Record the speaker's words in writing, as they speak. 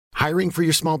Hiring for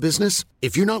your small business?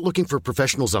 If you're not looking for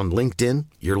professionals on LinkedIn,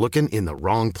 you're looking in the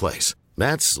wrong place.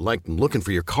 That's like looking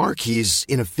for your car keys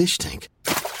in a fish tank.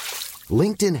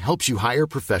 LinkedIn helps you hire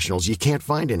professionals you can't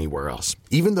find anywhere else,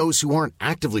 even those who aren't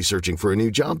actively searching for a new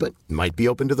job but might be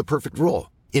open to the perfect role.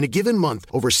 In a given month,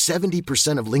 over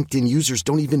 70% of LinkedIn users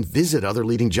don't even visit other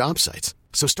leading job sites.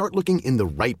 So start looking in the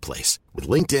right place. With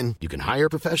LinkedIn, you can hire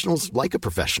professionals like a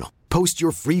professional. Post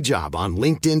your free job on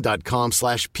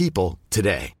linkedin.com/people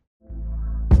today.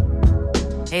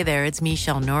 Hey there, it's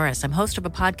Michelle Norris. I'm host of a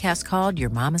podcast called Your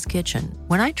Mama's Kitchen.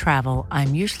 When I travel,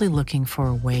 I'm usually looking for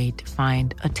a way to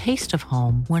find a taste of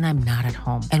home when I'm not at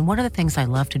home. And one of the things I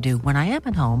love to do when I am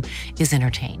at home is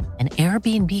entertain. And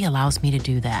Airbnb allows me to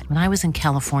do that. When I was in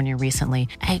California recently,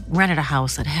 I rented a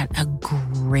house that had a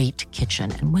great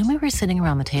kitchen. And when we were sitting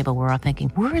around the table, we're all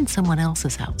thinking, we're in someone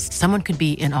else's house. Someone could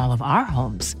be in all of our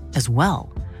homes as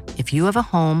well. If you have a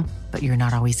home, but you're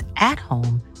not always at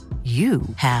home, you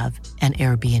have an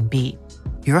Airbnb.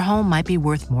 Your home might be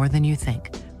worth more than you think.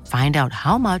 Find out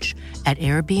how much at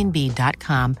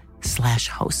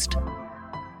airbnb.com/host.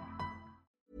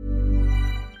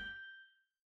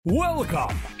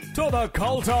 Welcome to the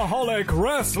Cultaholic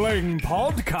Wrestling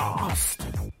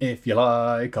Podcast. If you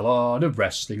like a lot of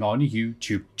wrestling on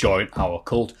YouTube, join our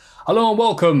cult. Hello and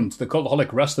welcome to the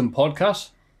Cultaholic Wrestling Podcast,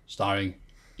 starring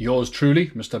yours truly,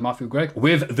 Mr. Matthew Gregg,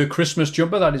 with the Christmas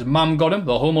jumper. That is Mam Got Him,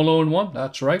 the Home Alone one.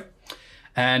 That's right.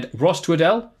 And Ross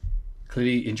Twiddell,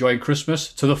 clearly enjoying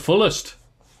Christmas to the fullest.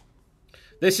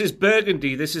 This is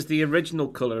burgundy. This is the original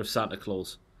colour of Santa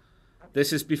Claus.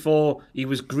 This is before he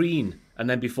was green, and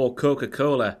then before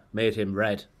Coca-Cola made him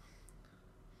red.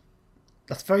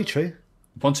 That's very true.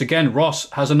 Once again,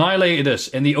 Ross has annihilated us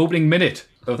in the opening minute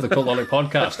of the Cultaholic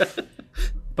Podcast.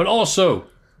 But also,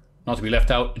 not to be left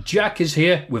out, Jack is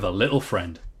here with a little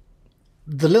friend.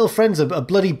 The little friend's a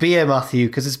bloody beer, Matthew,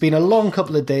 because it's been a long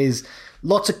couple of days.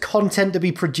 Lots of content to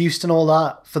be produced and all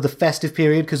that for the festive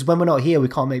period, because when we're not here, we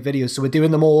can't make videos, so we're doing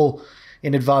them all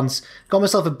in advance. Got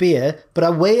myself a beer, but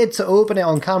I waited to open it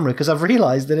on camera because I've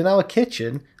realised that in our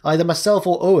kitchen, either myself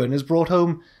or Owen has brought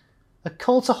home a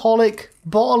Cultaholic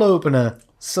bottle opener.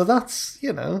 So that's,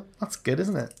 that's good,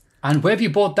 isn't it? And where have you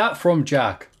bought that from,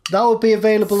 Jack? That will be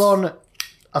available on...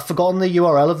 I've forgotten the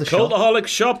URL of the shop.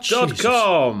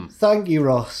 Cultaholicshop.com. Thank you,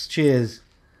 Ross. Cheers.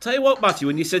 Tell you what, Matthew,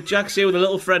 when you said Jack's here with a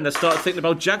little friend, I started thinking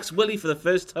about Jack's Willie for the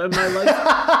first time in my life.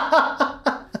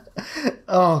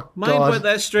 Oh, Mine God. went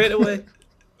there straight away.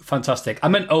 Fantastic. I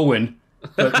meant Owen,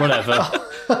 but whatever.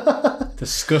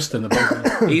 Disgusting, the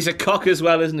both. He's a cock as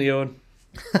well, isn't he, Owen?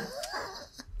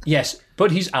 Yes,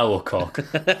 but he's our cock.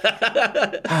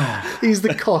 He's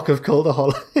the cock of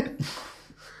Cultaholic.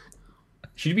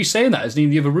 Should you be saying that? Isn't he in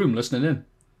the other room listening in?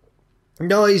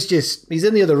 No, he's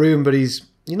in the other room, but you're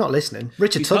not listening.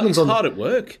 Richard Tubman's he's hard at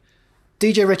work.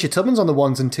 DJ Richard Tubman's on the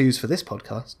ones and twos for this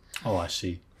podcast. Oh, I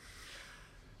see.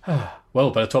 Well,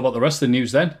 better talk about the rest of the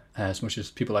news then. As much as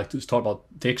people like to talk about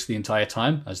dicks the entire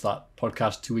time, as that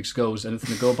podcast 2 weeks ago was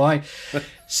anything to go by.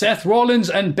 Seth Rollins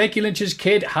and Becky Lynch's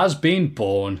kid has been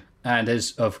born and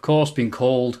has, of course, been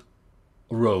called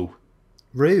Roux.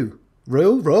 Roux.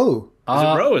 Is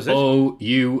it Roux, is it?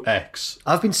 Roux.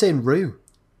 I've been saying Roux.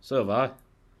 So have I.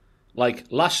 Like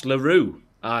Lash LaRue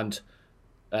and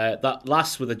that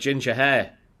lass with the ginger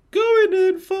hair. Going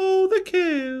in for the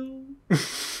kill.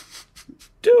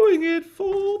 Doing it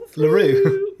for the thrill.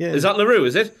 LaRue. Yeah. Is that LaRue,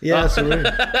 is it? Yeah, that's LaRue.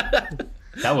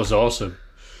 That was awesome.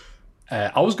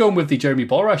 I was going with the Jeremy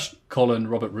Borash calling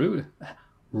Robert Roux.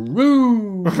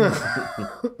 Roux!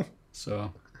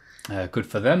 So... good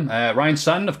for them. Ryan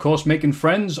Satin, of course, making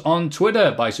friends on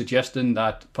Twitter by suggesting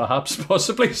that perhaps,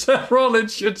 possibly, Seth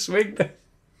Rollins should swing the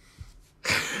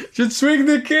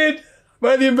kid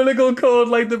by the umbilical cord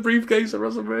like the briefcase at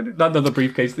WrestleMania. Not the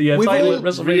briefcase, the title at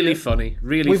WrestleMania.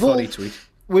 Really funny tweet.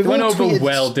 It went over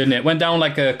well, didn't it? Went down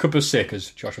like a cup of sick,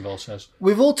 as Josh Bell says.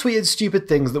 We've all tweeted stupid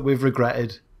things that we've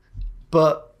regretted,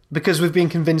 but because we've been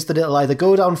convinced that it'll either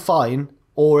go down fine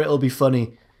or it'll be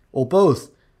funny, or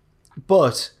both.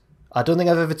 But... I don't think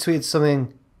I've ever tweeted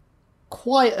something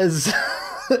quite as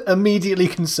immediately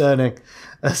concerning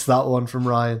as that one from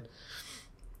Ryan.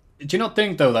 Do you not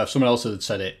think, though, that if someone else had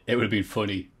said it, it would have been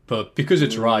funny? But because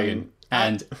it's Ryan,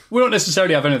 and we don't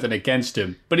necessarily have anything against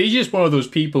him, but he's just one of those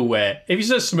people where if he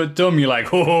says something dumb, you're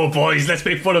like, oh, boys, let's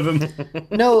make fun of him.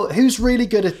 No, who's really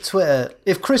good at Twitter?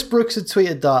 If Chris Brooks had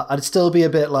tweeted that, I'd still be a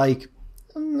bit like...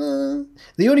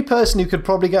 The only person who could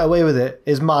probably get away with it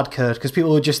is Mad Kurt, because people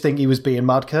would just think he was being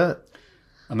Mad Kurt.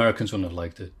 Americans wouldn't have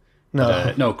liked it. No.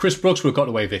 But, no, Chris Brooks would have got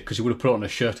away with it because he would have put it on a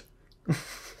shirt.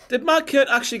 Did Mad Kurt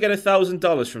actually get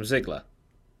 $1,000 from Ziggler?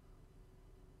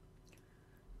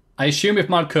 I assume if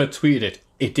Mad Kurt tweeted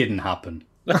it didn't happen.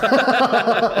 No,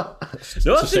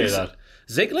 To say that.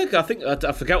 Ziggler,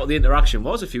 I forget what the interaction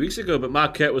was a few weeks ago, but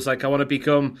Mad Kurt was like, I want to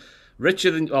become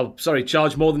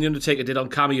charge more than The Undertaker did on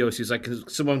cameos. He's like, can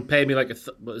someone pay me like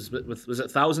was it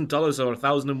 $1,000 or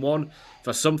 1,001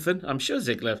 for something? I'm sure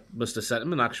Ziggler must have sent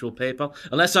him an actual PayPal.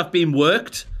 Unless I've been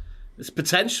worked. It's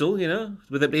potential,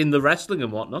 with it being the wrestling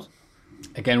and whatnot.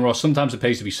 Again, Ross, sometimes it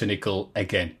pays to be cynical.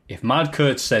 Again, if Mad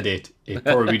Kurt said it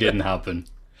probably didn't happen.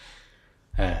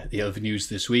 The other news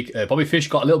this week, Bobby Fish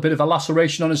got a little bit of a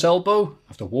laceration on his elbow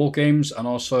after War Games, and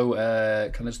also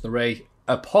Candice LeRae,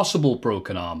 a possible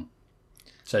broken arm,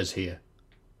 says here.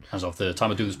 As of the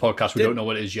time I do this podcast, we don't know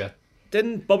what it is yet.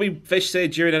 Didn't Bobby Fish say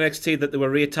during NXT that they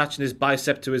were reattaching his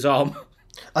bicep to his arm?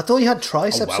 I thought he had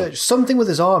triceps surgery. Something with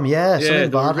his arm, yeah. Yeah,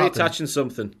 something they were bad reattaching happened.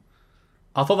 something.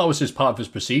 I thought that was his part of his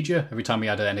procedure every time he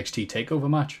had an NXT takeover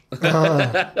match.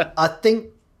 I think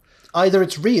either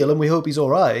it's real and we hope he's all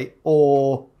right,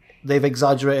 or they've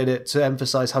exaggerated it to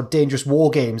emphasise how dangerous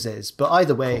War Games is. But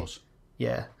either way,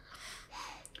 yeah.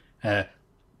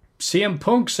 CM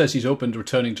Punk says he's open to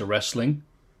returning to wrestling,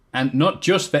 and not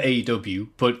just for AEW,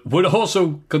 but would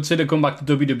also consider coming back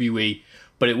to WWE,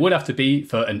 but it would have to be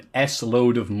for an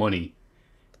S-load of money,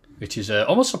 which is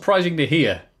almost surprising to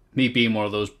hear, me being one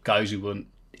of those guys who wouldn't,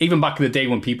 even back in the day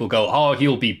when people go, oh,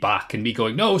 he'll be back, and me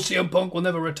going, no, CM Punk will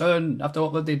never return after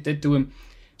what they did to him.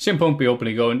 CM Punk be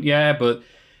openly going, yeah, but,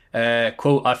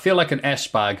 quote, I feel like an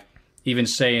S-bag, even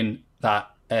saying that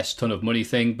S-ton of money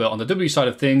thing, but on the WWE side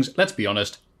of things, let's be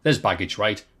honest, there's baggage,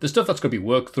 right? There's stuff that's going to be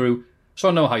worked through, so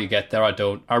I know how you get there.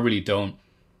 I really don't.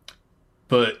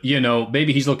 But,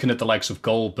 maybe he's looking at the likes of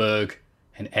Goldberg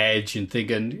and Edge and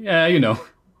thinking, yeah, they're going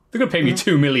to pay me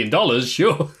 $2 million,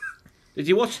 sure. Did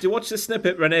you watch the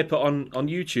snippet Renee put on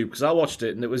YouTube? Because I watched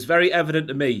it and it was very evident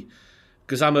to me,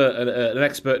 because I'm an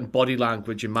expert in body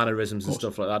language and mannerisms and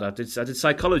stuff like that. I did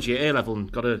psychology at A-level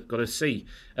and got a C.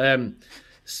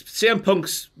 CM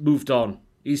Punk's moved on.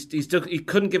 He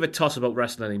couldn't give a toss about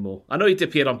wrestling anymore. I know he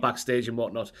appeared on backstage and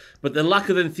whatnot, but the lack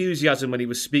of enthusiasm when he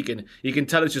was speaking, you can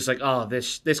tell it's just like, oh,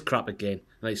 this crap again.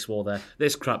 And he swore there,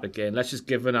 this crap again. Let's just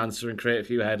give an answer and create a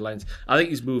few headlines. I think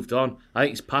he's moved on. I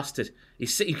think he's past it. He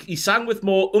sang with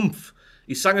more oomph.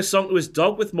 He sang a song to his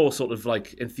dog with more sort of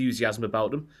like enthusiasm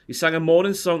about him. He sang a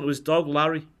morning song to his dog,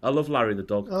 Larry. I love Larry the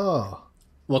dog. Oh.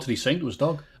 What did he sing to his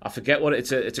dog? I forget what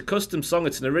it's a custom song.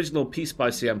 It's an original piece by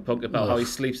CM Punk about how he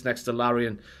sleeps next to Larry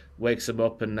and wakes him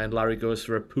up, and then Larry goes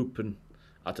for a poop, and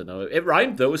I don't know. It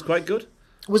rhymed though. It was quite good.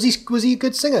 Was he a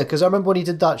good singer? Because I remember when he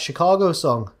did that Chicago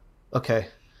song. Okay.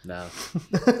 No.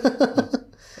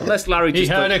 Unless Larry He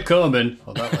just had it coming.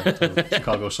 Oh, that went to the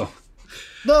Chicago song.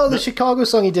 No, the Chicago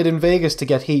song he did in Vegas to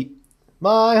get heat.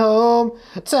 My hometown.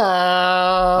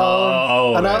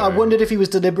 And I wondered if he was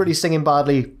deliberately singing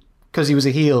badly because he was a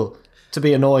heel to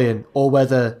be annoying, or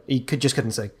whether he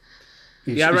couldn't sing.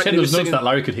 He said those notes that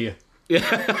Larry could hear.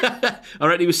 Yeah, I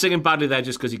reckon he was singing badly there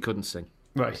just because he couldn't sing.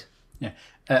 Right. Yeah.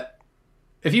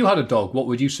 If you had a dog, what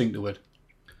would you sing to it?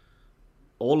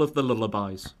 All of the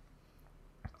lullabies.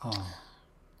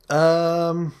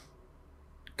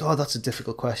 God, that's a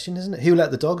difficult question, isn't it? Who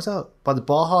let the dogs out? By the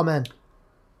Baha Men.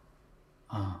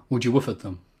 Would you woof at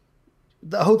them?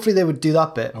 Hopefully they would do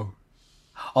that bit.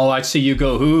 Oh, I'd see you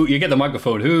go, who? You get the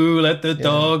microphone, who let the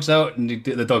dogs out? And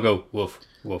the dog go, woof,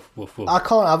 woof, woof, woof. I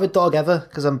can't have a dog ever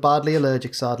because I'm badly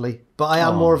allergic, sadly. But I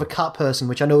am more of a cat person,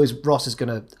 which I know Ross is going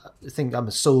to think I'm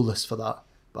a soulless for that.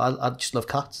 But I just love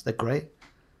cats. They're great.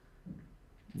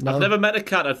 No. I've never met a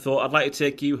cat. I thought I'd like to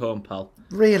take you home, pal.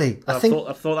 Really? I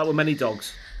thought that were many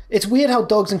dogs. It's weird how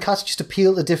dogs and cats just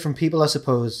appeal to different people, I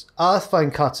suppose. I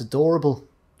find cats adorable.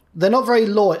 They're not very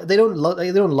loyal. They don't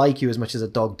like you as much as a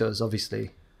dog does,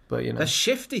 obviously. But they're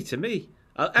shifty to me.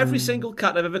 Every single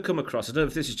cat I've ever come across, I don't know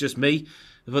if this is just me,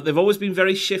 but they've always been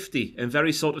very shifty and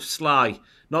very sort of sly,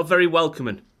 not very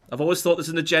welcoming. I've always thought there's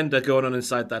an agenda going on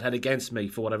inside that head against me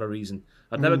for whatever reason.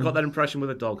 I've never got that impression with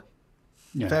a dog.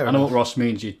 Yeah, Fair I know enough. what Ross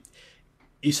means.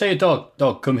 You say a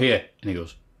dog, come here. And he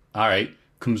goes, all right.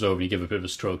 Comes over and you give a bit of a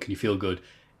stroke and you feel good.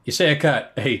 You say a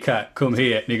cat, hey cat, come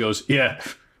here. And he goes, yeah,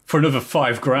 for another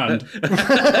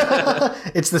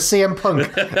 $5,000. It's the CM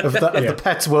Punk of the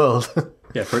pets world.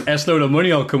 Yeah, for an S-load of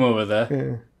money, I'll come over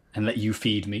there and let you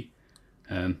feed me.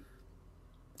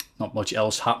 Not much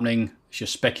else happening. It's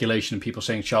just speculation and people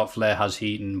saying Charlotte Flair has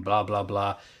heat and blah, blah,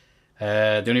 blah.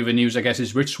 The only other news, I guess,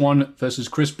 is Rich Swann versus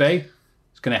Chris Bay.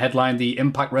 It's going to headline the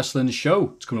Impact Wrestling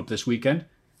show. It's coming up this weekend.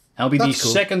 That'll be the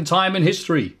second time in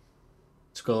history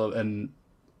to go an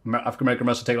African-American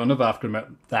wrestler take on another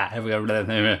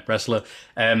African-American wrestler.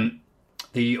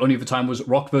 The only other time was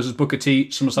Rock versus Booker T,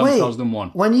 SummerSlam 2001.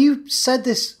 When you said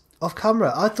this Off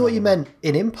camera? I thought you meant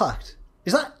in Impact.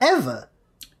 Is that ever?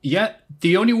 Yeah,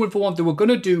 the only one for one, they were going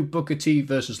to do Booker T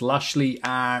versus Lashley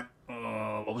at,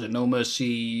 what was it, No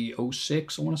Mercy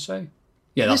 06, I want to say?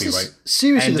 Yeah, that'd be right.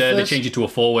 Seriously, and the they first... changed it to a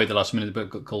 4-way the last minute, but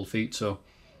got cold feet, so...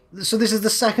 So this is the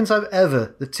second time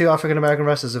ever the two African-American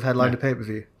wrestlers have headlined a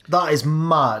pay-per-view. That is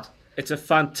mad. It's a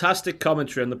fantastic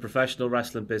commentary on the professional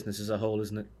wrestling business as a whole,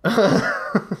 isn't it?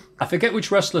 I forget which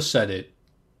wrestler said it.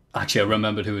 Actually, I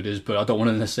remembered who it is, but I don't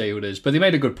want to say who it is. But they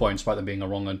made a good point, despite them being a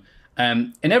wrong one.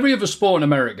 In every other sport in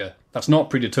America that's not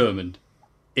predetermined,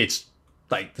 it's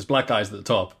like there's black guys at the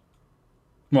top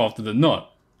more often than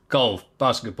not. Golf,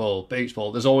 basketball,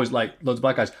 baseball, there's always like loads of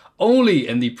black guys. Only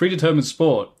in the predetermined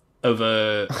sport of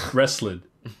wrestling,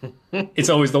 it's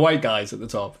always the white guys at the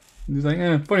top. It's like,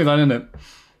 funny that, isn't it?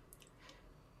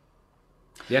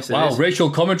 Yes, it wow, is. racial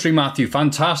commentary, Matthew.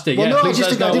 Fantastic. Well, yeah, no, please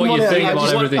let us know what you think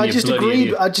about everything. I just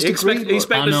agreed. I just agreed. You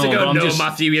expect us to go, no,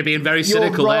 Matthew, you're being very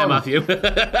cynical there, Matthew.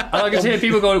 I can hear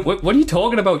people going, what are you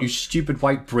talking about, you stupid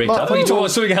white Brit? I thought you were talking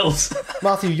about something else.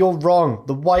 Matthew, you're wrong.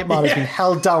 The white man has been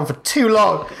held down for too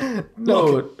long.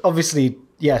 No, obviously,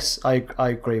 yes, I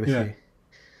agree with you.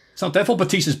 It's not their fault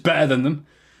Batista's better than them.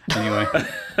 Anyway,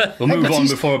 we'll move on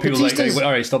before people are like, hey,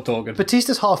 all right, stop talking.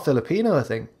 Batista's half Filipino, I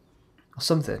think, or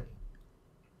something.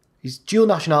 He's dual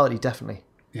nationality, definitely.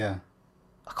 Yeah.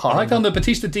 I like on the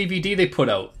Batista DVD they put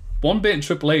out, one bit in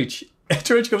Triple H,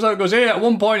 Triple H comes out and goes, hey, at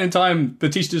one point in time,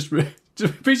 Batista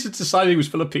decided he was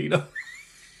Filipino.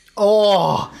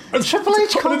 Oh, Triple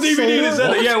H on the DVD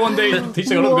said it. Yeah, one day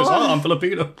Batista got up and goes, I'm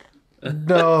Filipino.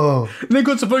 No. And then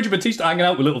goes to Virgin Batista hanging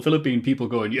out with little Philippine people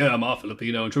going, yeah, I'm half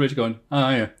Filipino. And Triple H going,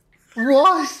 yeah.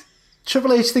 What?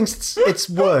 Triple H thinks it's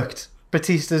worked.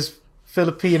 Batista's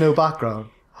Filipino background.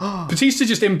 Batista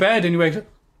just in bed anyway.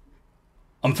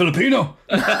 I'm Filipino.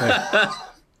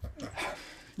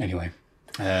 Anyway.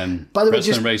 By the way,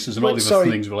 wrestling races and all the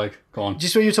other things were like, go on.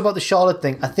 Just when you talk about the Charlotte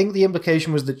thing, I think the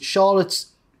implication was that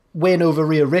Charlotte's win over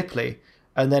Rhea Ripley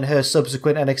and then her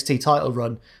subsequent NXT title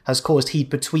run has caused heat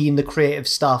between the creative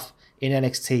staff in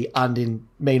NXT and in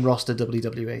main roster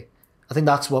WWE. I think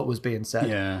that's what was being said.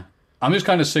 Yeah. I'm just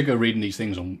kind of sick of reading these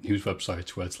things on news websites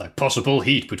where it's like possible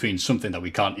heat between something that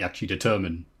we can't actually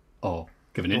determine or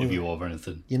give an interview over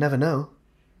anything. You never know.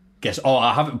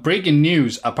 I have breaking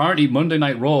news. Apparently Monday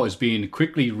Night Raw is being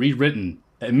quickly rewritten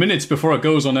minutes before it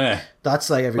goes on air. That's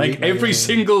like every week. Every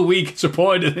single week it's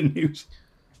reported in the news.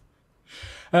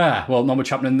 Well, not much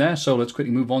happening there, so let's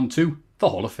quickly move on to the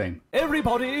Hall of Fame.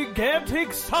 Everybody get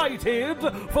excited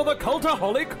for the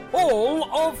Cultaholic Hall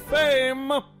of Fame.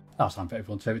 Now it's time for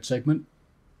everyone's favourite segment,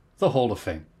 the Hall of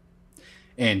Fame.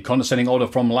 In condescending order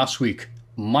from last week,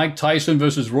 Mike Tyson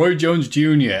versus Roy Jones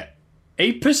Jr.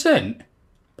 8%.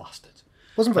 Bastard.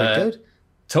 Wasn't very good.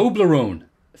 Toblerone,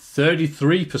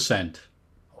 33%.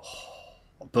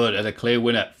 But at a clear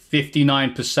winner,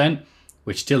 59%,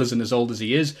 which still isn't as old as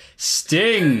he is.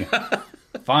 Sting.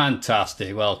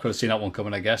 Fantastic. Well, could have seen that one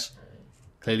coming, I guess.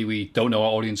 Clearly we don't know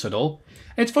our audience at all.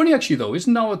 And it's funny, actually, though.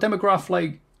 Isn't our demographic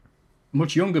like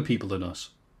much younger people than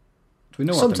us? Do we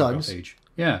know sometimes our demographic age?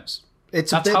 Yeah.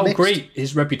 That's how mixed. great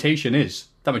his reputation is.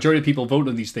 The majority of people voting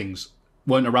on these things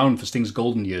weren't around for Sting's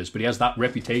golden years, but he has that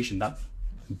reputation, that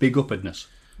big uppedness.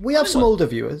 We have some older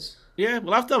viewers. Yeah,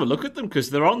 we'll have to have a look at them because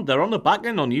they're on the back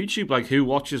end on YouTube, like who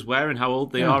watches where and how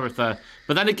old they are. But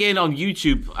then again, on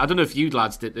YouTube, I don't know if you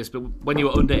lads did this, but when you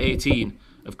were under 18,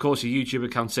 of course your YouTube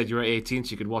account said you were 18,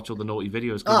 so you could watch all the naughty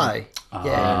videos. Aye.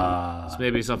 Yeah. So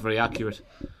maybe it's not very accurate.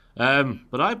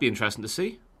 But I'd be interested to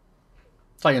see.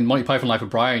 It's like in Monty Python Life of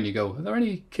Brian, you go, are there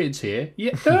any kids here?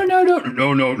 Yeah.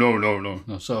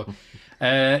 No. So,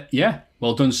 yeah,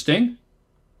 well done, Sting.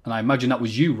 And I imagine that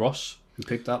was you, Ross, who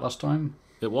picked that last time.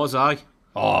 It was I.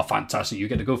 Oh, fantastic. You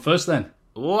get to go first then.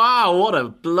 Wow, what a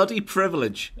bloody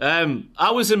privilege.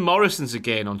 I was in Morrison's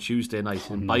again on Tuesday night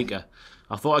in Biker.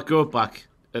 I thought I'd go back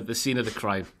at the scene of the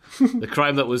crime. The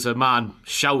crime that was a man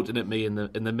shouting at me in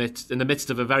the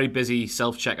midst of a very busy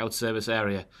self-checkout service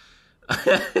area.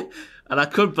 And I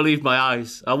couldn't believe my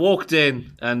eyes. I walked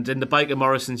in, and in the Biker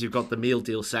Morrison's, you've got the meal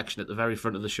deal section at the very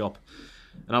front of the shop.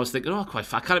 And I was thinking, quite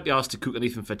fat. I can't be asked to cook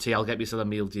anything for tea. I'll get myself a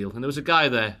meal deal. And there was a guy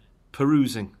there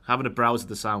perusing, having a browse at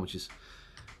the sandwiches.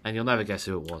 And you'll never guess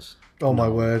who it was. Oh my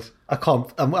word! I can't.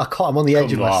 I'm on the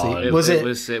edge of my seat. It was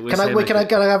Can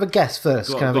I have a guess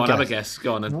first? Go on, have a guess.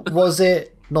 Go on. Then. Was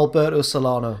it Norberto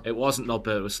Solano? It wasn't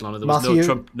Norberto Solano. There was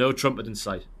no trumpet in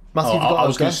sight. Matthew, I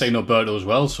was going to say Norberto as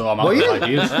well, so I'm out of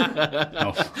ideas.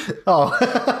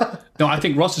 No. No, I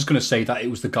think Ross is going to say that it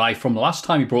was the guy from last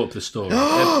time he brought up the story.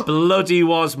 It bloody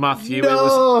was, Matthew.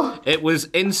 No. It was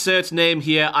insert name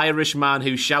here, Irish man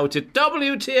who shouted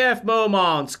WTF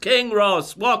moments, King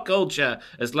Ross, what culture,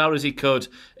 as loud as he could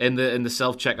in the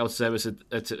self-checkout service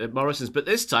at Morrison's. But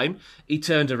this time he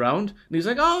turned around and he was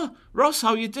like, "Oh, Ross,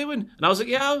 how you doing?" And I was like,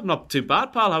 "Yeah, I'm not too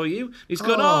bad, pal. How are you?" He's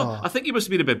going, "Oh, I think you must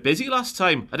have been a bit busy last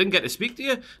time. I didn't get to speak to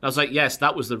you." And I was like, "Yes,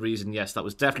 that was the reason. Yes, that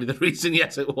was definitely the reason.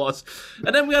 Yes, it was."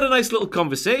 And then we had a nice little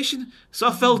conversation. So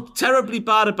I felt terribly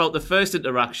bad about the first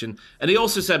interaction. And he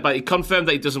also said, he confirmed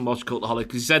that he doesn't watch Cultaholic,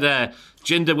 because he said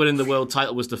Jinder winning the world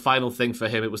title was the final thing for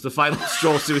him. It was the final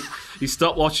straw, so he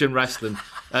stopped watching wrestling.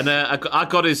 And I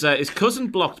got his cousin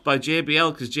blocked by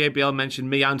JBL, because JBL mentioned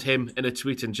me and him in a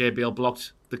tweet, and JBL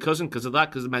blocked the cousin because of that,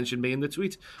 because they mentioned me in the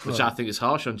tweet, which I think is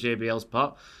harsh on JBL's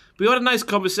part. But we had a nice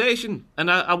conversation,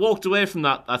 and I walked away from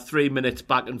that 3 minutes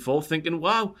back and forth thinking,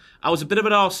 wow, I was a bit of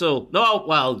an arsehole. No,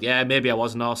 well, yeah, maybe I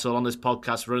was an arsehole on this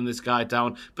podcast running this guy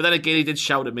down. But then again, he did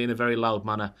shout at me in a very loud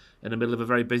manner in the middle of a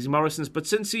very busy Morrison's. But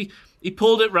since he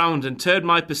pulled it round and turned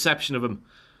my perception of him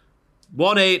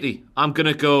 180, I'm going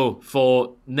to go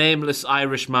for Nameless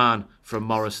Irish Man from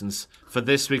Morrison's for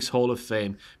this week's Hall of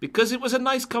Fame, because it was a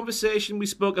nice conversation. We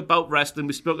spoke about wrestling,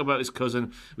 we spoke about his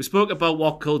cousin, we spoke about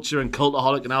what culture and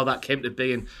Cultaholic and how that came to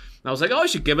be, and I was like, I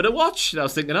should give it a watch. And I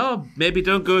was thinking, maybe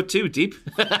don't go too deep.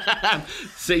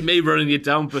 See me running you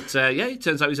down, but yeah, it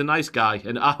turns out he's a nice guy,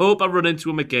 and I hope I run into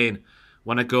him again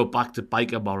when I go back to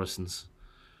Biker Morrison's.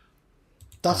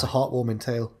 That's a heartwarming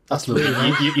tale. That's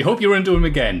You hope you run into him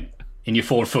again in your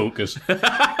Ford Focus.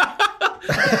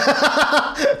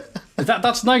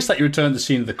 That's nice that you return to the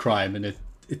scene of the crime, and it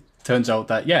turns out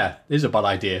that, yeah, it is a bad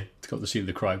idea to go to the scene of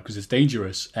the crime because it's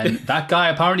dangerous. And that guy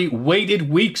apparently waited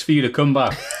weeks for you to come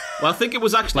back. Well, I think it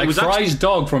was actually... Fry's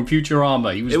dog from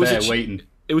Futurama. He was there waiting.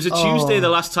 It was a Tuesday the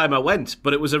last time I went,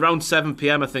 but it was around 7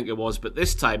 p.m, I think it was. But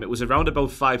this time it was around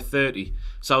about 5:30.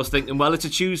 So I was thinking, well, it's a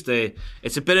Tuesday.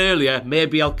 It's a bit earlier.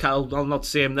 Maybe I'll not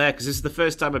see him there, because this is the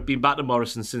first time I've been back to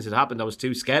Morrison since it happened. I was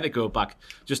too scared to go back,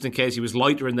 just in case he was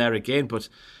loitering there again. But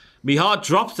my heart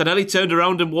dropped, and Ellie turned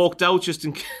around and walked out, just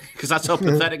in because that's how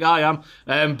pathetic I am.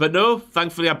 But no,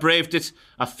 thankfully I braved it.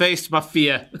 I faced my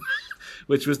fear.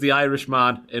 Which was the Irish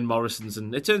man in Morrison's,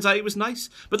 and it turns out he was nice.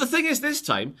 But the thing is, this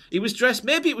time, he was dressed,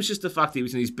 maybe it was just the fact that he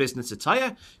was in his business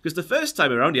attire, because the first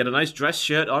time around, he had a nice dress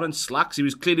shirt on and slacks. He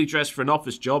was clearly dressed for an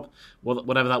office job,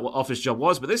 whatever that office job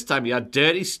was, but this time he had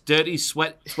dirty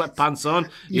sweatpants on,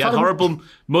 he had horrible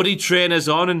muddy trainers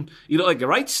on, and he looked like a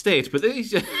right state, but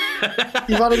he's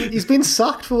been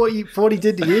sacked for what he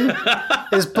did to you.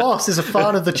 His boss is a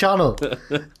fan of the channel,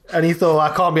 and he thought,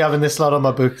 I can't be having this lad on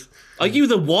my books. Are you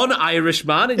the one Irish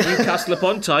man in Newcastle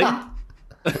upon Tyne?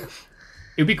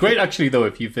 It'd be great, actually, though,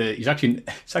 if he's actually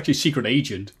a secret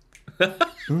agent.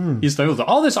 He's like,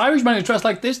 this Irish man is dressed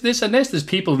like this, and this. There's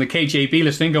people in the KJB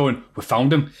listening going, we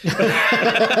found him.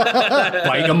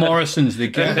 Biker Morrison's, the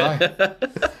guy.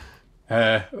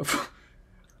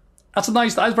 That's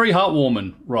very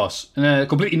heartwarming, Ross. In a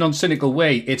completely non-cynical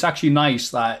way, it's actually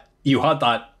nice that you had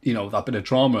that, that bit of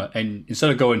trauma, and instead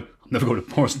of going, never go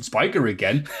to Morrison's Biker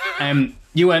again.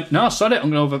 You went, no, sod it. I'm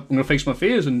gonna face my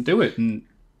fears and do it and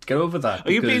get over that.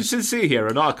 Are you being sincere here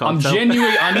or not? I'm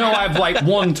genuinely. I know I have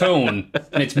one tone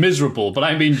and it's miserable, but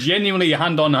I'm being genuinely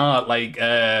hand on heart,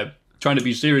 trying to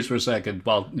be serious for a second.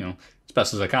 Well, as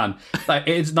best as I can.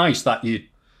 It's nice that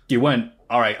you went,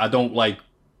 all right, I don't like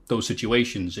those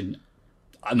situations, and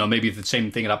I know maybe if the same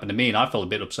thing had happened to me and I felt a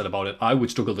bit upset about it, I would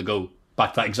struggle to go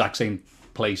back to that exact same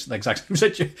place, the exact same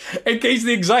situation, in case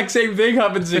the exact same thing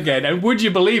happens again. And would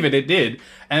you believe it? It did.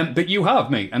 But you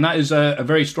have, mate, and that is a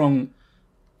very strong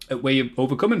way of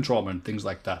overcoming trauma and things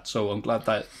like that. So I'm glad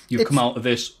that you've come out of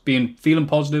this feeling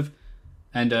positive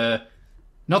and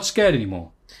not scared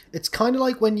anymore. It's kind of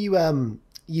like when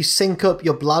you sync up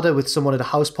your bladder with someone at a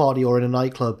house party or in a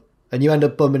nightclub, and you end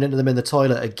up bumping into them in the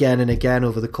toilet again and again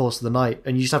over the course of the night,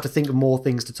 and you just have to think of more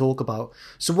things to talk about.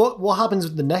 So what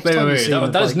happens the next time you see them?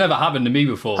 That has never happened to me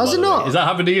before. Has it not? Has that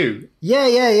happened to you? Yeah.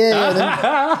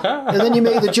 And then you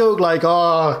make the joke like,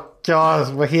 oh,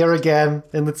 God, we're here again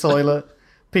in the toilet.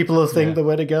 People will think that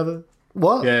we're together.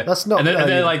 What? Yeah. That's not... And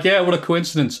they're like, yeah, what a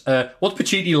coincidence. What's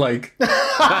Pachiti like?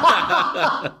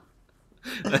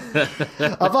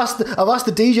 I've asked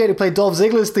the DJ to play Dolph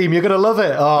Ziggler's theme. You're gonna love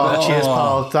it. Cheers,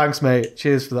 pal. Thanks, mate.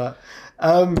 Cheers for that.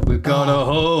 We've got to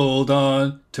hold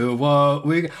on to what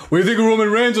we think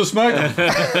Roman Reigns will smack.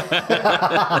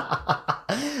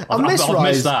 I miss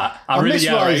that. I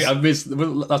miss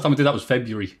last time I did that was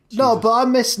February. No, but I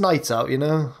miss nights out.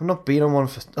 I'm not being on one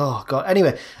for. Oh God.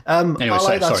 Anyway, I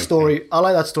like that story. I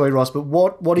like that story, Ross. But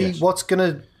what's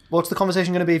gonna What's the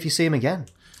conversation going to be if you see him again?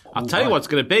 I'll tell you what it's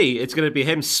going to be. It's going to be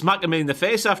him smacking me in the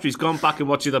face after he's gone back and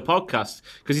watched the podcast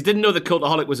because he didn't know the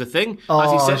Cultaholic was a thing.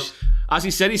 As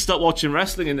he said, he stopped watching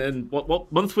wrestling. And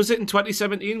what month was it in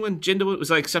 2017 when Jinder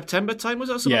was like September time? Was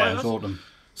that something like that? Yeah, it was autumn.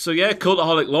 So yeah,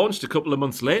 Cultaholic launched a couple of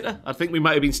months later. I think we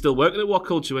might have been still working at What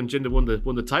Culture when Jinder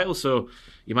won the title. So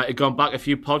you might have gone back a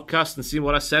few podcasts and seen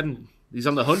what I said. And he's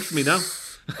on the hunt for me now.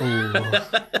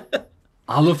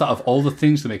 I love that of all the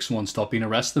things that make someone stop being a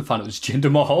wrestling fan, it was Jinder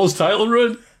Mahal's title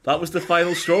run. That was the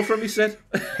final straw for him, he said.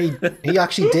 He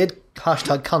actually did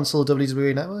 #cancel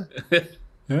WWE Network.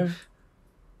 Yeah.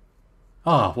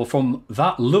 Well, from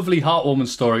that lovely heartwarming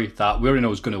story that we already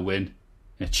know is going to win,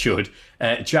 it should.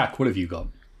 Jack, what have you got?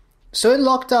 So in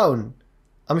lockdown,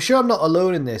 I'm sure I'm not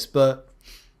alone in this, but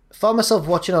I found myself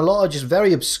watching a lot of just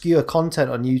very obscure content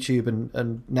on YouTube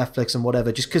and Netflix and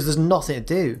whatever, just because there's nothing to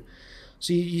do.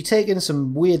 So you take in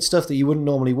some weird stuff that you wouldn't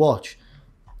normally watch.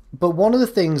 But one of the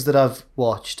things that I've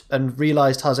watched and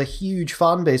realised has a huge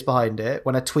fan base behind it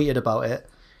when I tweeted about it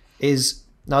is,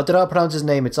 now I don't know how to pronounce his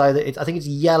name, I think it's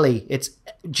Jelly. It's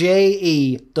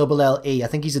Jelle. I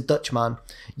think he's a Dutch man.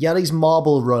 Jelly's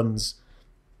Marble Runs.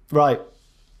 Right.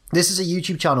 This is a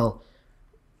YouTube channel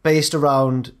based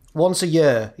around once a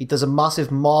year. He does a massive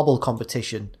marble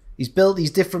competition. He's built these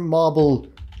different marble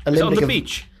Olympic... on the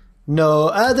beach? No,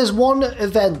 there's one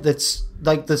event that's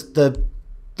like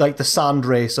the sand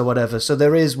race or whatever. So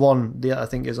there is one that I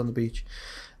think is on the beach.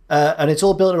 And it's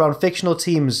all built around fictional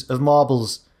teams of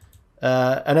marbles.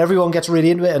 And everyone gets really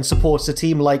into it and supports the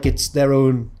team like it's their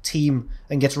own team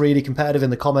and gets really competitive in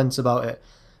the comments about it.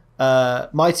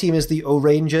 My team is the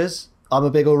O'Rangers. I'm a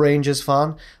big O'Rangers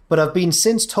fan. But I've been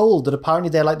since told that apparently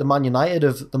they're like the Man United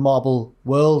of the marble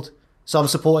world. So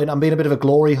I'm being a bit of a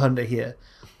glory hunter here,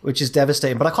 which is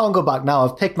devastating. But I can't go back now.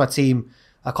 I've picked my team.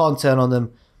 I can't turn on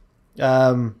them.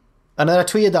 And then I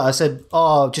tweeted that. I said,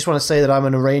 just want to say that I'm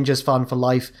an O'Rangers fan for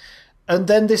life. And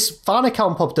then this fan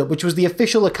account popped up, which was the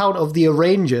official account of the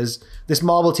O'Rangers, this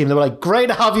marble team. They were like, great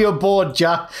to have you aboard,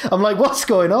 Jack. I'm like, what's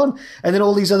going on? And then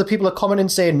all these other people are commenting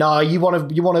saying, nah, you want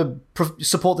to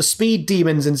support the Speed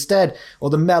Demons instead, or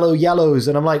the Mellow Yellows.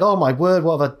 And I'm like, oh my word,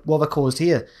 what have I caused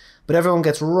here? But everyone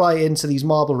gets right into these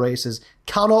marble races.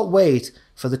 Cannot wait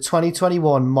for the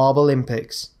 2021 Marble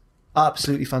Olympics.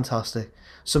 Absolutely fantastic.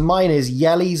 So mine is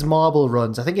Jelly's Marble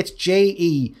Runs. I think it's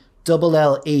Jelle,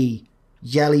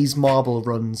 Jelly's Marble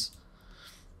Runs.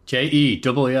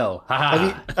 Jelle.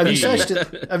 Have you searched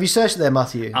it? Have you searched it there,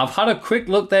 Matthew? I've had a quick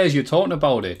look there as you're talking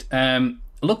about it.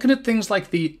 Looking at things like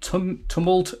the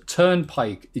Tumult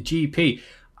Turnpike, the GP.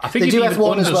 I think they you've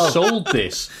even as undersold well.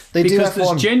 this. They because do F1.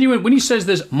 There's genuine. When he says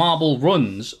there's marble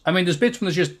runs, I mean, there's bits when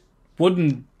there's just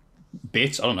wooden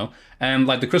bits. I don't know,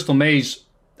 like the Crystal Maze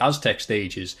Aztec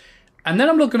stages. And then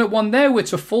I'm looking at one there where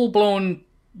it's a full-blown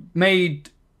made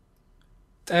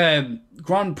Grand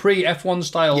Prix F1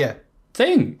 style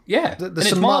thing. Yeah. And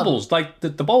it's marbles, like the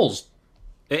balls.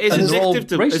 It is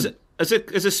addictive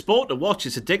as a sport to watch.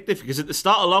 It's addictive because at the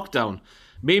start of lockdown,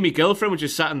 me and my girlfriend were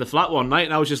just sat in the flat one night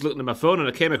and I was just looking at my phone and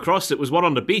I came across it was one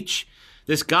on the beach.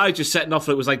 This guy just setting off,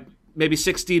 it was like maybe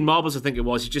 16 marbles, I think it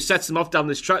was. He just sets them off down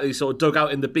this track that he sort of dug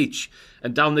out in the beach,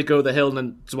 and down they go the hill, and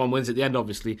then someone wins at the end,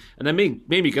 obviously. And then me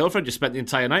and my girlfriend just spent the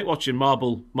entire night watching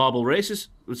marble races.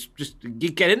 It was just,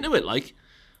 you get into it, like.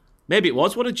 Maybe it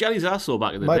was one of Jelly's arsehole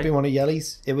back in the day. Might be one of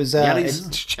Jelly's. It was... Jelly's.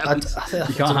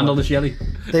 You can't handle this Jelly.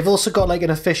 They've also got like an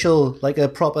official, like a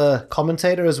proper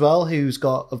commentator as well, who's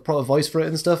got a proper voice for it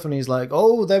and stuff, and he's like,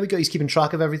 oh, there we go, he's keeping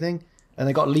track of everything. And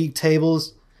they got league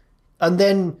tables. And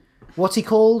then, what's he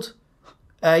called?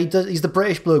 He's the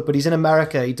British bloke, but he's in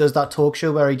America. He does that talk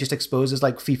show where he just exposes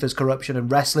like FIFA's corruption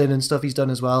and wrestling and stuff he's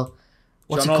done as well.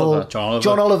 What's he called?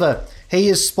 John Oliver. He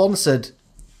is sponsored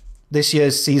this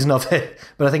year's season of it,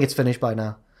 but I think it's finished by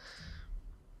now.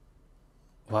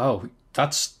 Wow,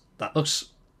 that looks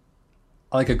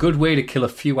like a good way to kill a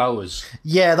few hours.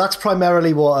 Yeah, that's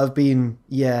primarily what I've been.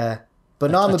 Yeah,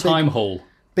 but now I'm a time hole.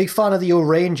 Big fan of the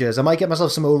O'Rangers. I might get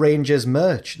myself some O'Rangers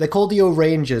merch. They're called the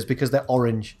O'Rangers because they're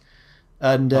orange.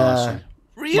 And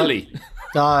really?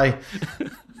 I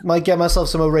might get myself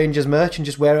some O'Rangers merch and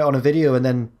just wear it on a video, and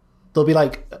then there'll be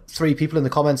like 3 people in the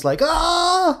comments like,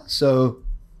 ah! So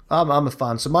I'm a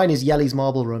fan. So mine is Jelly's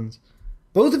Marble Runs.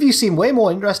 Both of you seem way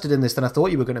more interested in this than I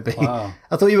thought you were going to be. Wow.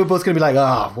 I thought you were both going to be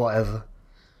like, whatever.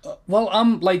 Well,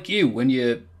 I'm like you. When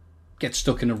you get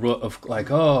stuck in a rut of like,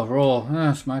 Raw,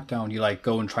 SmackDown, you like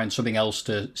go and try something else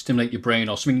to stimulate your brain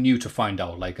or something new to find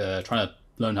out, like trying to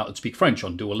learn how to speak French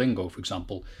on Duolingo, for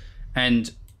example.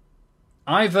 And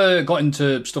I've got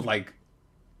into stuff like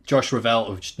Josh Ravel,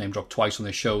 who just name dropped twice on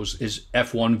their shows, is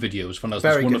F1 videos from this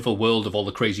Very wonderful world of all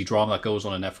the crazy drama that goes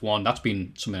on in F1. That's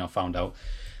been something I found out.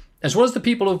 As well as the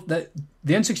people of the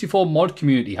N64 mod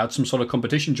community had some sort of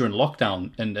competition during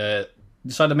lockdown and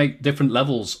decided to make different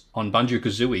levels on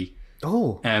Banjo-Kazooie.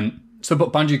 Oh. So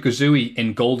put Banjo-Kazooie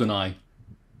in GoldenEye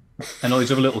and all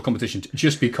these other little competitions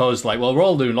just because, like, well, we're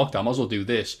all doing lockdown, might as well do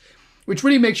this. Which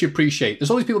really makes you appreciate.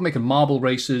 There's all these people making marble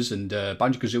races and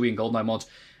Banjo-Kazooie and GoldenEye mods.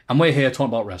 And we're here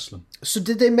talking about wrestling. So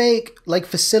did they make, like,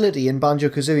 Facility in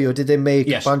Banjo-Kazooie, or did they make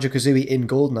Banjo-Kazooie in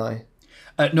GoldenEye?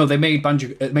 No, they made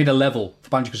made a level for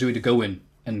Banjo-Kazooie to go in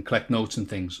and collect notes and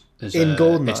things. In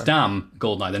GoldenEye? It's Dam,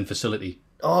 GoldenEye, then Facility.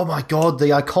 Oh my god, the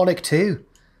iconic too.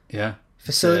 Yeah.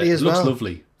 Facility as well. Looks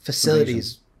lovely.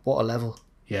 Facilities, what a level.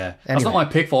 Yeah. Anyway. That's not my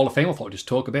pick for Hall of Fame. I thought I'd just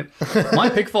talk a bit. My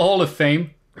pick for Hall of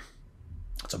Fame,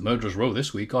 that's a murderer's row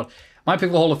this week, God. My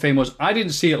pick for Hall of Fame was, I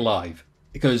didn't see it live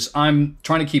because I'm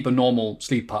trying to keep a normal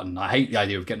sleep pattern. I hate the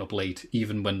idea of getting up late,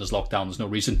 even when there's lockdown, there's no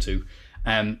reason to.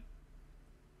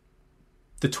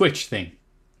 The Twitch thing.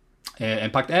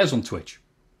 Impact airs on Twitch.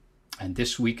 And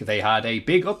this week they had a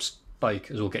big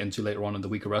upspike, as we'll get into later on in the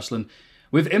week of wrestling,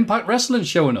 with Impact Wrestling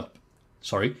showing up.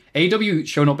 Sorry, AEW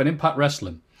showing up in Impact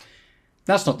Wrestling.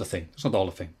 That's not the thing. That's not the Hall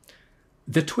of Fame.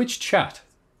 The Twitch chat,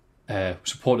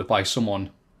 supported by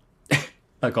someone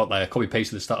that got there,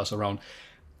 copy-pasted the status around.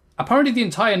 Apparently the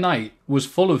entire night was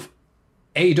full of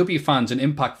AEW fans and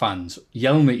Impact fans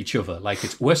yelling at each other like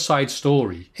it's West Side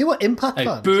Story. Who are Impact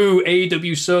fans? Boo,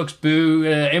 AEW sucks, boo,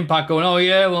 Impact going, oh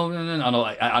yeah, well,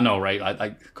 I know, right,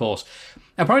 of course.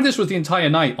 Apparently this was the entire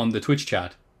night on the Twitch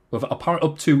chat, with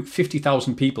up to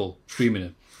 50,000 people streaming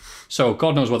it. So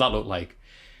God knows what that looked like.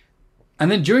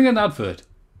 And then during an advert,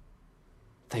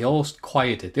 they all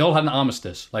quieted. They all had an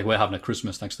armistice, like we're having at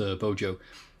Christmas thanks to Bojo.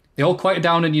 They all quieted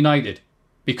down and united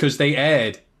because they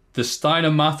aired the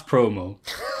Steiner Math promo.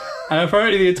 And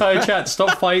apparently the entire chat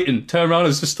stopped fighting, turned around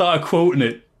and just started quoting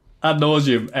it ad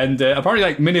nauseum. And apparently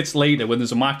like minutes later, when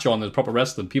there's a match on, there's proper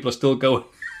wrestling, people are still going.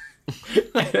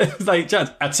 It's like,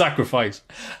 chat, at sacrifice.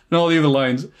 And all the other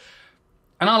lines.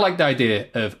 And I like the idea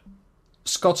of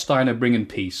Scott Steiner bringing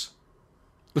peace.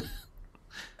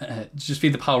 Just be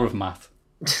the power of math.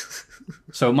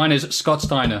 So mine is Scott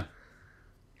Steiner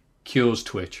cures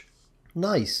Twitch.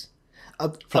 Nice.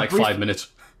 For like 5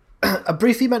 minutes. I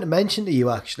briefly meant to mention to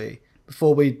you, actually,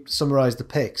 before we summarise the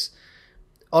picks.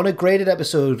 On a graded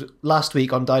episode last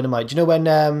week on Dynamite, do you know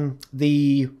when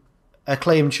the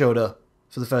Acclaimed showed up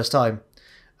for the first time?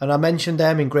 And I mentioned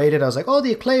them in graded. I was like, oh,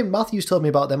 the Acclaimed, Matthews told me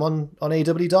about them on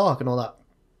AEW Dark and all that.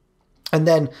 And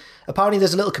then apparently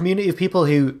there's a little community of people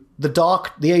who the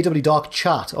AEW Dark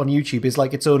chat on YouTube is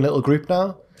like its own little group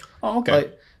now. Oh, okay.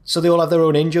 Like, so they all have their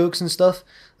own in-jokes and stuff.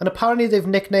 And apparently they've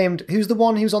nicknamed... Who's the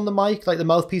one who's on the mic, like the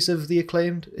mouthpiece of the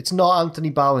Acclaimed? It's not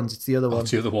Anthony Bowens, it's the other one.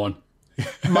 It's the other one.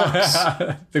 Max.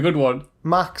 The good one.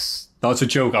 Max. No, it's a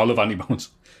joke. I love Anthony Bowens.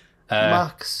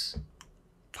 Max.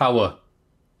 Power.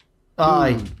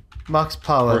 Aye. Max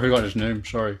Power. I forgot his name,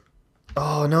 sorry.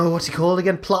 Oh no, what's he called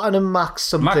again? Platinum Max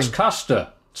something. Max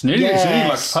Caster. It's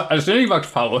nearly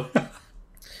Max Power.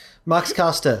 Max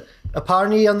Caster.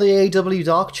 Apparently on the AEW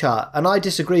Dark chat, and I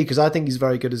disagree because I think he's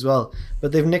very good as well,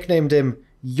 but they've nicknamed him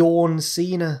Yawn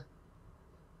Cena.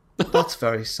 That's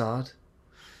very sad.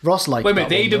 Ross liked Wait a minute,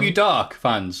 that the one, AEW though. Dark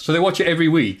fans, so they watch it every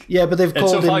week? Yeah, but they've And called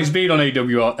so far him... he's been on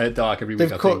AEW Dark every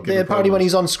week, I think. Apparently when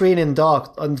he's on screen in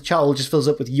Dark, and the chat all just fills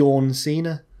up with Yawn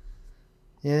Cena.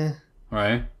 Yeah.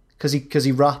 Right. Because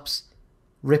he raps.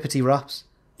 Rippety raps.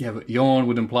 Yeah, but yawn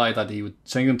would imply that he would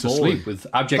sing them to sleep with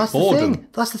abject That's boredom.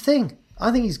 That's the thing.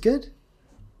 I think he's good.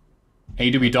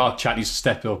 AEW Dark chat needs to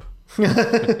step up.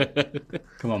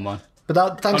 Come on, man.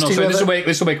 But thanks to so whoever...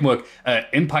 this will make him work.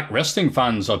 Impact Wrestling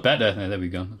fans are better. There we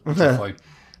go. Fine.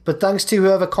 But thanks to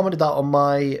whoever commented that on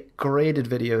my graded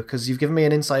video, because you've given me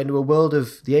an insight into a world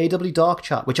of the AEW Dark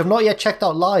chat, which I've not yet checked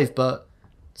out live, but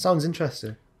sounds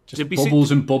interesting. Just bubbles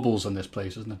and bubbles in this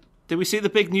place, isn't it? Did we see the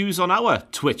big news on our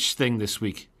Twitch thing this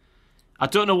week? I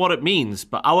don't know what it means,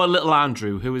 but our little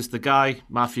Andrew, who is the guy,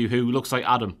 Matthew, who looks like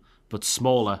Adam, but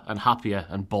smaller and happier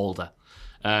and bolder.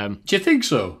 Do you think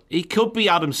so? He could be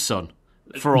Adam's son,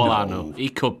 for all I know. He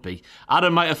could be.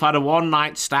 Adam might have had a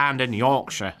one-night stand in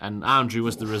Yorkshire, and Andrew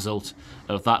was the result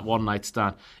of that one-night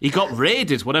stand. He got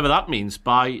raided, whatever that means,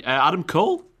 by Adam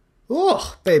Cole.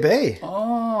 Oh, baby.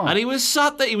 Oh. And he was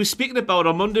sad that he was speaking about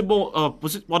on Monday morning,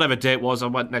 was it whatever day it was, I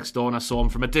went next door and I saw him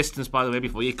from a distance, by the way,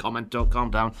 before you comment, don't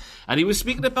calm down. And he was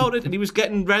speaking about it and he was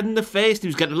getting red in the face, and he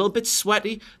was getting a little bit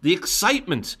sweaty. The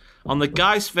excitement on the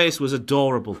guy's face was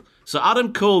adorable. So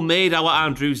Adam Cole made our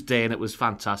Andrew's day, and it was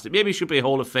fantastic. Maybe he should be a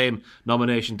Hall of Fame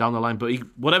nomination down the line, but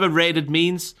whatever rated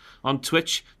means on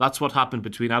Twitch, that's what happened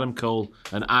between Adam Cole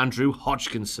and Andrew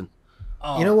Hodgkinson.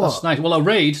 Oh, you know what? That's nice. Well, a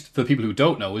raid, for people who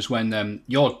don't know, is when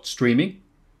you're streaming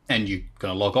and you're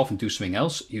going to log off and do something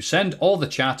else. You send all the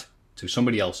chat to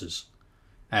somebody else's.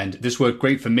 And this worked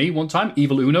great for me one time.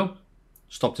 Evil Uno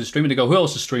stopped his streaming to go, who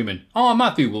else is streaming? Oh,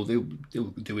 Matthew will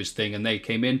do his thing. And they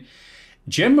came in.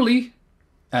 Generally,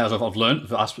 as I've learned,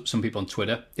 I've asked some people on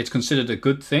Twitter, it's considered a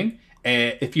good thing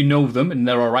if you know them and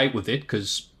they're all right with it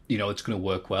because, it's going to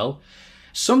work well.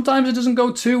 Sometimes it doesn't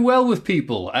go too well with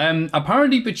people.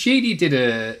 Apparently, Pachidi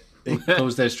they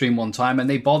closed their stream one time and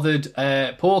they bothered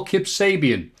poor Kip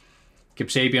Sabian. Kip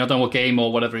Sabian, I don't know what game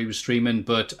or whatever he was streaming,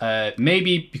 but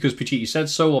maybe because Pachidi said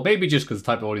so, or maybe just because the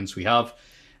type of audience we have,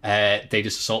 they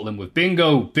just assaulted him with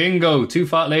bingo, 2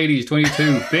 fat ladies,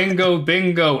 22,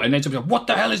 bingo, and then somebody like, what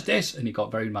the hell is this? And he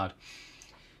got very mad.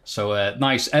 So,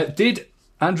 nice. Did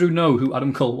Andrew know who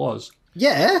Adam Cole was?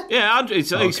 Yeah. Yeah, Andrew, he's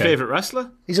his favourite wrestler.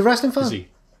 He's a wrestling fan. Is he?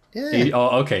 Yeah.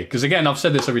 Okay. Because again, I've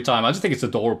said this every time. I just think it's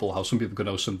adorable how some people can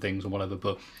know some things and whatever.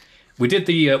 But we did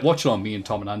the watch along, me and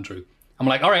Tom and Andrew. I'm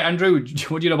like, all right, Andrew,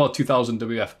 what do you know about 2000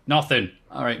 WF? Nothing.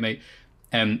 All right, mate.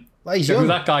 Well, he's so young. who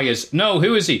that guy is? No,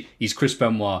 who is he? He's Chris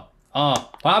Benoit.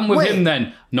 What happened with him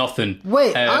then? Nothing.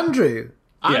 Wait, Andrew?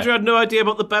 Andrew had no idea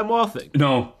about the Benoit thing.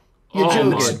 No. You're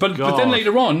joking. But then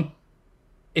later on,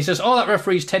 it says, that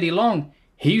referee's Teddy Long.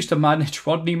 He used to manage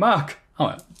Rodney Mark.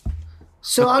 Oh,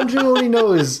 So Andrew only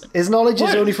knows, his knowledge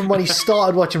is only from when he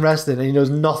started watching wrestling and he knows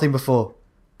nothing before.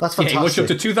 That's fantastic. Yeah, he watched up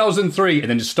to 2003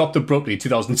 and then just stopped abruptly in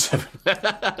 2007.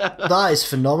 That is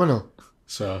phenomenal.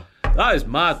 So That is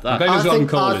mad, that.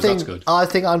 That's good. I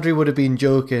think Andrew would have been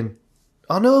joking.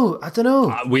 Oh no, I don't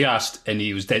know. We asked and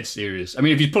he was dead serious. I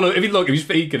mean, if he's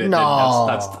faking it, No.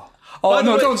 then that's... Oh,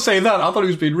 no, don't say that. I thought he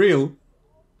was being real.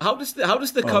 How does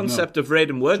the concept of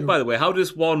raiding work, by the way? How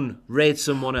does one raid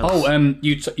someone else? Oh,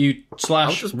 you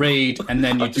slash raid and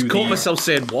then you do caught myself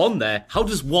saying one there. How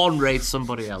does one raid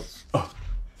somebody else?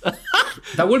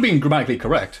 That would have been grammatically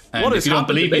correct. And What if has you don't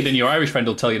happened to believe me? me, then your Irish friend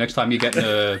will tell you next time you get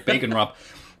a bacon wrap.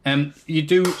 You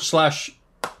do slash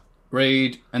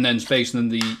raid and then space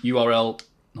and then the URL,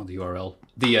 not the URL,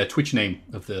 the Twitch name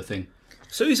of the thing.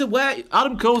 So he's aware.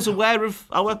 Adam Cole's aware of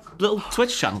our little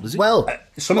Twitch channel, is he? Well,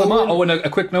 Some of them are. Oh, and a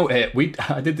quick note here.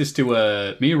 I did this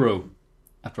to Miro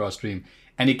after our stream,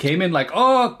 and he came in like,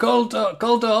 "Oh,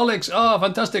 Cultaholics! Oh,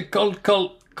 fantastic! Cult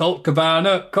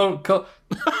Cabana! Cult.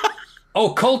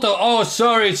 Oh, Culto! Oh,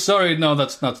 sorry. No,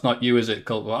 that's not you, is it?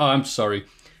 Cult. Oh, I'm sorry.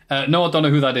 No, I don't know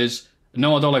who that is.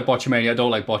 No, I don't like Botchamania. I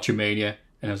don't like Botchamania.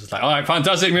 And I was just like, all right,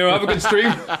 fantastic, Miro. Have a good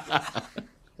stream.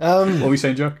 What were we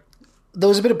saying, Jack? there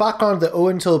was a bit of background that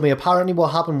Owen told me. Apparently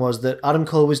what happened was that Adam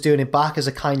Cole was doing it back as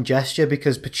a kind gesture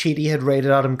because Pachidi had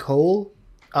raided Adam Cole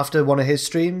after one of his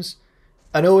streams.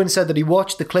 And Owen said that he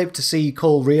watched the clip to see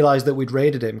Cole realise that we'd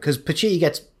raided him because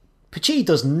Pachidi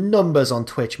does numbers on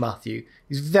Twitch, Matthew.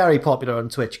 He's very popular on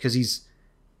Twitch because he's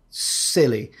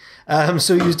silly.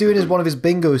 So he was doing one of his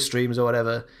bingo streams or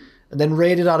whatever, and then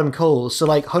raided Adam Cole. So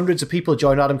like hundreds of people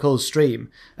joined Adam Cole's stream.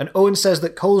 And Owen says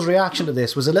that Cole's reaction to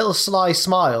this was a little sly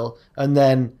smile and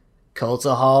then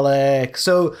Cultaholic.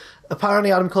 So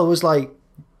apparently Adam Cole was like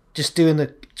just doing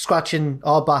the scratching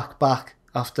our back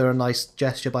after a nice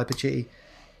gesture by Pachidi.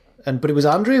 But it was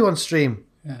Andrew on stream.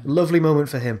 Yeah. Lovely moment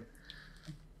for him.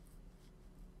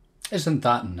 Isn't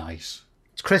that nice?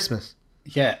 It's Christmas.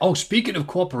 Yeah. Oh, speaking of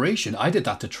cooperation, I did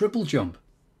that to Triple Jump.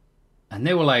 And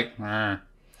they were like, no,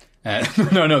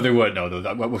 they weren't.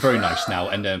 No, we're very nice now.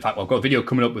 And in fact, I've got a video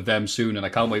coming up with them soon, and I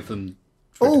can't wait for it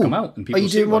to come out. And people are you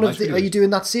doing Are you doing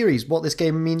that series? What this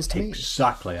game means to me?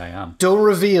 Exactly, I am. Don't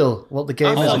reveal what the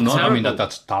game is. Oh no, I mean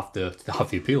that's half the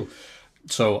appeal.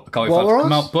 So I can't wait for that to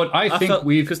come out. But I think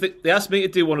because they asked me to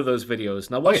do one of those videos,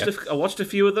 and I watched a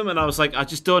few of them, and I was like, I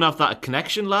just don't have that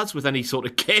connection, lads, with any sort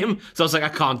of game. So I was like, I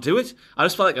can't do it. I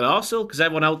just felt like an arsehole because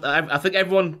I think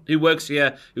everyone who works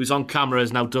here who's on camera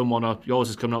has now done one. Or yours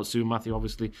is coming out soon, Matthew,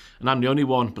 obviously, and I'm the only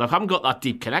one. But I haven't got that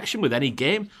deep connection with any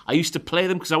game. I used to play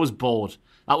them because I was bored.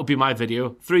 That would be my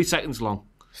video, 3 seconds long.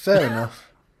 Fair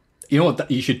enough. You know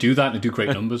what? You should do that and do great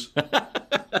numbers.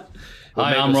 Hi,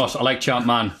 I'm Ross. I like Champ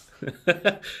Man.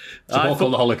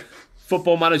 Cultaholic.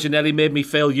 Football Manager nearly made me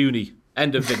fail uni.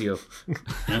 End of video.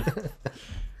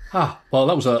 Well,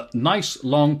 that was a nice,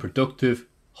 long, productive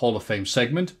Hall of Fame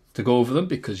segment to go over them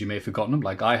because you may have forgotten them,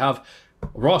 like I have.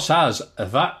 Ross has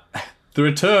the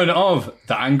return of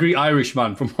the angry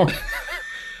Irishman from.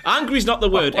 Angry's not the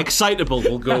word. Excitable,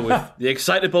 we'll go with the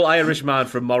excitable Irish man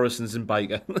from Morrison's and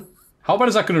Biker. How bad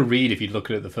is that going to read if you look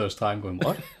at it the first time going,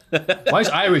 what? Why is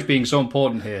Irish being so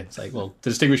important here? It's like, well, to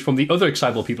distinguish from the other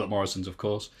excitable people at Morrison's, of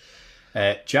course.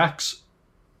 Jack's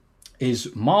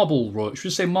is Marble Run. Should we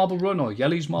say Marble Run or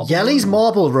Yelly's Marble Run? Yelly's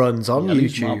Marble Runs on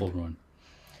Yelly's YouTube. Marble Run.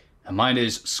 And mine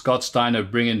is Scott Steiner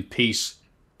bringing peace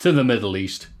to the Middle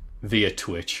East via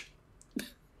Twitch.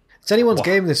 It's anyone's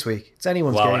game this week. It's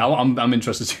anyone's game. Well, I'm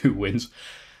interested to who wins.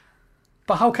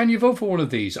 But how can you vote for one of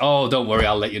these? Oh, don't worry,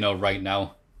 I'll let you know right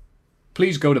now.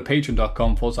 Please go to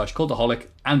patreon.com/cultaholic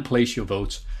and place your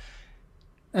votes.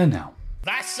 And now.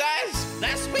 This is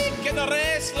This Week in the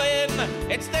Wrestling.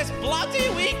 It's this bloody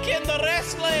week in the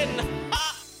wrestling.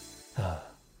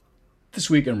 This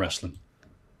week in wrestling.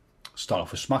 Start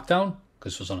off with SmackDown,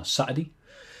 because it was on a Saturday.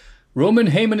 Roman,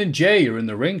 Heyman and Jay are in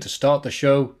the ring to start the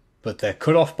show, but they're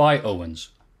cut off by Owens.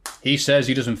 He says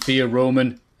he doesn't fear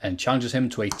Roman and challenges him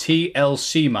to a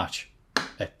TLC match.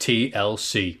 A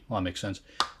TLC. Well, that makes sense.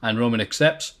 And Roman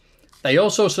accepts. They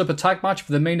also set up a tag match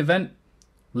for the main event.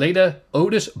 Later,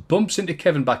 Otis bumps into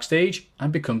Kevin backstage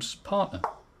and becomes his partner.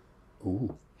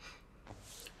 Ooh.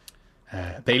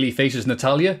 Bayley faces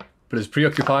Natalya, but is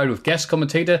preoccupied with guest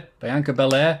commentator Bianca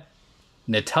Belair.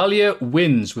 Natalya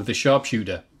wins with the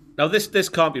sharpshooter. Now, this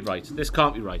can't be right. This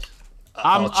can't be right.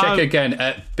 I'll check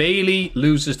again. Bayley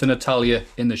loses to Natalya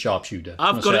in the sharpshooter.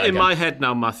 I've got it in my head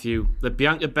now, Matthew, that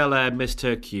Bianca Belair missed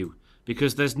her cue.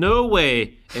 Because there's no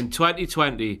way in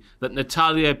 2020 that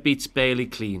Natalya beats Bayley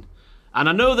clean. And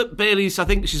I know that Bayley's, I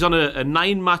think she's on a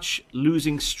 9-match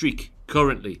losing streak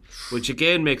currently, which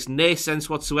again makes no sense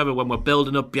whatsoever when we're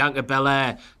building up Bianca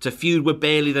Belair to feud with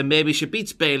Bayley. Then maybe she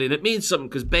beats Bayley, and it means something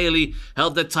because Bayley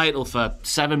held the title for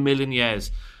 7 million years.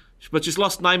 But she's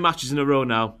lost 9 matches in a row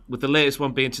now, with the latest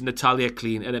one being to Natalya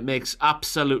clean, and it makes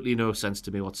absolutely no sense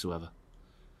to me whatsoever.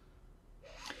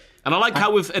 And I like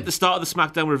how we've, at the start of the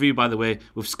SmackDown review, by the way,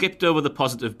 we've skipped over the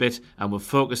positive bit and we've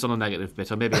focused on the negative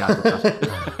bit. Or maybe I did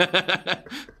that.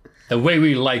 The way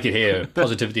we like it here,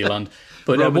 positivity land.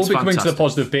 But we'll be coming to the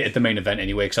positive bit at the main event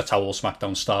anyway, because that's how all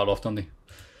SmackDowns start off, don't they?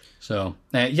 So,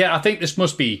 yeah, I think this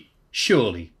must be,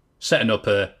 surely, setting up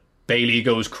Bayley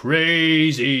goes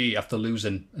crazy after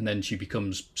losing, and then she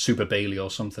becomes Super Bayley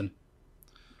or something.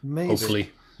 Maybe.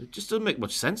 Hopefully. It just doesn't make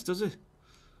much sense, does it?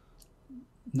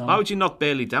 No. Why would you knock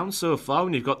Bayley down so far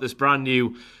when you've got this brand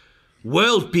new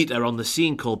world beater on the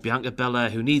scene called Bianca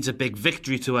Belair, who needs a big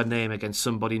victory to her name against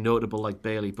somebody notable like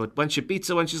Bayley? But when she beats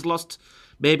her, when she's lost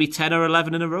maybe 10 or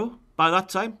 11 in a row by that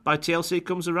time, by TLC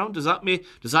comes around, does that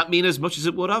mean as much as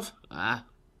it would have?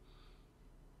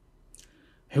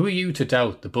 Who are you to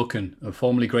doubt the booking of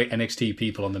formerly great NXT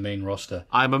people on the main roster?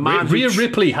 I'm a man. Rhea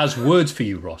Ripley has words for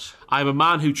you, Ross. I'm a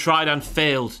man who tried and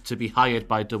failed to be hired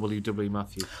by WWE,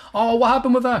 Matthew. Oh, what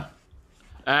happened with that?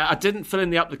 I didn't fill in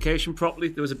the application properly.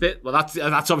 There was a bit. Well, that's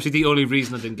obviously the only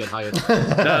reason I didn't get hired.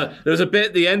 There was a bit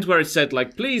at the end where it said,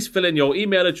 like, please fill in your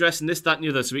email address and this, that, and the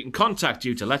other, so we can contact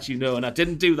you to let you know. And I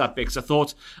didn't do that bit because I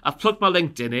thought I've plugged my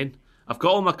LinkedIn in. I've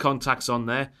got all my contacts on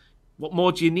there. What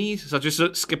more do you need? So I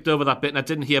just skipped over that bit and I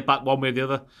didn't hear back one way or the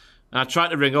other. And I tried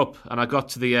to ring up and I got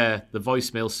to the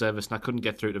voicemail service and I couldn't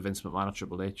get through to Vince McMahon or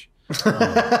Triple H.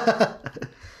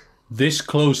 This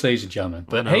close, ladies and gentlemen.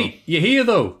 But hey, you're here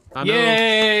though. I know.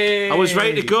 Yay! I was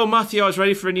ready to go, Matthew. I was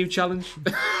ready for a new challenge.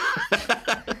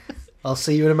 I'll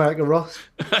see you in America, Ross.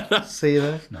 See you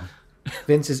there. No.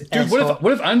 Vince is Dude,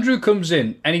 what if Andrew comes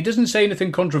in and he doesn't say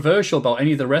anything controversial about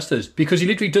any of the wrestlers because he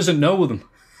literally doesn't know them?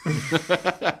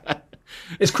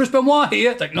 Is Chris Benoit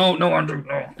here? It's like, no, Andrew,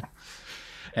 no.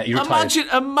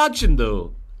 Imagine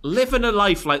though, living a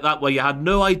life like that where you had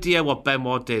no idea what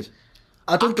Benoit did.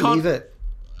 I don't believe it.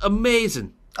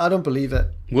 Amazing. I don't believe it.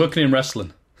 Working in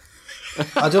wrestling.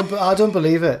 I don't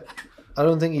believe it. I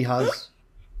don't think he has.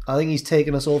 I think he's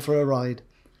taken us all for a ride.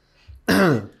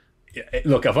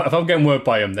 Look, if I'm getting worked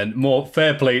by him, then more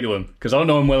fair play to him, because I don't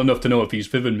know him well enough to know if he's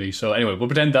fibbing me. So anyway, we'll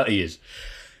pretend that he is.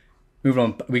 Moving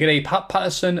on, we get a Pat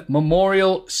Patterson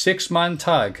Memorial 6-man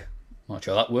tag. Not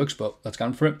sure how that works, but let's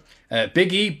go for it.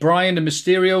 Big E, Bryan and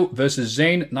Mysterio versus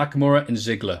Zayn, Nakamura and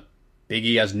Ziggler. Big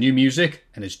E has new music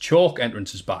and his chalk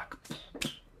entrance is back.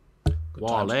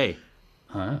 Wale.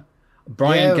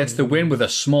 Bryan gets the win with a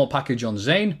small package on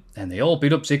Zayn, and they all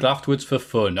beat up Ziggler afterwards for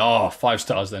fun. Oh, 5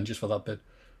 stars then, just for that bit.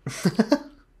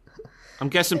 I'm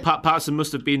guessing Pat Patterson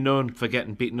must have been known for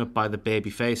getting beaten up by the baby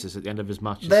faces at the end of his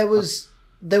matches.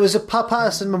 There was a Pat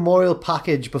Patterson memorial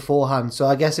package beforehand, so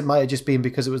I guess it might have just been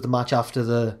because it was the match after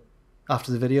the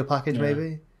video package,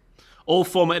 maybe. All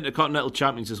former Intercontinental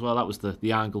Champions as well. That was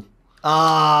the angle. Thank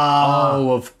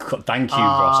you,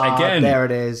 Ross. Again, there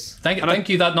it is. Thank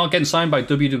you that not getting signed by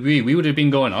WWE. We would have been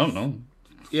going, I don't know,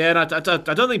 Yeah, and I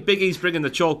don't think Big E's bringing the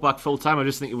choke back full time. I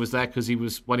just think it was there because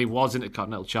when he was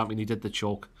Intercontinental Champion, he did the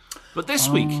choke. But this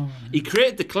week, he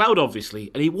created the cloud,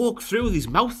 obviously, and he walked through with his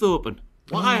mouth open.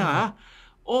 Why?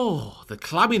 Oh, the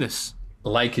clamminess.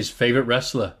 Like his favourite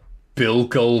wrestler, Bill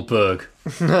Goldberg.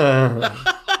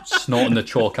 Snorting the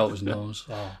chalk out his nose.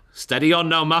 Oh. Steady on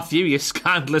now, Matthew, you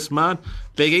scandalous man.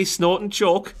 Big E snorting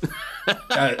chalk.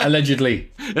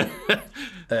 Allegedly.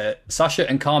 Sasha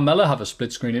and Carmella have a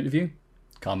split-screen interview.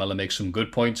 Carmella makes some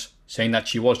good points, saying that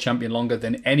she was champion longer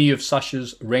than any of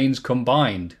Sasha's reigns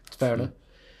combined. Fair enough.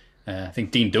 I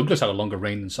think Dean Douglas had a longer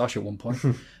reign than Sasha at one point.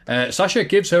 Sasha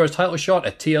gives her a title shot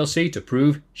at TLC to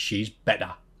prove she's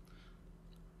better.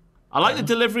 I like the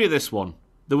delivery of this one.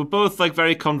 They were both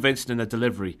very convincing in their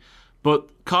delivery.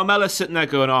 But Carmella sitting there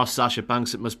going, "Oh, Sasha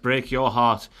Banks, it must break your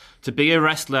heart. To be a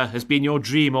wrestler has been your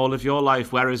dream all of your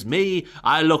life, whereas me,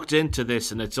 I looked into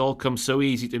this and it's all come so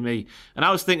easy to me." And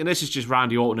I was thinking this is just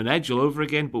Randy Orton and Edge all over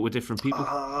again, but with different people.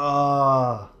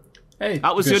 Hey,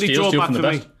 that was the only drawback for me.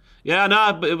 best. Yeah,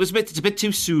 no, but it's a bit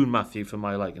too soon, Matthew, for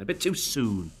my liking. A bit too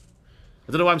soon.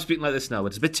 I don't know why I'm speaking like this now, but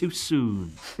it's a bit too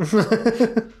soon.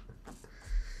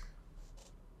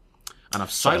 And I've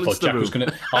silenced the room.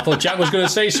 I thought Jack was going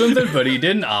to say something, but he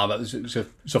didn't.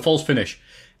 It's a false finish.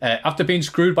 After being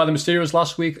screwed by the Mysterios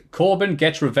last week, Corbin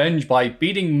gets revenge by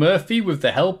beating Murphy with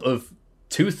the help of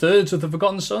 2/3 of the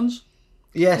Forgotten Sons.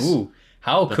 Yes. Ooh,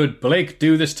 how could Blake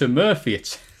do this to Murphy?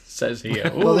 It says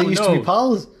here. Well, they used to be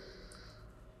pals.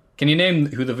 Can you name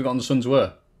who the Forgotten Sons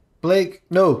were?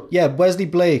 Wesley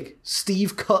Blake,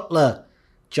 Steve Cutler,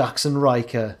 Jackson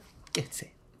Riker. Get it.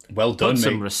 Well done, Put mate.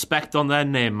 some respect on their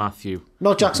name, Matthew.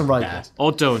 Not Jackson Riker.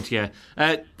 Or don't, yeah.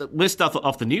 List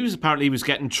off the news, apparently he was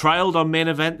getting trialled on Main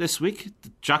Event this week.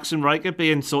 Jackson Riker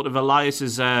being sort of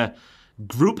Elias's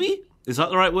groupie? Is that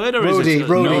the right word? Or Roadie.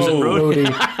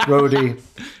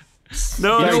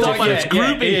 No, You know it's what? not like it's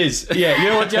groupie. It is. Yeah, you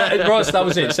know what, Ross, that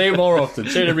was it. Say it more often.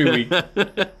 Say it every week. I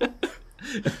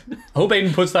hope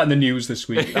Aiden puts that in the news this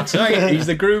week. That's right, he's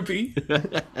the groupie.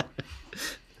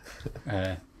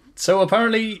 So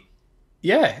apparently,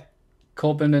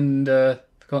 Corbin and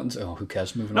Forgotten... Oh, who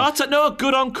cares? Moving on. No,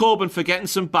 good on Corbin for getting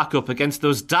some backup against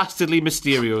those dastardly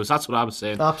Mysterios. That's what I was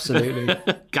saying. Absolutely.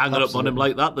 Ganging up on him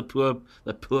like that, the poor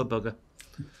bugger.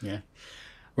 Yeah.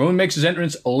 Roman makes his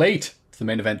entrance late to the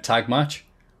main event tag match.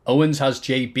 Owens has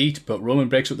Jay beat, but Roman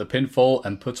breaks up the pinfall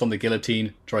and puts on the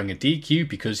guillotine, drawing a DQ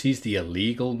because he's the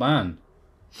illegal man.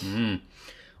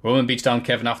 Roman beats down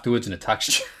Kevin afterwards and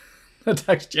attacks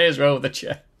Jay as well with a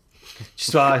chair.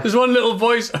 There's one little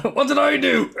voice. What did I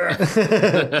do?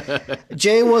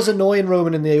 Jay was annoying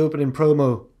Roman in the opening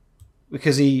promo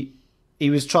because he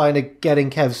was trying to get in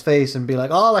Kev's face and be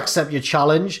like, "I'll accept your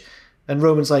challenge," and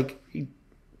Roman's like,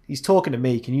 "He's talking to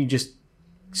me. Can you just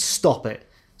stop it?"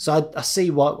 So I see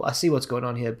what's going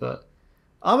on here, but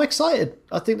I'm excited.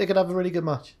 I think they could have a really good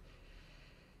match.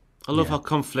 I love how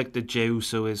conflicted Jey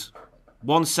Uso is.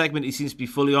 One segment he seems to be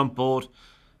fully on board,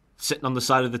 sitting on the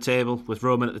side of the table with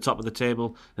Roman at the top of the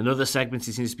table. Another segment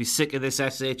he seems to be sick of this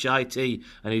SHIT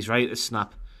and he's ready to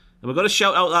snap. And we've got to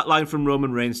shout out that line from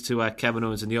Roman Reigns to Kevin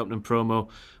Owens in the opening promo,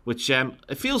 which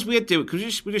it feels weird doing it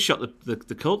because we just shot the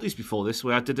Culties before this,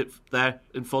 where I did it there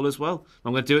in full as well.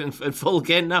 I'm going to do it in full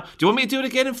again now. Do you want me to do it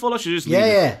again in full, or should I just leave it?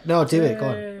 Yeah. No, do it. Go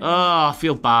on. Oh, I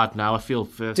feel bad now. I feel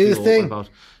do the thing.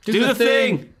 Do the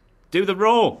thing. Do the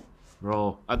Raw.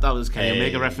 That was Kenny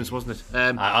Omega reference, wasn't it?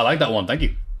 I like that one. Thank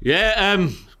you. Yeah,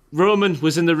 Roman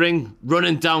was in the ring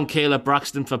running down Kayla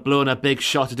Braxton for blowing a big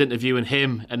shot at interviewing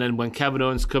him, and then when Kevin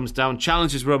Owens comes down,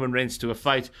 challenges Roman Reigns to a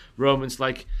fight, Roman's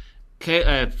like,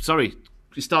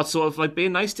 he starts sort of like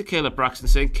being nice to Kayla Braxton,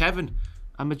 saying, "Kevin,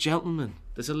 I'm a gentleman.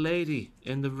 There's a lady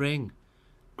in the ring.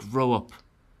 Grow up."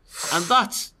 And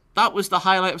that was the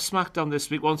highlight of SmackDown this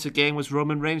week, once again, was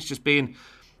Roman Reigns just being,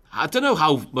 I don't know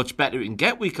how much better it can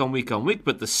get week on week on week,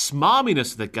 but the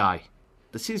smarminess of the guy,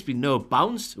 there seems to be no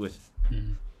bounds to it.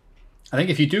 I think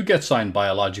if you do get signed by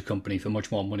a larger company for much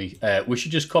more money, we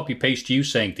should just copy-paste you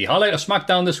saying, the highlight of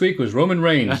SmackDown this week was Roman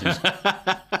Reigns.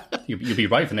 You'll be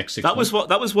right for the next 6 months.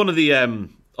 That was one of the...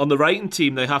 on the writing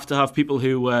team, they have to have people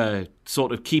who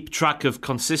sort of keep track of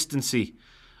consistency.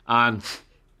 And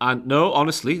no,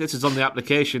 honestly, this is on the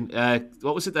application.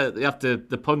 What was it? They have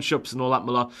the punch-ups and all that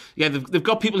malarkey. Yeah, they've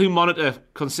got people who monitor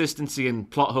consistency and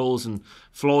plot holes and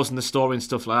flaws in the story and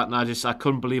stuff like that. And I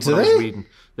couldn't believe what I was reading.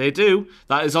 They do.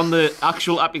 That is on the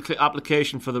actual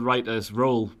application for the writer's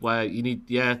role, where you need,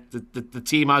 the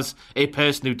team has a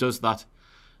person who does that.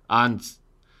 And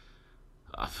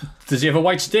does he have a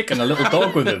white stick and a little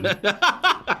dog with him?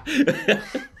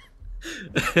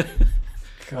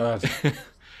 God.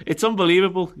 It's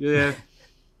unbelievable, yeah.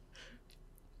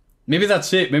 Maybe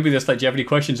that's it. Maybe that's like, do you have any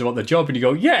questions about the job? And you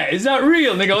go, yeah, is that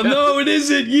real? And they go, no, it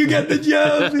isn't. You get the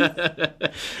job.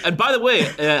 And by the way,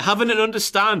 having an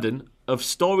understanding of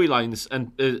storylines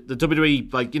and the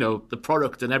WWE, like, you know, the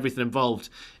product and everything involved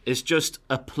is just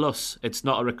a plus. It's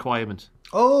not a requirement.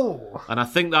 Oh. And I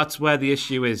think that's where the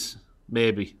issue is,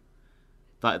 maybe.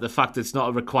 That the fact it's not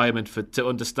a requirement to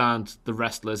understand the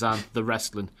wrestlers and the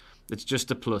wrestling. It's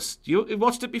just a plus. You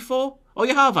watched it before? Oh,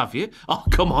 you have you? Oh,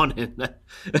 come on in there.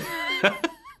 It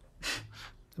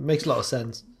makes a lot of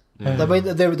sense. Yeah. I mean,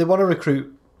 they want to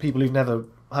recruit people who've never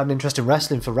had an interest in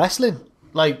wrestling for wrestling,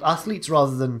 like athletes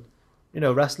rather than, you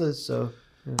know, wrestlers. So,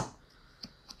 yeah.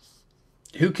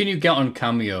 Who can you get on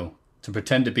Cameo to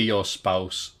pretend to be your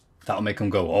spouse? That'll make them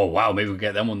go, oh, wow, maybe we'll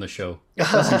get them on the show.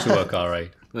 That seems to work all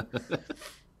right.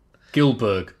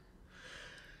 Gilberg.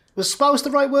 Was spouse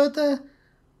the right word there?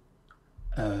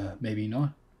 Maybe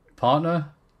not. Partner?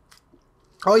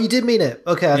 Oh, you did mean it.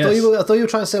 Okay, I thought you were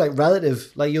trying to say like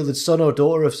relative, like you're the son or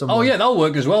daughter of someone. Oh yeah, that'll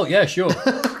work as well. Yeah, sure.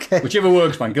 Okay. Whichever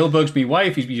works, man. Gilberg's me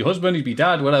wife, he's me husband, he's me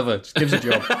dad, whatever. Just gives a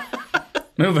job.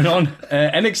 Moving on.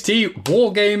 NXT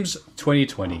War Games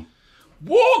 2020.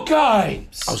 War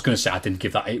Games! I was going to say I didn't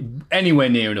give that anywhere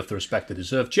near enough the respect it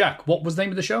deserved. Jack, what was the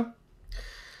name of the show?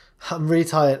 I'm really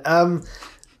tired.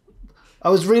 I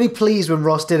was really pleased when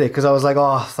Ross did it because I was like,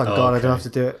 oh, thank God, I don't have to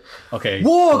do it. Okay.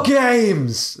 War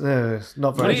Games! No,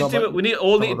 not very We need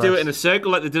to do it in a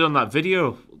circle like they did on that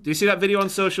video. Do you see that video on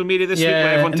social media this week? Yeah,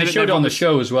 where everyone and did they it showed it on the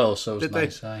show as well, so it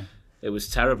was nice. It was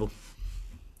terrible.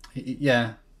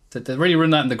 Yeah. They're really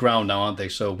running that in the ground now, aren't they?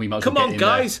 So we might as well get in there. Come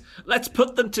on, guys. Let's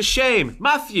put them to shame.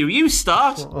 Matthew, you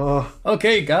start.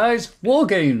 Okay, guys. War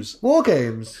Games. War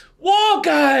Games. War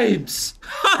Games!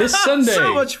 This Sunday.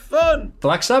 So much fun.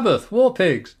 Black Sabbath. War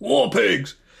Pigs. War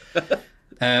Pigs.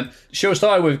 Show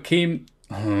started with Team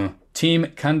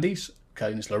Candice,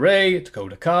 Candice LeRae,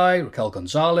 Dakota Kai, Raquel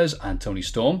Gonzalez, and Toni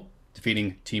Storm,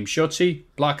 defeating Team Shotzi,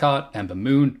 Blackheart, Ember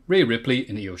Moon, Rhea Ripley,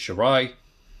 and Io Shirai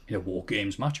in a War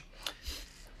Games match.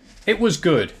 It was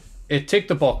good. It ticked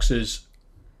the boxes,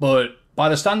 but by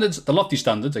the standards, the lofty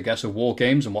standards, I guess, of War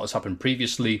Games and what has happened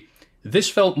previously,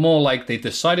 this felt more like they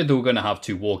decided they were going to have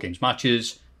 2 War Games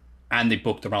matches, and they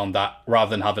booked around that rather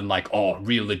than having like,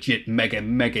 real legit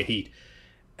mega heat.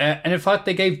 And in fact,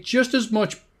 they gave just as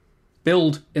much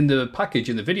build in the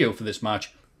package in the video for this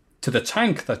match to the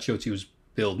tank that Shotzi was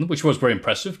building, which was very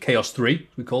impressive. Chaos 3,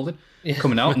 we called it,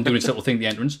 coming out and doing its little thing at the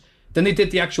entrance. Then they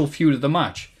did the actual feud of the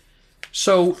match.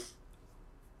 So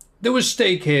there was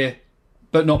steak here,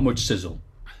 but not much sizzle.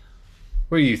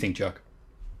 What do you think, Jack?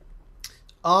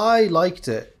 I liked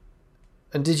it.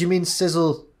 And did you mean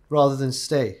sizzle rather than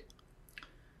steak?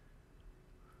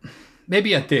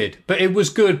 Maybe I did, but it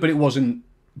was good, but it wasn't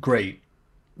great.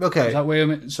 Okay. Is that way I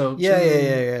meant?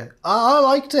 Yeah. I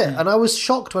liked it, and I was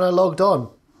shocked when I logged on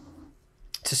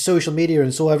to social media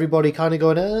and saw everybody kind of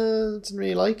going, I didn't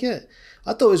really like it.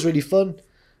 I thought it was really fun.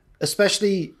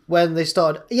 Especially when they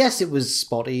started... Yes, it was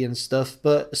spotty and stuff,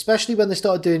 but especially when they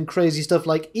started doing crazy stuff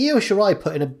like Io Shirai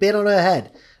putting a bin on her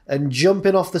head and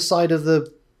jumping off the side of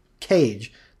the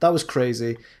cage. That was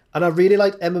crazy. And I really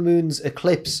liked Ember Moon's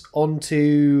eclipse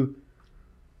onto...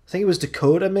 I think it was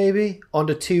Dakota, maybe?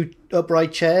 Onto 2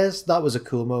 upright chairs. That was a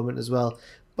cool moment as well.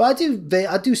 But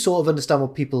I do sort of understand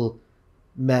what people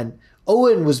meant.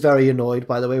 Owen was very annoyed,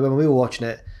 by the way, when we were watching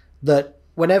it, that...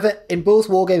 Whenever, in both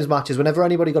War Games matches, whenever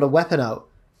anybody got a weapon out,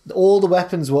 all the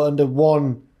weapons were under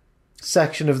one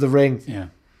section of the ring. Yeah.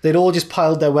 They'd all just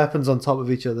piled their weapons on top of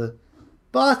each other.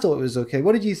 But I thought it was okay.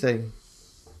 What did you think,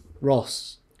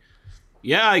 Ross?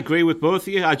 Yeah, I agree with both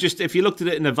of you. If you looked at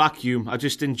it in a vacuum, I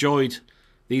just enjoyed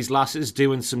these lasses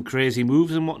doing some crazy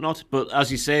moves and whatnot. But as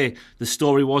you say, the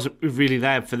story wasn't really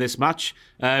there for this match.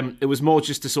 It was more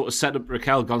just to sort of set up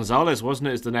Raquel Gonzalez, wasn't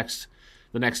it, as the next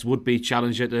would-be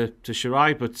challenger to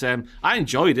Shirai, but I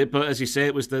enjoyed it. But as you say,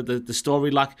 it was the story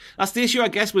lack. That's the issue, I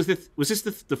guess. Was this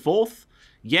the 4th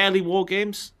yearly War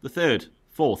Games? The 3rd,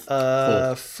 4th,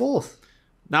 4th.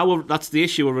 Now that's the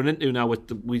issue we're running into now.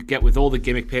 With all the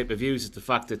gimmick pay-per-views, is the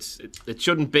fact it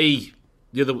shouldn't be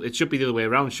the other. It should be the other way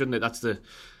around, shouldn't it?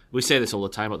 We say this all the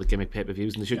time about the gimmick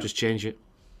pay-per-views, and they should just change it.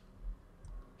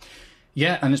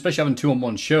 Yeah, and especially having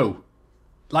 2-on-1 show.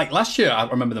 Like last year, I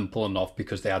remember them pulling off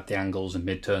because they had the angles and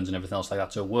mid-turns and everything else like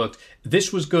that, so it worked.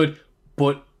 This was good,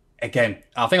 but again,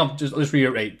 I think I'll just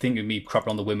reiterate, thinking me crapping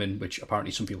on the women, which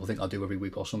apparently some people think I'll do every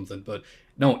week or something, but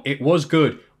no, it was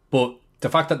good, but the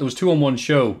fact that there was 2-on-1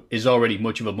 show is already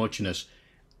much of a muchness,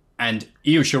 and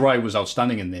Io Shirai was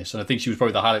outstanding in this, and I think she was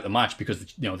probably the highlight of the match because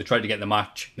they tried to get in the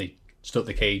match, they stuck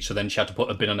the cage, so then she had to put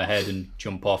a bin on her head and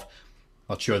jump off.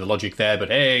 Not sure the logic there, but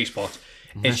hey, spot.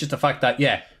 It's just the fact that,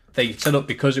 they set up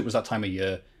because it was that time of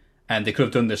year, and they could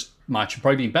have done this match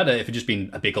probably been better if it just been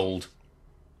a big old,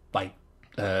 like,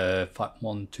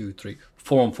 1, 2, 3,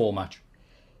 4-on-4 match.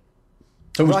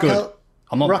 So it was good.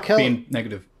 I'm not being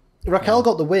negative. Raquel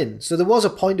got the win, so there was a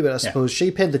point of it, I suppose. She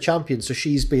pinned the champion, so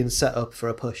she's being set up for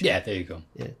a push. Yeah, there you go.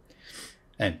 Yeah.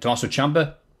 And Tommaso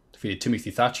Ciampa defeated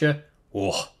Timothy Thatcher.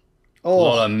 Oh, a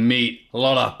lot of meat, a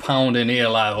lot of pounding here,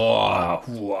 like, look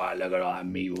at that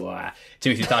meat.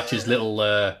 Timothy Thatcher's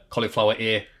little cauliflower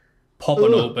ear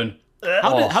popping open.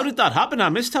 How did that happen? I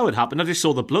missed how it happened. I just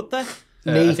saw the blood there.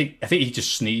 I think he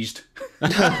just sneezed.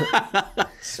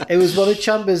 It was one of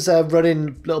Ciampa's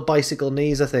running little bicycle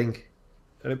knees, I think.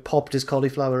 And it popped his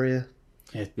cauliflower ear.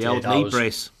 The old knee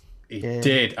brace. It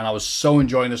did, and I was so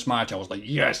enjoying this match. I was like,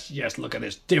 yes, look at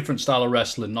this. Different style of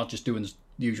wrestling, not just doing the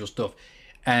usual stuff.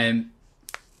 And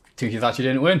Timothy Thatcher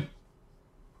didn't win.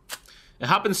 It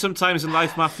happens sometimes in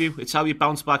life, Matthew. It's how you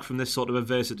bounce back from this sort of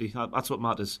adversity. That's what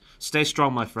matters. Stay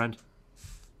strong, my friend.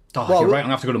 Oh, you're right. I'm going to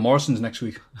have to go to Morrison's next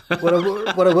week. What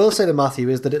I will say to Matthew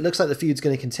is that it looks like the feud's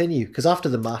going to continue, because after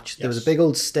the match, there was a big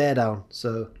old stare down.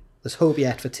 So there's hope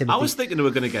yet for Timothy. I was thinking we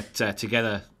were going to get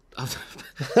together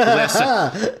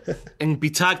and be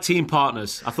tag team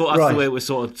partners. I thought that's the way it was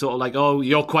sort of like, oh,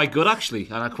 you're quite good actually,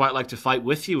 and I'd quite like to fight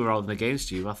with you rather than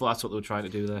against you. I thought that's what they were trying to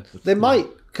do there. But, they might,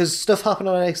 because stuff happened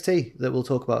on NXT that we'll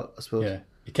talk about, I suppose. Yeah,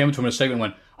 he came up to him in a statement and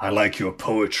went, "I like your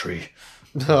poetry."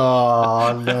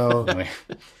 Oh no!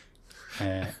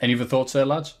 Anyway, any other thoughts there,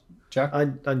 lads? Jack, I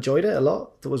enjoyed it a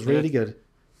lot. It was really good.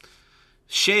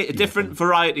 A different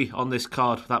variety on this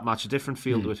card. That match, a different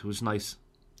feel to it. It was nice.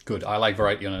 Good. I like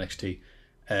variety on NXT.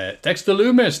 Dexter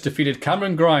Lumis defeated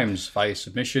Cameron Grimes via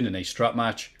submission in a strap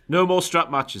match. No more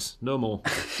strap matches. No more.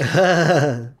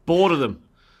 Bored of them.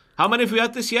 How many have we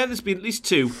had this year? There's been at least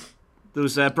 2. There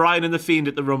was Brian and the Fiend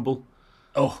at the Rumble.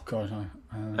 Oh God.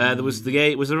 There was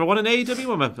was there one in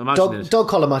AEW? I'm imagining Dog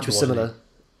collar match was similar.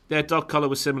 Yeah, dog collar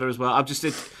was similar as well.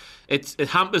 It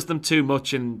hampers them too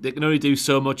much, and they can only do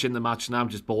so much in the match. Now I'm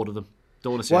just bored of them.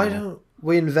 Don't want to see. Why don't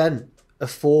we invent a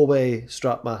 4-way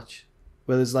strap match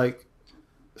where there's like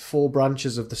 4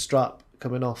 branches of the strap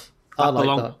coming off?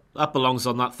 That belongs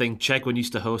on that thing Chegwin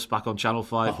used to host back on Channel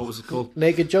 5. What was it called?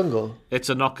 Naked Jungle. It's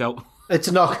a knockout. It's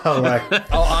a knockout, right?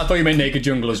 I thought you meant Naked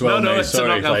Jungle as well. No, mate. it's a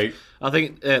knockout. I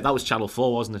think that was Channel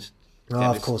 4, wasn't it?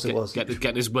 Of course it was.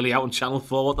 Getting his willy out on Channel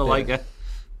 4, what the like.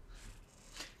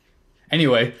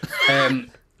 Anyway, wait a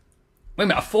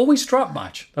minute, a 4-way strap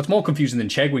match? That's more confusing than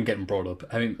Chegwin getting brought up.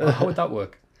 I mean, how would that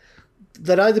work?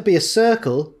 There'd either be a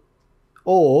circle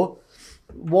or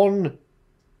one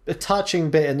attaching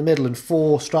bit in the middle and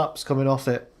 4 straps coming off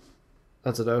it.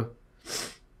 I don't know.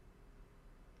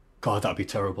 God, that'd be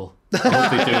terrible. I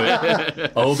hope they do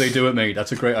it. I hope they do it, mate.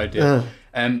 That's a great idea.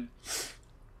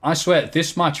 I swear,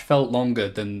 this match felt longer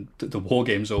than the War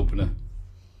Games opener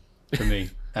for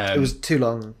me. It was too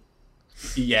long.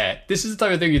 Yeah, this is the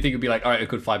type of thing you think would be like, all right, a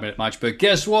good 5-minute match. But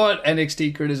guess what?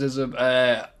 NXT criticism.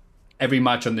 Every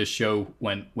match on this show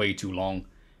went way too long.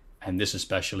 And this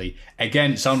especially.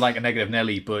 Again, sound like a negative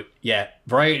Nelly, but yeah,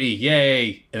 variety,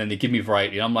 yay. And then they give me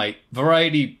variety. And I'm like,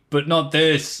 variety, but not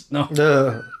this. No.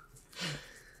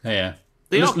 Yeah.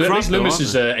 At least Loomis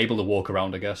is able to walk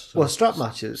around, I guess. So. Well, strap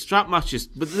matches.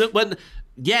 But when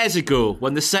years ago,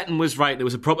 when the setting was right, there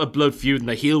was a proper blood feud and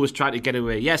the heel was trying to get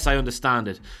away. Yes, I understand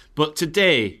it. But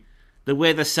today, the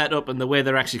way they're set up and the way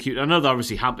they're executed, I know they're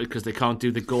obviously hampered because they can't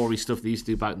do the gory stuff they used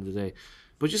to do back in the day.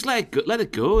 But just let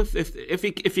it go.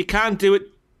 If you can't do it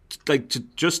like to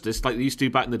justice like they used to do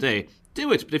back in the day,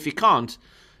 do it. But if you can't,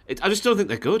 I just don't think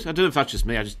they're good. I don't know if that's just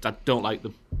me. I don't like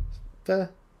them. Fair.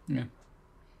 Yeah.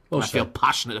 I feel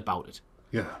passionate about it.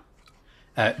 Yeah.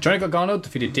 Johnny Gargano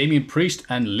defeated Damian Priest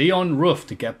and Leon Ruff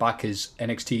to get back his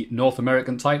NXT North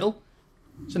American title.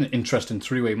 It's an interesting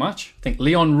 3-way match. I think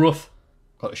Leon Ruff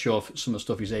got to show off some of the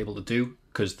stuff he's able to do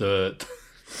because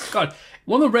God,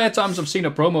 one of the rare times I've seen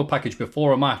a promo package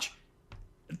before a match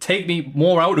take me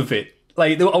more out of it.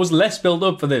 Like, I was less built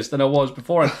up for this than I was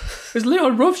before. Because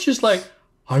Leon Ruff's just like,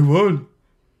 I won.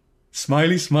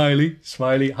 Smiley, smiley,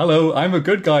 smiley. Hello, I'm a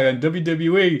good guy on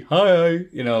WWE. Hi.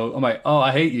 You know, I'm like, oh,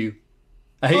 I hate you.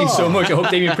 I hate you so much. I hope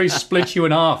Damian Priest splits you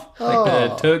in half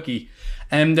like turkey.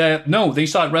 And no, they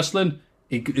started wrestling.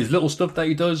 His little stuff that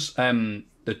he does,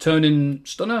 the turning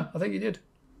stunner, I think he did.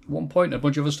 At one point, and a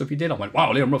bunch of other stuff he did. I went,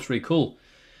 wow, Leon Ruff's really cool.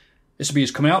 This will be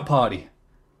his coming out party.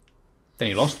 Then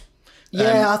he lost.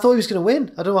 Yeah, I thought he was going to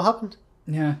win. I don't know what happened.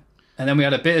 Yeah. And then we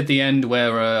had a bit at the end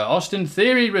where Austin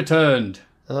Theory returned.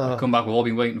 A comeback we've all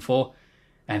been waiting for.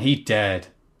 And he dared.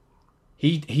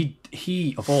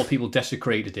 He, of all people,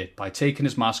 desecrated it by taking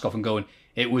his mask off and going,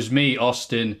 it was me,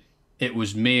 Austin. It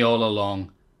was me all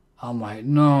along. I'm like,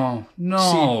 no.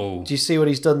 Do you see what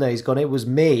he's done there? He's gone, it was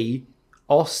me,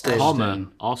 Austin.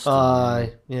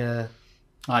 Austin. Yeah.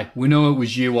 Aye, we know it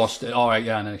was you, Austin. All right,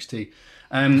 yeah, NXT.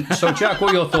 So, Jack,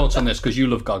 what are your thoughts on this? Because you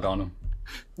love Gargano.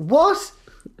 What?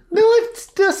 No,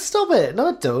 stop it. No,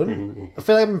 I don't. I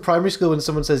feel like I'm in primary school when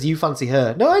someone says, you fancy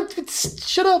her. No,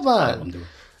 shut up, man.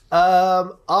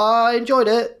 I enjoyed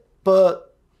it,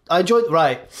 but I enjoyed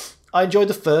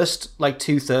the first,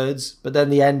 2/3, but then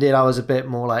the ending, I was a bit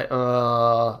more like a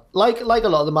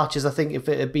lot of the matches, I think if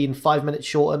it had been 5 minutes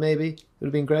shorter, maybe, it would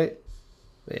have been great.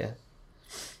 But yeah.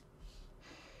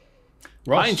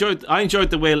 Ross? I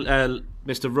enjoyed the way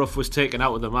Mr. Ruff was taken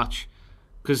out of the match,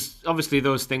 because obviously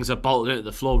those things are bolted into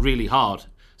the floor really hard.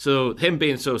 So him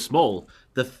being so small,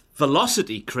 the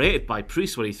velocity created by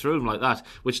Priest when he threw him like that,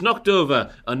 which knocked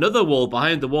over another wall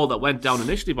behind the wall that went down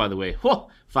initially, by the way. Whoa,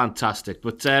 fantastic.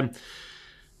 But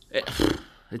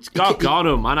it's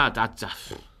Gargano, man. I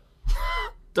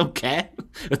don't care.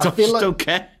 I don't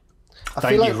care.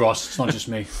 Thank you, Ross. It's not just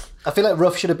me. I feel like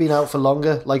Ruff should have been out for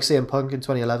longer, like CM Punk in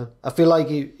 2011. I feel like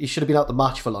he should have been out the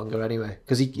match for longer anyway,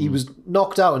 because he was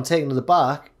knocked out and taken to the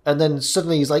back, and then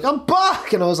suddenly he's like, I'm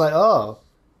back! And I was like, oh,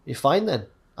 you're fine then.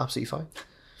 Absolutely fine.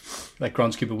 Like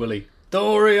groundskeeper Willie.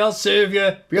 Don't worry, I'll save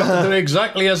you. You have to do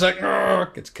exactly as I...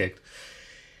 Gets kicked.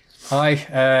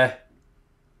 That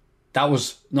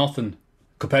was nothing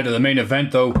compared to the main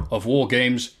event, though, of War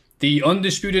Games. The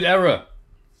Undisputed Era.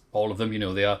 All of them, you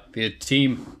know they are. The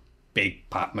team... Big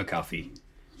Pat McAfee.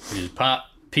 It is Pat,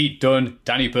 Pete Dunne,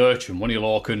 Danny Burch, and Money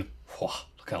Lorcan. Whoa,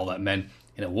 look at all that men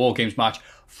in a War Games match.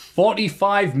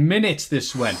 45 minutes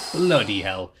this went. Bloody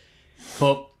hell.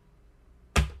 But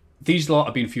these lot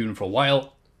have been feuding for a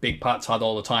while. Big Pat's had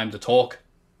all the time to talk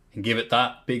and give it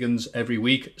that. Big uns every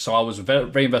week. So I was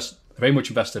very much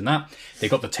invested in that. They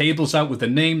got the tables out with the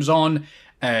names on.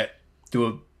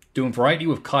 Doing variety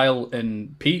with Kyle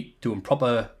and Pete. Doing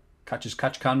proper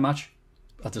catch-can match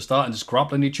at the start and just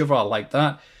grappling each other. I like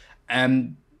that.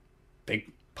 And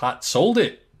Big Pat sold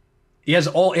it. He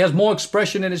has more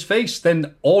expression in his face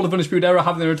than all of Undisputed Era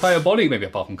have in their entire body, maybe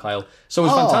apart from Kyle. So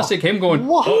it's fantastic. Him going,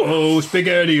 oh,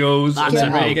 spaghettios.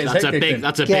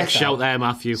 That's a big shout there,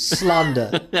 Matthew.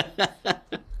 Slander.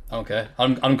 Okay,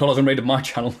 I'm calling them rated my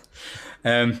channel.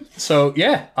 So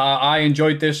yeah, I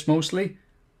enjoyed this mostly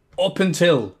up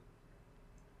until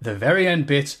the very end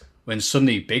bit when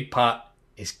suddenly Big Pat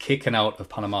is kicking out of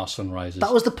Panama Sunrises.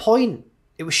 That was the point.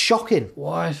 It was shocking.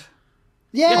 What?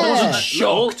 Yeah. I wasn't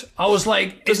shocked. I was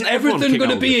like, is everything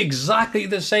going to be exactly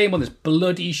the same on this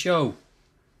bloody show?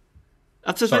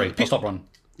 Sorry, I'll stop running.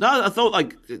 No, I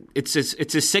thought it's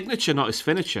his signature, not his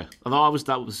finisher. I thought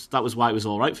that was why it was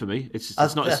all right for me. I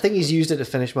think he's used it to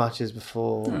finish matches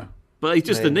before. Yeah. But he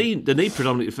just the knee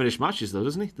predominantly to finish matches though,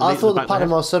 doesn't he? I thought the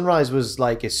Panama Sunrise was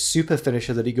like a super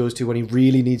finisher that he goes to when he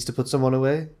really needs to put someone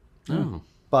away. Oh.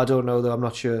 But I don't know though, I'm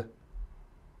not sure.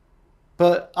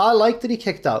 But I like that he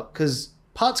kicked out, because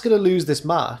Pat's going to lose this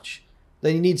match.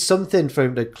 Then he needs something for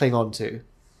him to cling on to.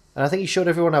 And I think he showed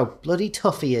everyone how bloody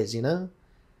tough he is, you know?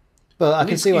 But I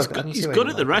can see he's good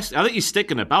at the rest. I think he's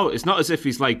sticking about. It's not as if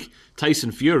he's like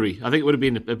Tyson Fury. I think it would have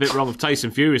been a bit wrong if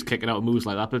Tyson Fury is kicking out moves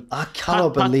like that. But I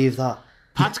cannot believe that.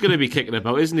 Pat's going to be kicking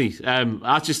about, isn't he?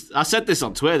 I said this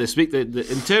on Twitter this week.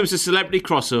 In terms of celebrity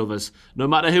crossovers, no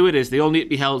matter who it is, they all need to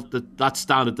be held that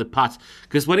standard to Pat.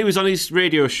 Because when he was on his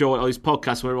radio show or his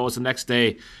podcast, where it was the next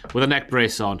day with a neck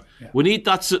brace on, we need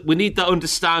that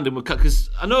understanding. Because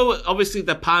I know obviously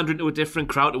they're pandering to a different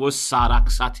crowd. It was Sadak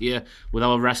sat here with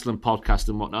our wrestling podcast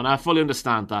and whatnot, and I fully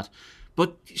understand that.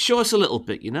 But show us a little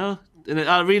bit, you know. And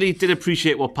I really did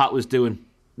appreciate what Pat was doing.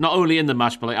 Not only in the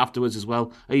match, but afterwards as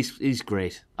well. He's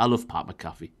great. I love Pat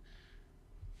McAfee.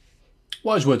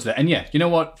 Wise words there. And yeah, you know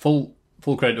what? Full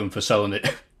credit to him for selling it.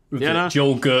 With the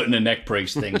Joel Gerton and neck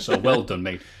brace thing. So well done,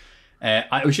 mate.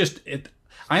 I'm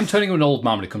turning into an old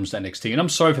man when it comes to NXT. And I'm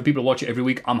sorry for people who watch it every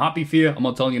week. I'm happy for you. I'm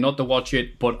not telling you not to watch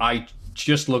it. But I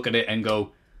just look at it and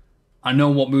go, I know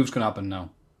what move's going to happen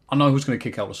now. I know who's going to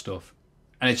kick out of stuff.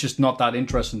 And it's just not that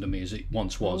interesting to me as it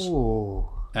once was.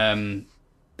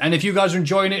 And if you guys are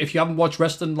enjoying it, if you haven't watched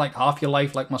wrestling like half your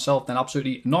life like myself, then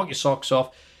absolutely knock your socks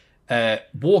off.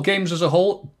 War Games as a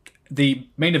whole, the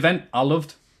main event, I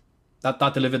loved. That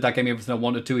delivered, that gave me everything I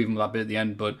wanted to, even with that bit at the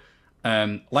end. But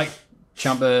like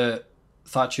Ciampa,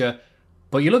 Thatcher.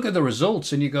 But you look at the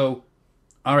results and you go,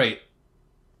 all right,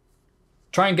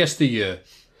 try and guess the year.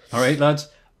 All right, lads.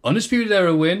 Undisputed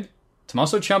Era win,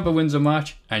 Tommaso Ciampa wins a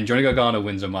match, and Johnny Gargano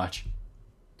wins a match.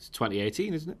 It's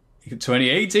 2018, isn't it?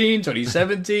 2018,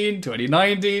 2017,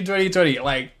 2019, 2020.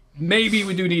 Like, maybe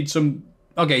we do need some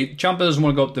okay, Ciampa doesn't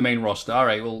want to go up the main roster. All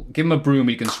right, well, give him a broom.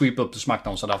 He can sweep up the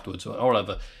SmackDown side afterwards or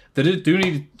whatever. They do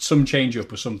need some change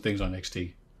up with some things on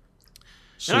NXT.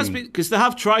 Because they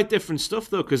have tried different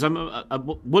stuff, though, because I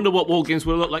wonder what War Games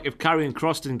would look like if Karrion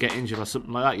Kross didn't get injured or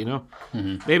something like that, you know?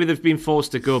 Mm-hmm. Maybe they've been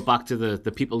forced to go back to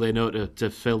the people they know to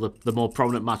fill the more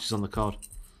prominent matches on the card.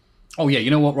 Oh, yeah, you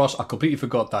know what, Ross? I completely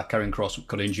forgot that Karrion Kross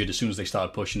got injured as soon as they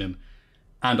started pushing him.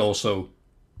 And also,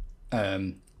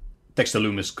 Dexter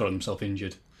Lumis got himself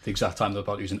injured the exact time they were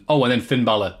about using. Oh, and then Finn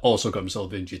Balor also got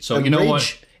himself injured. So, and you know Ridge.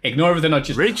 What? Ignore everything I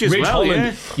just... Ridge as well, Holland.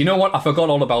 yeah. You know what? I forgot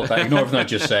all about that. Ignore everything I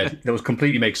just said. It was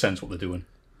completely makes sense what they're doing.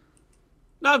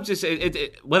 No, I'm just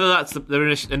whether that's their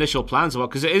initial plans or what,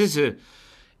 because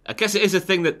I guess it is a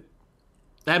thing that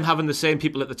them having the same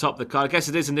people at the top of the card. I guess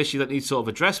it is an issue that needs sort of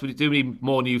addressed. We do need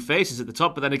more new faces at the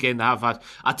top, but then again, they have had.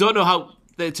 I don't know how.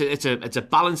 It's a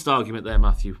balanced argument there,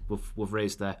 Matthew. We've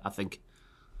raised there. I think.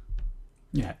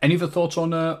 Yeah. Any other thoughts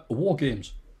on War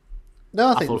Games? No,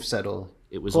 I think we've said all.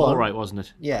 It was all right, wasn't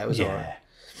it? Yeah, it was all right.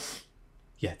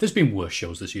 Yeah, there's been worse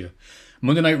shows this year.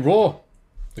 Monday Night Raw.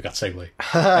 Look at that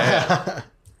segue.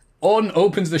 Orton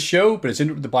opens the show, but it's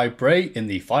interrupted by Bray in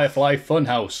the Firefly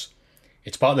Funhouse.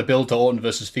 It's part of the build to Orton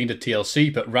versus Fiend at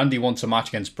TLC, but Randy wants a match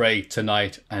against Bray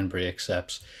tonight, and Bray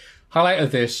accepts. Highlight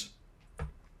of this,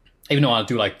 even though I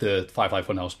do like the Firefly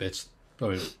Funhouse bits,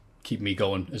 probably keep me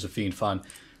going as a Fiend fan,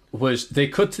 was they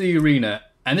cut to the arena,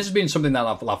 and this has been something that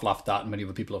I've laughed at and many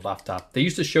other people have laughed at. They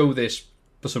used to show this,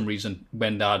 for some reason,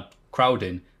 when they had crowd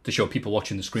in, to show people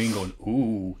watching the screen going,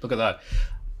 ooh, look at that.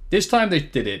 This time they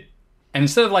did it, and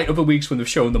instead of like other weeks when they've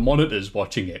shown the monitors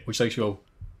watching it, which they show,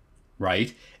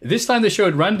 right, this time they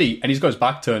showed Randy, and he's got his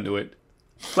back turned to it.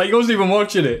 Like, he wasn't even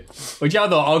watching it. Which I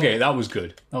thought, okay, that was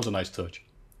good. That was a nice touch.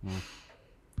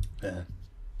 I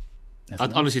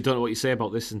honestly don't know what you say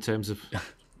about this in terms of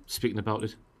speaking about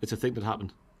it. It's a thing that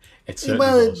happened.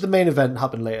 The main event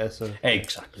happened later, so...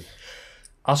 Exactly.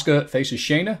 Asuka faces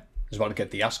Shayna. Is about to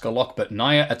get the Asuka lock, but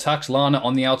Nia attacks Lana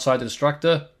on the outside to distract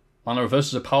her. Lana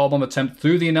reverses a powerbomb attempt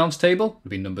through the announce table, would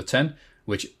be number 10,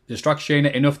 which distracts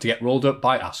Shayna enough to get rolled up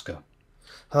by Asuka.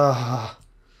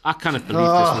 I cannot believe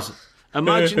this was...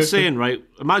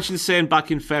 Imagine saying back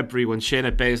in February when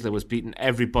Shayna Baszler was beating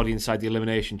everybody inside the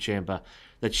Elimination Chamber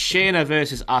that Shayna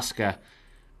versus Asuka.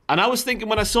 And I was thinking,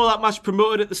 when I saw that match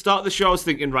promoted at the start of the show, I was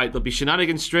thinking, right, there'll be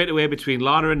shenanigans straight away between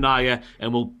Lana and Nia,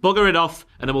 and we'll bugger it off,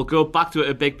 and then we'll go back to it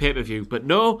at a big pay-per-view. But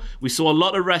no, we saw a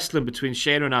lot of wrestling between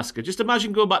Shayna and Asuka. Just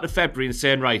imagine going back to February and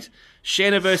saying, right,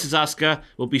 Shayna versus Asuka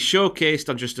will be showcased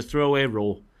on just a throwaway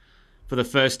Raw for the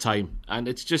first time. And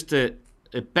it's just a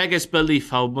beggar's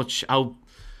belief how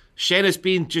Shayna's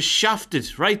been just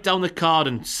shafted right down the card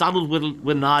and saddled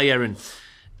with Nia, and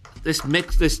it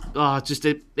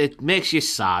makes you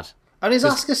sad. And is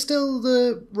Asuka still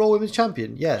the Raw Women's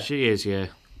Champion? Yeah. She is, yeah.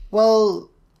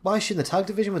 Well, why is she in the tag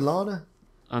division with Lana?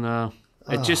 I know.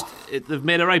 They've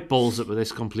made a right balls up with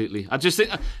this completely. I just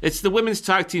think it's the women's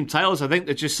tag team titles. I think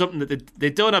they're just something that they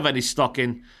don't have any stock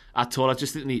in at all. I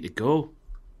just think they need to go.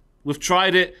 We've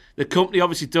tried it. The company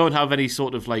obviously don't have any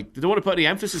sort of they don't want to put any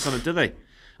emphasis on it, do they?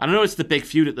 I know it's the big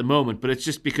feud at the moment, but it's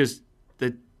just because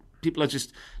the people are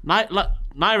just... Nia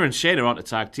and Shayna aren't a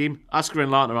tag team. Asuka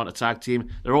and Lana aren't a tag team.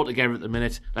 They're all together at the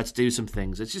minute. Let's do some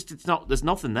things. There's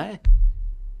nothing there.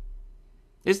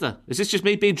 Is there? Is this just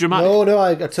me being dramatic? No,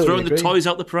 I totally throwing agree. the toys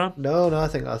out the pram? No, I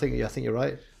think you're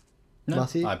right. No,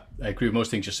 Matthew? I agree with most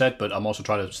things you said, but I'm also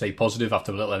trying to stay positive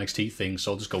after the little NXT thing,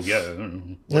 so I'll just go,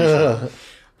 yeah.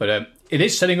 But it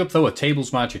is setting up, though, a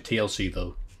tables match at TLC,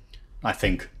 though. I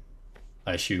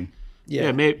assume.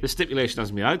 Yeah, maybe the stipulation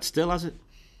hasn't been out still, has it?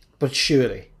 But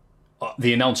surely.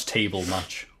 The announced table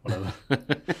match, whatever.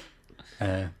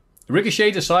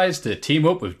 Ricochet decides to team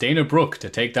up with Dana Brooke to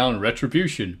take down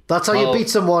Retribution. That's how you beat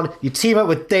someone. You team up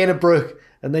with Dana Brooke,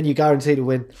 and then you guarantee to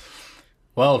win.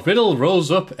 Well, Riddle rolls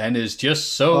up and is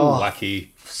just so wacky.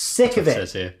 Sick of it.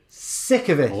 Says here. Sick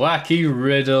of it. Wacky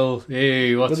Riddle.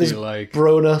 Hey, what's he like?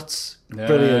 Bro nuts.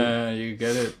 Brilliant. You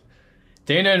get it.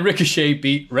 Dana and Ricochet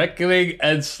beat Reckoning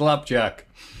and Slapjack.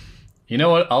 You know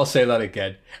what? I'll say that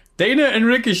again. Dana and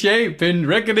Ricochet pin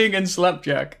Reckoning and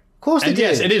Slapjack. Of course they did.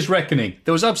 Yes, it is Reckoning.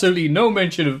 There was absolutely no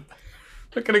mention of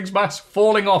Reckoning's mask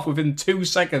falling off within 2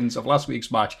 seconds of last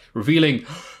week's match, revealing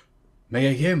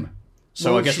Mia Yim.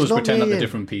 So I guess let's pretend that they're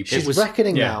different people. She's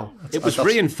Reckoning now. It was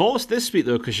reinforced this week,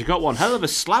 though, because she got one hell of a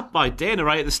slap by Dana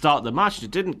right at the start of the match.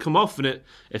 It didn't come off, and it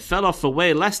fell off for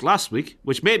way less last week,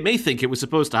 which made me think it was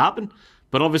supposed to happen.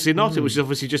 But obviously not. It was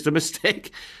obviously just a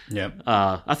mistake. Yeah.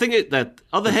 I think that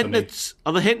are they hinting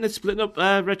at splitting up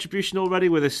Retribution already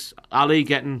with this Ali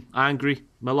getting angry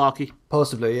malarkey?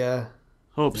 Possibly, yeah.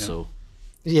 Hope so.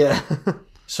 Yeah.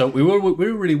 So we were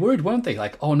really worried, weren't they?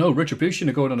 Like, oh no, Retribution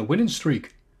are going on a winning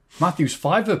streak. Matthew's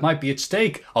 5 of it might be at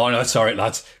stake. Oh no, it's all right,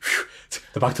 lads.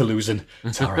 They're back to losing.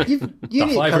 It's all right.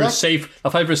 That 5 is safe.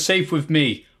 That 5 is safe with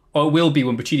me. Or it will be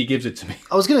when Pacitti gives it to me.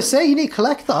 I was going to say, you need to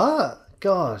collect that.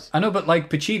 God. I know, but like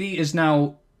Pacitti is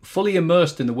now fully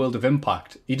immersed in the world of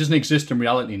Impact. He doesn't exist in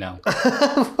reality now.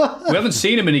 We haven't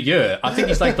seen him in a year. I think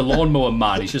he's like the lawnmower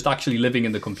man. He's just actually living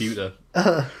in the computer.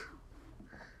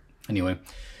 Anyway,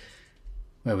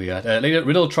 where we at?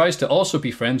 Riddle tries to also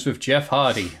be friends with Jeff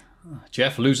Hardy.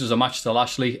 Jeff loses a match to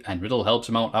Lashley, and Riddle helps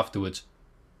him out afterwards.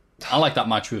 I like that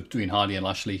match between Hardy and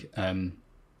Lashley.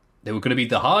 They were going to be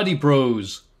the Hardy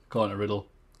Bros, according to Riddle.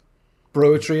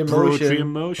 Broetry in motion. Broetry in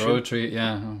motion. Broetry,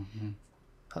 yeah.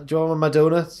 Do you want my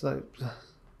donuts? Like,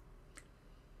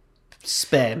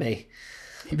 spare me.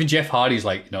 Even Jeff Hardy's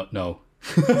like, no.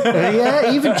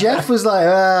 Yeah, even Jeff was like,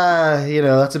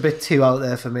 that's a bit too out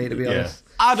there for me, to be honest.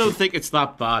 I don't think it's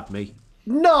that bad, me.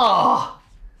 No!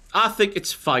 I think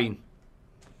it's fine.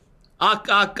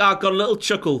 I got a little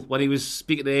chuckle when he was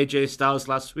speaking to AJ Styles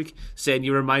last week, saying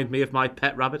you remind me of my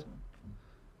pet rabbit.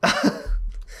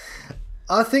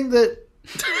 I think that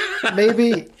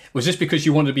maybe... Was this because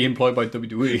you wanted to be employed by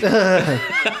WWE?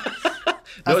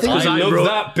 No, it's 'cause I love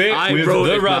that bit with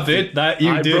the rabbit that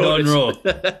you did on Raw.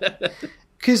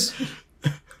 Because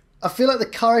I feel like the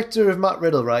character of Matt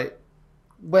Riddle, right?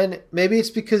 Maybe it's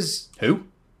because... Who?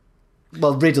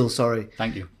 Well, Riddle, sorry.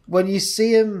 Thank you. When you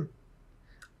see him...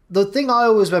 The thing I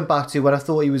always went back to when I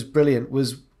thought he was brilliant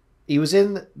was he was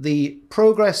in the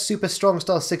Progress Super Strong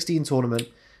Style 16 tournament,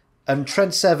 and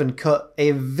Trent Seven cut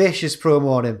a vicious promo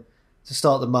on him to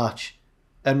start the match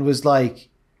and was like,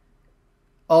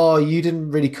 oh, you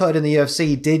didn't really cut in the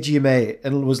UFC, did you, mate?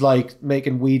 And was like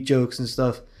making weed jokes and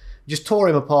stuff. Just tore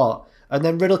him apart. And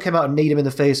then Riddle came out and kneed him in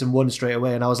the face and won straight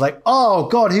away. And I was like, oh,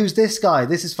 God, who's this guy?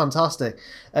 This is fantastic.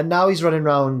 And now he's running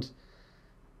around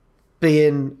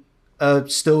being a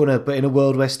stoner, but in a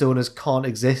world where stoners can't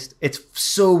exist. It's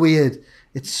so weird.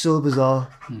 It's so bizarre.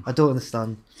 I don't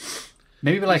understand.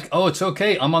 Maybe be like, oh, it's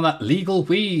okay. I'm on that legal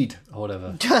weed or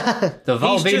whatever. The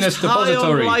Val He's Venus just high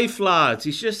Depository. on life, lads.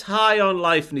 He's just high on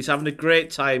life, and he's having a great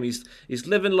time. He's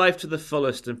living life to the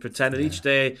fullest and pretending each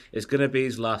day is going to be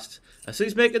his last. So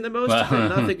he's making the most of it.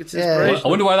 And I think it's inspirational. I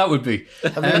wonder why that would be.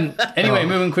 Anyway,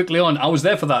 moving quickly on. I was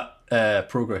there for that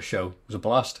Progress show. It was a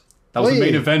blast. That was the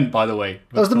main event, by the way.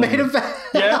 That was the main event?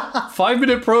 Yeah.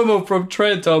 5-minute promo from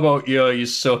Trent talking about, you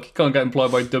suck. You can't get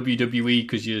employed by WWE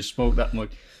because you smoke that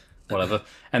much. Whatever.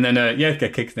 And then,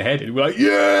 get kicked in the head. And we're like,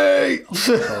 yay!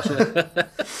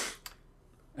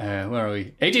 Where are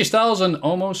we? AJ Styles and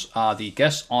Omos are the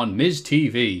guests on Miz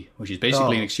TV, which is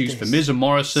basically an excuse for Miz and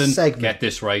Morrison, get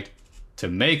this right, to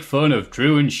make fun of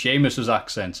Drew and Sheamus's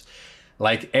accents.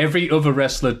 Like every other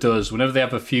wrestler does whenever they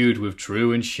have a feud with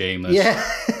Drew and Sheamus. Yeah.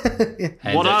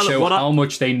 And show how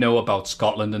much they know about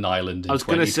Scotland and Ireland in 2020. I was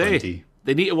going to say,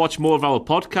 they need to watch more of our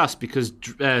podcast because,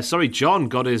 John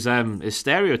got his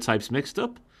stereotypes mixed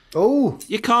up. Oh.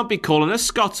 You can't be calling a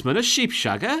Scotsman a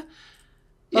sheepshagger.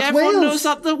 That's everyone Wales. knows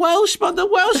that the Welsh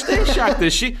they shag the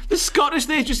sheep. The Scottish,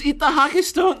 they just eat the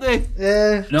haggis, don't they?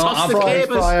 Yeah. No, Toss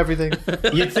fry everything.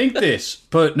 You'd think this,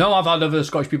 but no, I've had other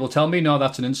Scottish people tell me, no,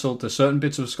 that's an insult to certain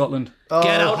bits of Scotland.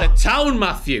 Get out of town,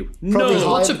 Matthew. No. There's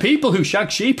lots of people who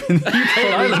shag sheep in the UK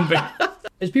and Ireland.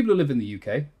 There's people who live in the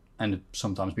UK and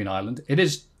sometimes be in Ireland. It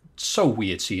is so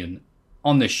weird seeing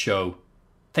on this show,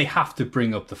 they have to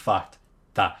bring up the fact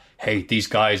that, hey, these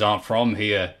guys aren't from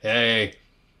here. Hey,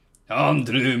 I'm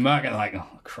Drew Mac. And like,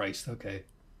 oh, Christ, okay.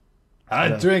 I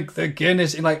drink the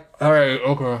Guinness. And like, all right,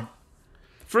 okay.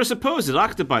 For a supposed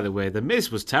actor, by the way, The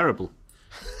Miz was terrible.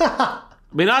 I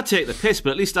mean, I take the piss,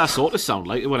 but at least I sort of sound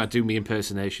like it when I do me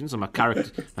impersonations and my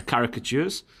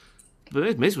caricatures.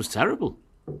 But Miz was terrible.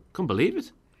 Couldn't believe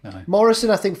it. No.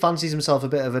 Morrison, I think, fancies himself a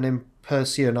bit of an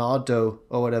impersonado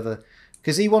or whatever.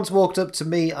 Because he once walked up to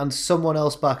me and someone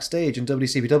else backstage in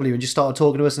WCPW and just started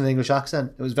talking to us in an English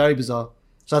accent. It was very bizarre.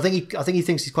 So I think he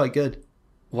thinks he's quite good.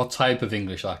 What type of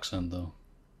English accent, though?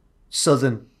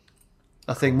 Southern.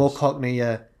 I think more Cockney,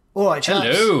 yeah. All right, chaps.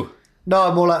 Hello.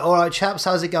 No, more like, all right, chaps,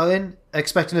 how's it going?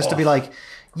 Expecting us to be like,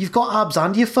 you've got abs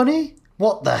and you're funny?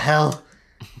 What the hell?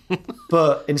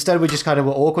 But instead we just kind of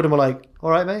were awkward and we're like,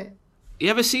 all right, mate. You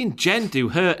ever seen Jen do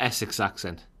her Essex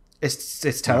accent?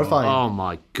 It's terrifying. Oh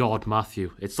my God,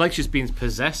 Matthew. It's like she's been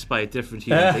possessed by a different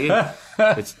human being.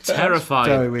 It's terrifying.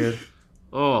 Very weird.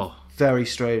 Oh. Very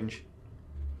strange.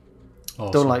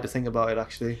 Awesome. Don't like to think about it,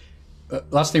 actually.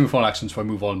 Last thing before accents, before I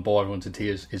move on and bore everyone to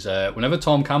tears, is whenever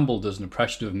Tom Campbell does an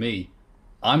impression of me,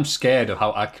 I'm scared of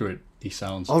how accurate he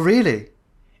sounds. Oh, really?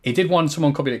 He did one,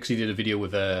 someone copied it because he did a video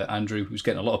with Andrew, who's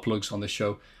getting a lot of plugs on this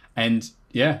show. And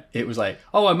yeah, it was like,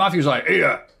 oh, and Matthew's like,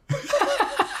 here.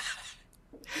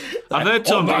 I've heard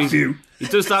Tom, Matthew. he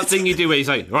does that thing you do where he's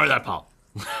like, right there, pal.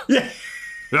 Yeah.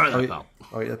 Right there, pal.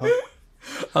 All right, pal.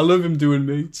 I love him doing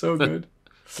me. It's so good.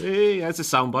 Hey, that's a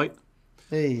soundbite.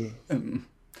 Hey.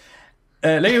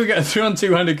 Later we get a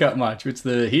 3-on-2 handicap match, which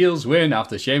the heels win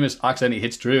after Sheamus accidentally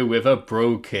hits Drew with a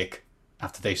bro kick,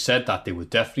 after they said that they were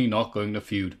definitely not going to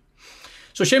feud.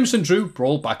 So Sheamus and Drew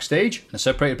brawl backstage and are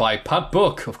separated by Pat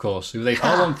Buck, of course, who they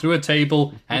haul on through a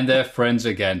table, and they're friends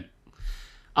again.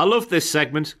 I love this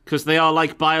segment because they are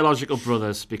like biological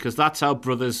brothers, because that's how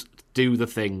brothers do the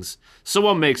things.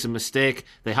 Someone makes a mistake,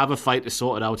 they have a fight to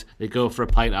sort it out, they go for a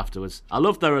pint afterwards. I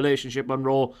love their relationship on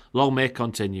Raw. Long may it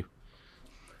continue.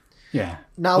 Yeah.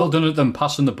 Now- well done at them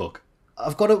passing the book.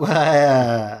 I've got a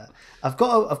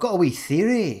wee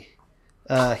theory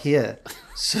here.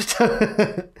 So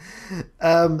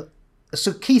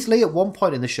Keith Lee at one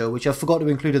point in the show, which I forgot to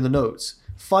include in the notes,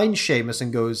 finds Sheamus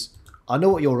and goes, I know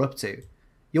what you're up to.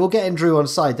 You're getting Drew on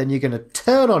side, then you're going to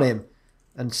turn on him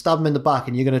and stab him in the back,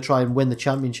 and you're going to try and win the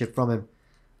championship from him.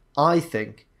 I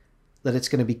think that it's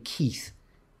going to be Keith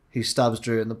who stabs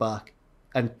Drew in the back,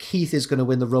 and Keith is going to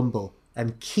win the Rumble,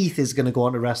 and Keith is going to go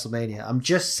on to WrestleMania. I'm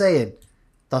just saying,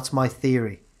 that's my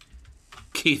theory.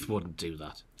 Keith wouldn't do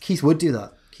that. Keith would do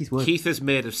that. Keith would. Keith is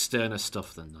made of sterner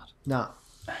stuff than that. Nah.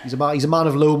 He's a man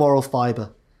of low moral fibre.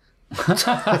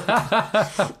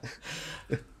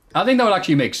 I think that would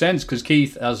actually make sense, because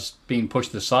Keith has been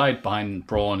pushed to the side behind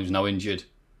Braun, who's now injured,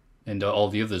 and all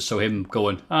the others. So him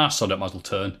going, sod it, might as well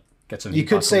turn. Get some. You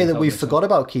could say that we forgot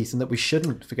about Keith and that we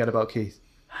shouldn't forget about Keith.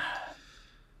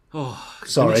 Oh,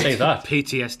 sorry. Say that.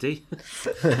 PTSD.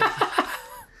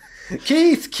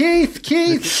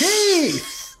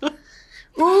 Keith!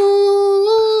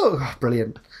 Ooh!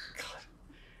 Brilliant.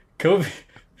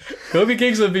 Kofi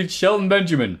Kingston beat Shelton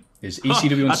Benjamin, his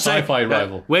ECW and Sci-Fi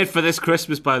rival. Wait for this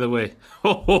Christmas, by the way.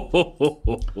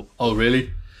 Oh,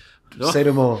 really? Say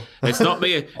no more. It's not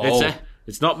me.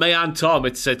 It's not me and Tom.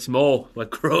 It's more. We're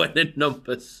growing in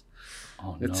numbers.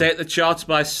 Oh, We'll no. take the charts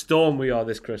by storm. We are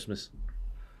this Christmas.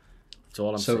 That's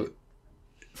all I'm saying.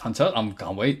 Fantastic. I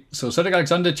can't wait. So Cedric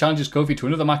Alexander challenges Kofi to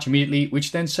another match immediately,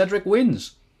 which then Cedric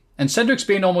wins. And Cedric's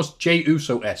being almost Jey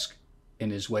Uso-esque in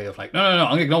his way of like, no, I'm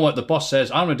going to ignore what the boss says.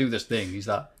 I'm going to do this thing. He's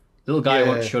that little guy who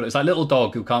won't shut it. It's that little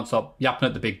dog who can't stop yapping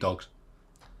at the big dogs.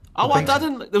 There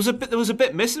was a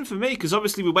bit missing for me, because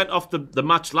obviously we went off the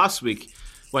match last week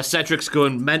where Cedric's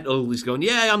going mental. He's going,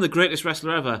 yeah, I'm the greatest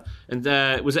wrestler ever. And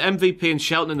was it MVP and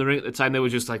Shelton in the ring at the time? They were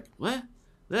just like, what?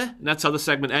 There? And that's how the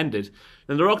segment ended.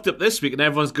 And they rocked up this week and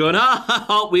everyone's going,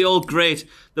 aren't we all great?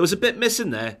 There was a bit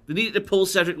missing there. They needed to pull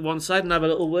Cedric to one side and have a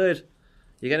little word.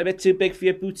 You're getting a bit too big for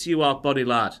your boots, you are, body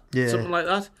lad. Yeah. Something like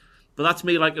that. But that's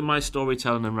me liking my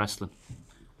storytelling and wrestling.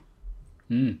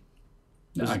 I agree.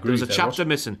 There was a there, chapter Ross.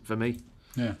 missing for me.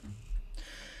 Yeah.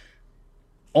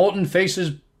 Orton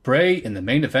faces Bray in the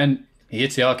main event. He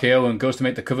hits the RKO and goes to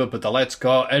make the cover, but the Let's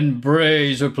Go, and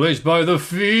Bray is replaced by The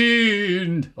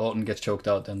Fiend. Orton gets choked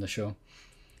out in the show.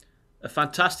 A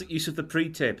fantastic use of the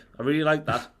pre-tape. I really like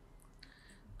that.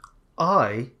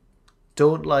 I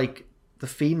don't like The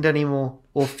Fiend anymore,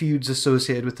 or feuds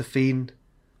associated with The Fiend,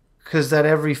 because then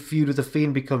every feud with The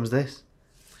Fiend becomes this.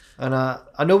 And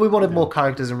I know we wanted more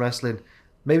characters in wrestling.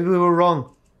 Maybe we were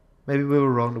wrong. Maybe we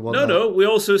were wrong to want that. No, we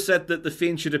also said that the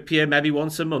Fiend should appear maybe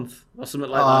once a month or something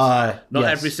like that. Not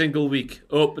yes. every single week.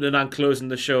 Opening and closing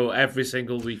the show every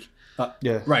single week.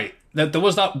 Yeah. Right. There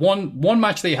was that one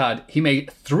match they had. He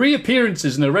made 3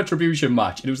 appearances in a Retribution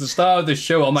match. And it was the start of the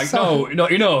show. I'm like, no,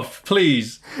 enough,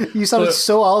 please. You sounded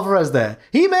so Alvarez there.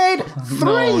 He made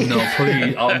 3! No,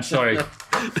 please. Oh, I'm sorry.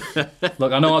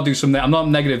 Look, I know I'll do something. I'm not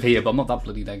negative here, but I'm not that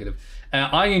bloody negative.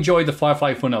 I enjoyed the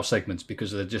Firefly Funhouse segments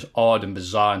because they're just odd and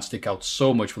bizarre and stick out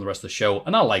so much from the rest of the show.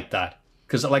 And I like that.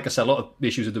 Because, like I said, a lot of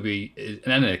issues with WWE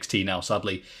and NXT now,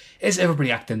 sadly, is everybody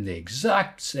acting the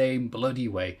exact same bloody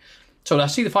way. So I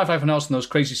see the Firefly Funhouse and those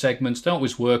crazy segments. They don't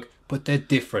always work, but they're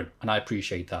different. And I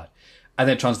appreciate that. And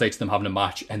then it translates to them having a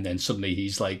match. And then suddenly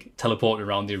he's like teleporting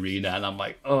around the arena. And I'm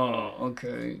like, oh,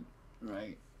 okay.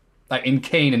 Right. Like in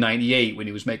Kane in 98 when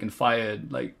he was making fire,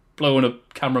 like, blowing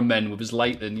up cameramen with his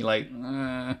light, and you're like,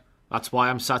 That's why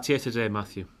I'm sat here today,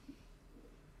 Matthew.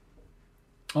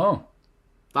 Oh.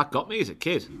 That got me as a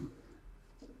kid.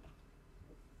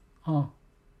 Oh.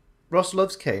 Ross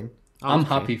loves Kane. I'm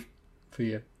happy for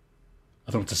you.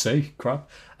 I don't know what to say. Crap.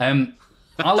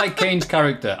 I like Kane's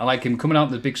character. I like him coming out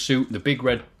in the big suit, the big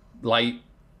red light,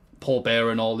 Paul Bearer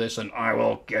and all this, and I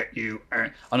will get you,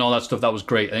 and all that stuff. That was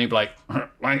great. And he'd be like,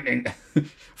 lightning,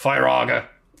 fire auger.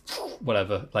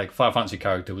 whatever, like Final Fantasy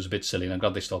character was a bit silly, and I'm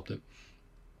glad they stopped it.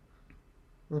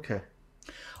 Okay.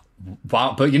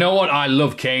 Wow, but you know what? I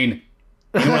love Kane.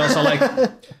 You know what else I like?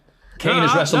 Kane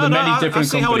has wrestled in many different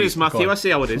companies. I see how it is, Matthew. I see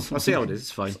how it is.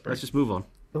 It's fine. Let's just move on.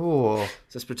 Oh.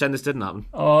 Let's pretend this didn't happen.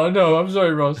 Oh, no, I'm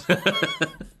sorry, Ross.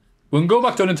 We can go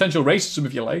back to unintentional racism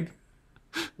if you like.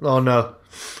 Oh, no.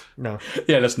 No.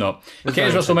 Yeah, let's not.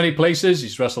 Kane's wrestled many places.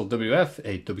 He's wrestled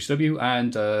WWF, WCW,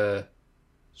 and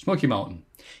Smoky Mountain.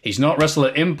 He's not wrestled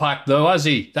at Impact, though, has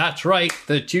he? That's right.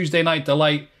 The Tuesday Night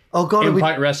Delight. Oh, God.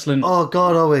 Impact Wrestling. Oh,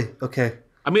 God, are we? Okay.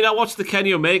 I mean, I watched the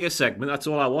Kenny Omega segment. That's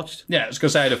all I watched. Yeah, I was going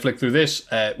to say I had to flick through this.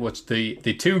 What's the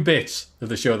two bits of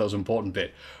the show that was an important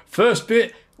bit? First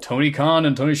bit, Tony Khan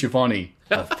and Tony Schiavone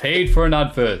have paid for an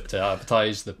advert to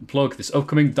advertise the plug this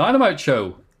upcoming Dynamite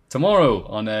show tomorrow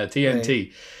on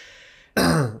TNT.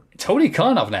 Right. Tony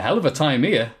Khan having a hell of a time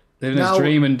here, living his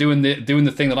dream and doing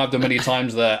the thing that I've done many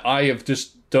times. There, I have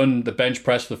just done the bench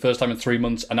press for the first time in 3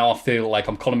 months, and now I feel like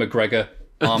I'm Conor McGregor,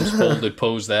 arms folded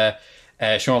pose there,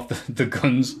 showing off the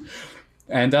guns,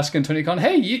 and asking Tony Khan,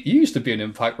 "Hey, you used to be an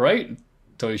Impact, right?"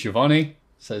 Tony Schiavone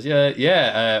says,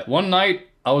 "Yeah. One night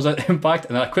I was at Impact,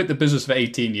 and then I quit the business for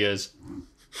 18 years."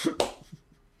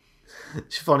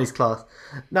 Schiavone's class.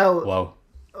 Now, wow.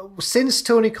 Since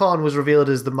Tony Khan was revealed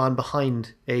as the man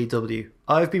behind AEW,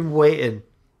 I've been waiting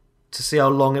to see how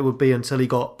long it would be until he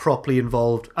got properly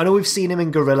involved. I know we've seen him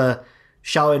in Gorilla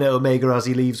shouting at Omega as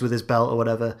he leaves with his belt or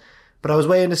whatever, but I was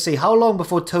waiting to see how long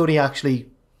before Tony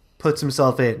actually puts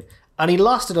himself in. And he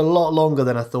lasted a lot longer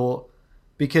than I thought,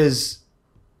 because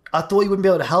I thought he wouldn't be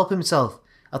able to help himself.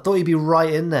 I thought he'd be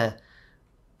right in there.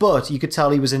 But you could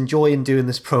tell he was enjoying doing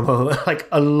this promo like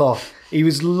a lot. He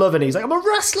was loving it. He's like, "I'm a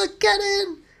wrestler, get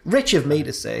in!" Rich of me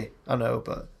to say, I know,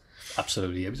 but...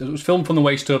 Absolutely. It was filmed from the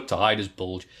waist up to hide his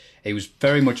bulge. He was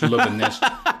very much loving this.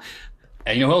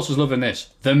 And you know who else was loving this?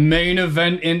 The main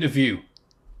event interview,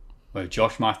 where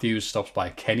Josh Matthews stops by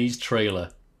Kenny's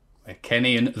trailer, where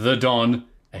Kenny and The Don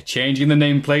are changing the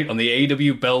nameplate on the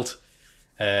AEW belt.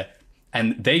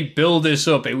 And they build this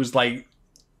up. It was like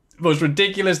the most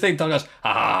ridiculous thing. Don goes,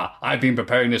 "I've been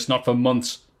preparing this not for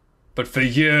months, but for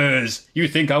years. You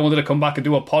think I wanted to come back and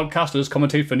do a podcast or just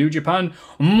commentate for New Japan?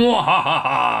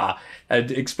 Mwahaha!"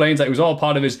 And explains that it was all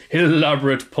part of his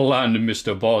elaborate plan,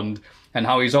 Mr. Bond, and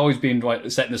how he's always been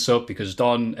setting this up because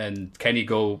Don and Kenny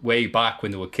go way back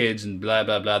when they were kids and blah,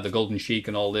 blah, blah, the Golden Sheik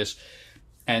and all this.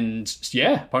 And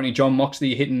yeah, apparently John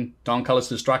Moxley hitting Don Callis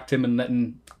to distract him and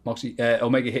letting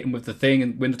Omega hit him with the thing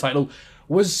and win the title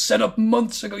was set up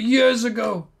months ago, years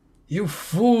ago. You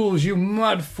fools, you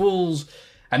mad fools.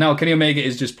 And now Kenny Omega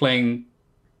is just playing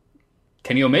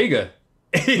Kenny Omega.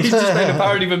 He's just playing a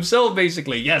parody of himself,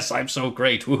 basically. Yes, I'm so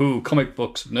great. Woohoo. Comic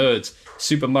books, nerds.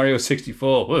 Super Mario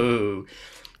 64. Woohoo.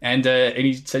 And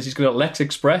he says he's going to Lex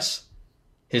Express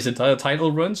his entire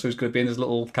title run. So he's going to be in his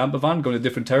little camper van going to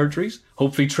different territories.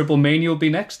 Hopefully Triple Mania will be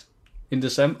next in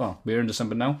December. Oh, we're in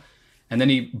December now. And then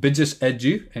he bids us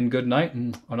adieu and good night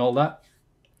and all that.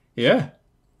 Yeah.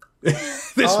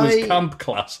 This was camp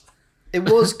class. It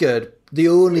was good. The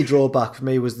only drawback for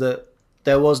me was that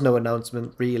there was no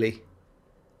announcement, really.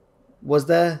 Was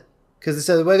there? Because they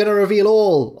said, we're going to reveal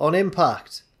all on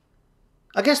Impact.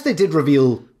 I guess they did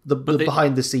reveal the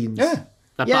behind the scenes. Yeah.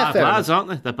 They're bad lads, aren't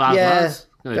they? They're bad lads.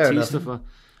 Fair enough. Stuff.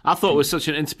 I thought it was such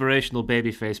an inspirational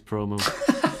babyface promo.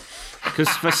 Because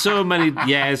for so many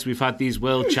years we've had these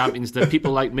world champions that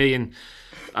people like me and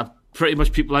pretty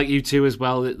much people like you too as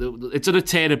well. It's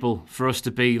unattainable for us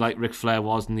to be like Ric Flair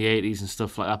was in the 80s and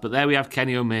stuff like that. But there we have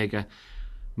Kenny Omega.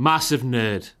 Massive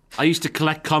nerd. I used to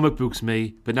collect comic books,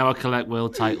 but now I collect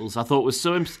world titles. I thought it was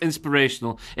so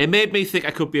inspirational. It made me think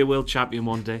I could be a world champion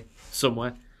one day,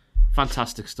 somewhere.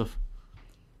 Fantastic stuff.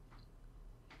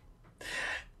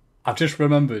 I've just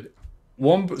remembered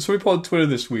so we put on Twitter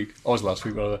this week, or was last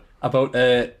week rather, about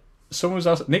someone was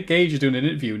asked, Nick Gage is doing an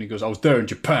interview and he goes, "I was there in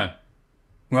Japan.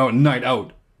 We were out a night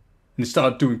out and they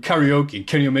started doing karaoke and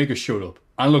Kenny Omega showed up.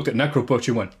 I looked at Necro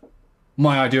Butcher and went,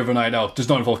 my idea of a night out does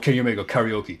not involve Kenny Omega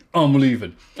karaoke. I'm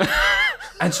leaving."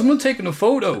 And someone taking a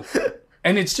photo,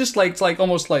 and it's just like, it's like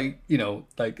almost like, you know,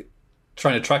 like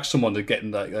trying to track someone to get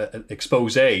in like an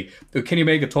expose. Kenny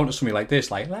Omega talking to somebody like this,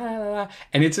 like la la la,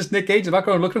 and it's just Nick Gage in the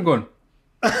background looking at him going,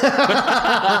 "It's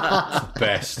the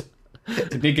best."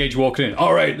 Nick Gage walking in,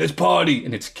 "All right, let's party,"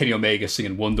 and it's Kenny Omega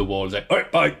singing Wonderwall. It's like, "All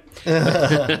right, bye."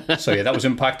 So yeah, that was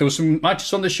Impact. There was some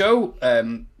matches on the show.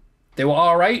 They were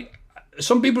all right.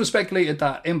 Some people have speculated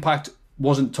that Impact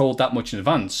wasn't told that much in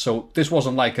advance, so this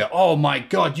wasn't like a, "Oh my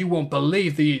God, you won't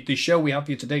believe the show we have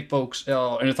for you today, folks,"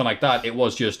 or anything like that. It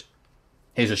was just,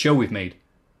 "Here's a show we've made,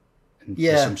 and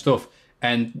there's some stuff,"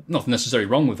 and nothing necessarily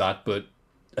wrong with that, but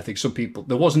I think some people,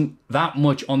 there wasn't that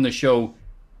much on the show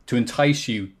to entice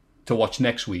you to watch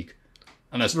next week.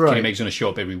 Unless Kenny Omega's going to show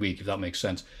up every week, if that makes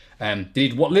sense. They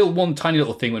did one tiny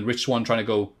little thing when Rich Swann trying to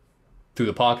go through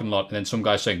the parking lot, and then some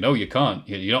guy's saying, no, you can't.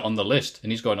 You're not on the list.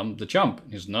 And he's going, I'm the champ.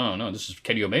 And he's, no, this is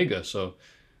Kenny Omega. So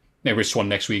maybe Rich Swann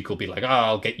next week will be like,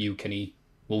 I'll get you, Kenny.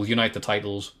 We'll unite the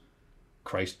titles.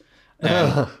 Christ.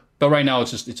 But right now,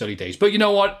 it's early days. But you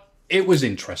know what? It was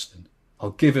interesting.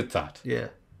 I'll give it that. Yeah.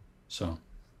 So,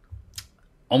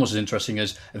 almost as interesting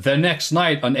as the next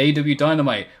night on AEW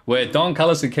Dynamite, where Don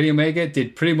Callis and Kenny Omega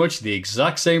did pretty much the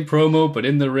exact same promo, but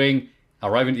in the ring,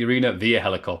 arriving at the arena via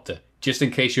helicopter. Just in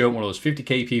case you're one of those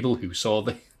 50k people who saw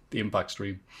the Impact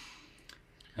stream.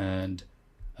 And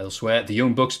elsewhere, the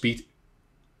Young Bucks beat,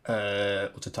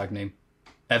 what's the tag name?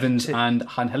 Evans and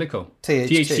Angelico.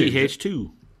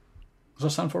 TH2. What's that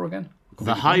stand for again?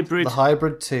 The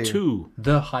Hybrid 2.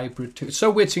 The Hybrid 2. It's so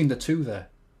weird seeing the 2 there.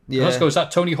 Yeah. Let's go, is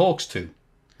that Tony Hawk's 2?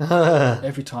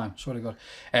 Every time, swear to God.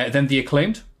 Then the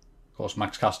Acclaimed, of course,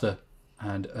 Max Caster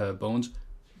and Bones,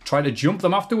 tried to jump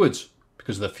them afterwards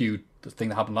because of the feud, the thing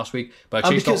that happened last week. But I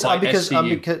chased off by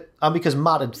SCU. And because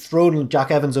Matt had thrown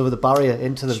Jack Evans over the barrier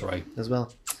into them. That's right. As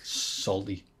well.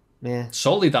 Salty. Yeah.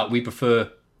 Salty that we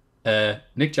prefer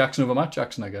Nick Jackson over Matt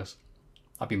Jackson, I guess.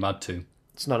 I'd be mad too.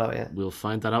 It's not out yet. We'll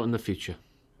find that out in the future.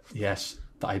 Yes,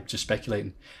 I'm just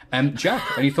speculating.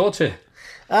 Jack, any thoughts here?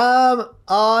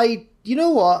 You know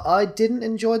what? I didn't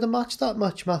enjoy the match that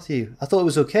much, Matthew. I thought it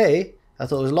was okay. I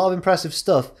thought it was a lot of impressive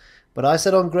stuff. But I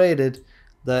said on Graded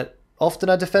that often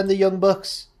I defend the Young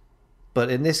Bucks.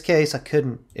 But in this case, I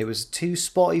couldn't. It was too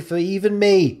spotty for even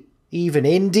me. Even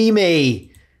indie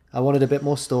me. I wanted a bit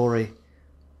more story.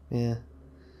 Yeah.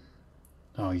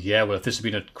 Oh, yeah. Well, if this had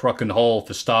been a Crock and Hall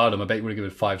for Stardom, I bet you would have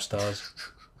given it 5 stars.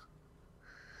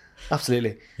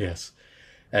 Absolutely. Yes.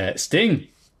 Sting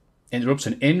interrupts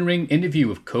an in-ring interview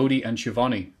with Cody and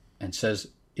Schiavone and says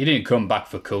he didn't come back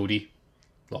for Cody.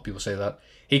 A lot of people say that.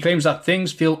 He claims that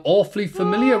things feel awfully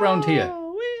familiar around here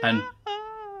and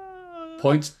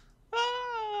points...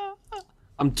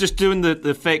 I'm just doing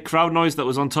the fake crowd noise that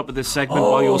was on top of this segment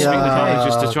while you were speaking to Cody,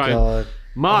 just to try and...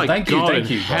 My God in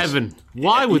heaven.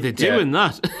 Why were they doing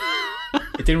that?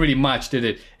 It didn't really match, did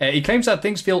it? He claims that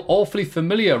things feel awfully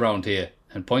familiar around here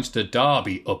and points to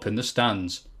Darby up in the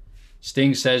stands.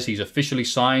 Sting says he's officially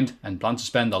signed and plans to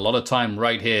spend a lot of time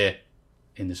right here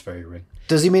in this very ring.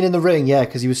 Does he mean in the ring? Yeah,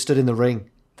 because he was stood in the ring.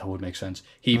 That would make sense.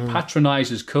 He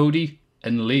patronizes Cody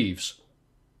and leaves.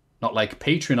 Not like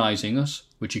patronizing us,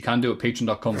 which you can do at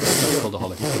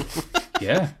patreon.com/cultaholic.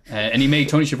 Yeah. And he made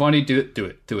Tony Schiavone do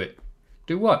it.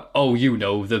 Do what? Oh, you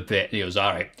know, the bit. And he goes,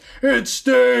 all right, it's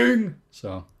Sting.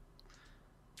 So,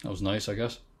 that was nice, I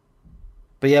guess.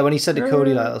 But yeah, when he said to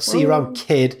Cody, like, I'll see you around,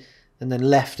 kid, and then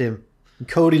left him. And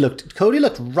Cody looked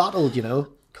rattled, you know.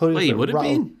 Well, he would have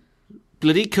been.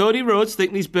 Bloody Cody Rhodes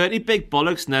thinking he's Bertie Big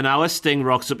Bollocks, and then our Sting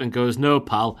rocks up and goes, no,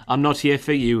 pal, I'm not here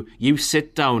for you. You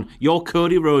sit down. You're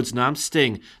Cody Rhodes and I'm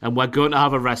Sting, and we're going to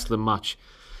have a wrestling match.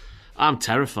 I'm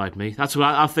terrified, me. That's what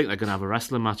I think they're going to have a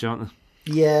wrestling match, aren't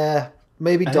they? Yeah.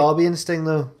 Maybe Darby and Sting,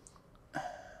 though. I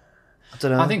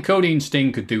don't know. I think Cody and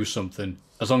Sting could do something,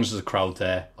 as long as there's a crowd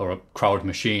there, or a crowd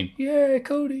machine. Yeah,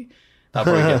 Cody.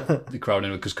 That'll probably get the crowd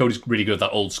in, because Cody's really good at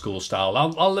that old school style.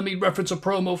 I'll let me reference a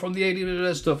promo from the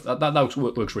 80s stuff.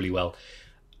 That works really well.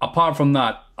 Apart from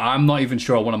that, I'm not even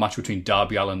sure I want a match between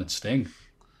Darby Allin and Sting.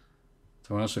 To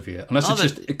be honest with you.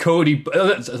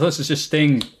 Unless it's just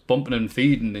Sting bumping and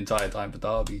feeding the entire time for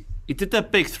Darby. He did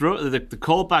that big throw, the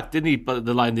callback, didn't he? But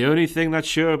the line, the only thing that's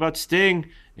sure about Sting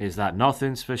is that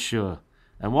nothing's for sure.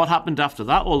 And what happened after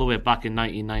that all the way back in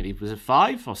 1990? Was it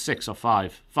 5 or 6 or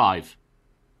 5? 5.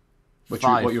 What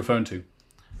you're referring to?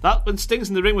 That when Sting's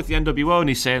in the ring with the NWO and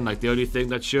he's saying, like, the only thing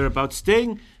that's sure about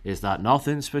Sting is that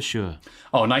nothing's for sure.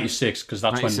 Oh, 96, because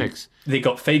that's 96. When they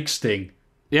got fake Sting.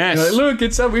 Yes. Like,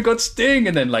 look, we got Sting.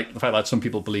 And then, like, the fact that some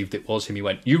people believed it was him, he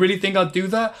went, you really think I'd do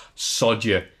that? Sod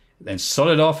you. Then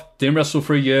sodded off, didn't wrestle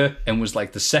for a year, and was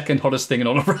like the second hottest thing in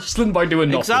all of wrestling by doing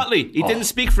nothing. Exactly. He didn't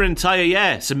speak for an entire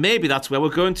year, so maybe that's where we're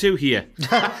going to here.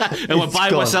 And we're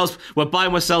buying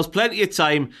ourselves plenty of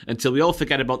time until we all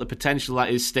forget about the potential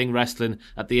that is Sting wrestling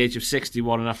at the age of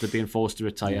 61 and after being forced to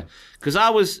retire. Because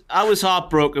I was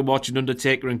heartbroken watching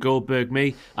Undertaker and Goldberg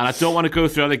me, and I don't want to go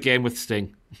through another game with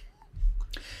Sting.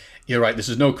 You're right, this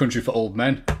is no country for old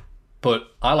men,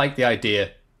 but I like the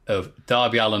idea of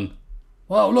Darby Allin.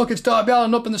 Wow, look, it's Darby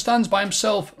Allin up in the stands by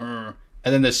himself. And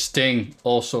then there's Sting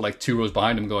also like 2 rows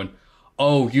behind him going,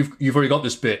 oh, you've already got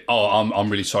this bit. Oh, I'm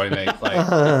really sorry, mate.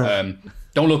 Like,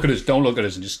 don't look at us,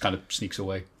 and just kind of sneaks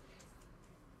away.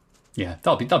 Yeah,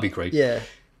 that'll be great. Yeah.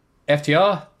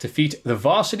 FTR defeat the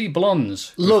Varsity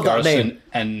Blondes. with Love that Garrison, name.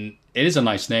 And it is a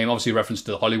nice name. Obviously, reference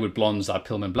to the Hollywood Blondes, that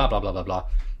Pillman, blah, blah, blah, blah, blah.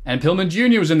 And Pillman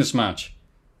Jr. was in this match.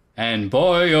 And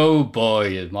boy, oh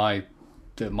boy, my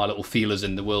little feelers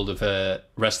in the world of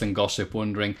wrestling gossip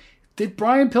wondering, did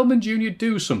Brian Pillman Jr.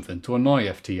 do something to annoy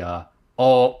FTR?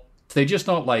 Or did they just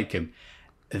not like him?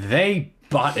 They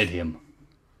battered him.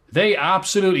 They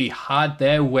absolutely had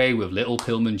their way with little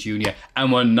Pillman Jr.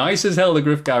 and were nice as hell to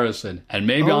Griff Garrison. And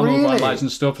maybe Oh, I'm really? overanalyzing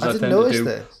stuff as I didn't tend to notice do.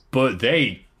 this. But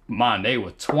they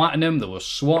were twatting him, they were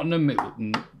swatting him,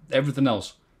 and everything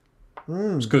else.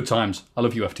 It was good times. I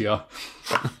love you, FTR.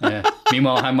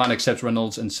 Meanwhile, Hangman accepts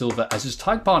Reynolds and Silver as his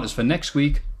tag partners for next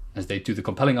week as they do the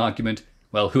compelling argument.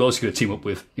 Well, who else are you going to team up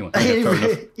with? Fair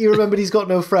enough. He remembered he's got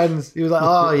no friends. He was like,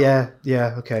 oh, yeah,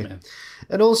 okay. Yeah.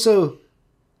 And also,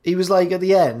 he was like, at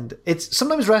the end, it's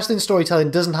sometimes wrestling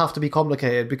storytelling doesn't have to be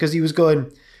complicated, because he was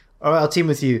going, all right, I'll team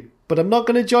with you, but I'm not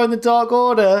going to join the Dark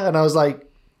Order. And I was like,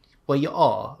 well, you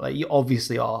are. Like, you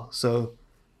obviously are. So,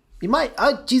 you might.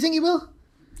 Do you think you will?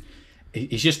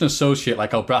 He's just an associate,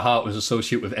 like how Bret Hart was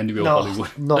associate with NWO No, Hollywood.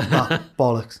 not that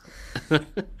bollocks.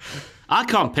 I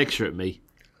can't picture it, me.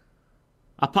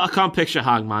 I can't picture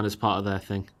Hangman as part of their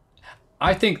thing.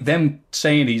 I think them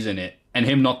saying he's in it and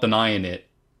him not denying it,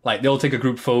 like they'll take a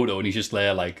group photo and he's just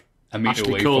there like a meter Ashley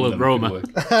away Cole from and them. Roma.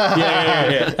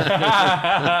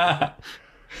 Yeah.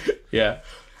 Yeah.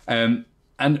 And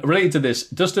related to this,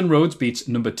 Dustin Rhodes beats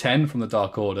number 10 from the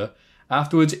Dark Order.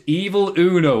 Afterwards, Evil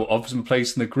Uno offers him a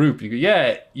place in the group. And you go,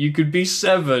 yeah, you could be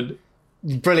 7.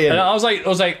 Brilliant. And I was like,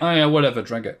 oh yeah, whatever,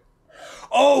 drink it.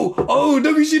 Oh,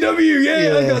 WCW,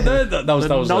 yeah. I got that. That was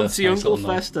Nancy nice Uncle little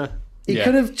nod. Fester. He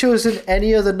could have chosen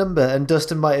any other number and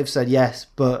Dustin might have said yes,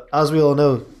 but as we all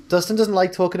know, Dustin doesn't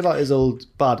like talking about his old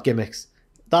bad gimmicks.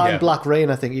 That and Black Rain,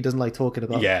 I think he doesn't like talking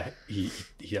about. Yeah, he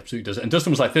absolutely does. And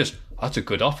Dustin was like this, that's a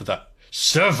good offer, that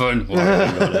 7. Well, you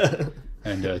got it.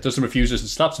 And Dustin refuses and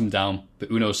slaps him down,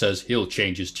 but Uno says he'll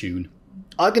change his tune.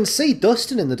 I can see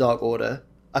Dustin in the Dark Order.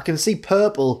 I can see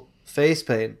purple face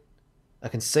paint. I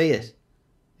can see it.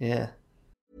 Yeah.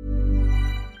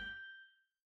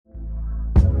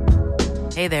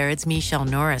 Hey there, it's Michelle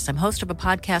Norris. I'm host of a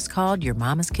podcast called Your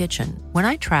Mama's Kitchen. When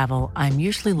I travel, I'm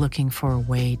usually looking for a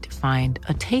way to find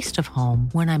a taste of home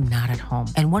when I'm not at home.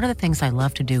 And one of the things I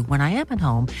love to do when I am at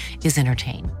home is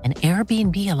entertain. And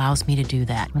Airbnb allows me to do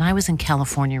that. When I was in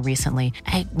California recently,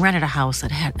 I rented a house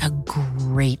that had a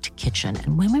great kitchen.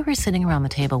 And when we were sitting around the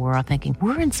table, we were all thinking,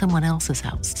 we're in someone else's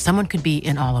house. Someone could be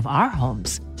in all of our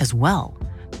homes as well.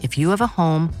 If you have a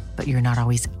home, but you're not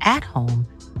always at home,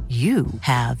 you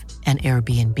have an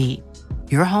Airbnb.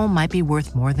 Your home might be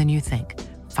worth more than you think.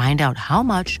 Find out how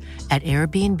much at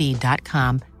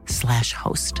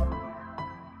airbnb.com/host.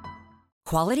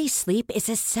 Quality sleep is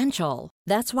essential.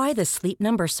 That's why the Sleep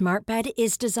Number Smart Bed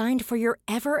is designed for your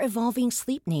ever-evolving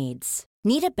sleep needs.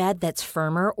 Need a bed that's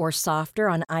firmer or softer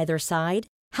on either side?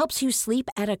 Helps you sleep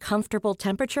at a comfortable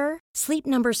temperature? Sleep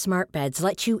Number Smart Beds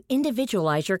let you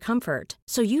individualize your comfort,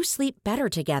 so you sleep better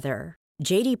together.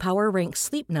 J.D. Power ranks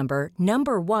Sleep Number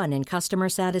number 1 in customer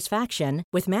satisfaction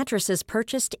with mattresses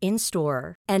purchased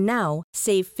in-store. And now,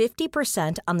 save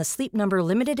 50% on the Sleep Number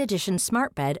Limited Edition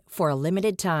Smart Bed for a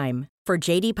limited time. For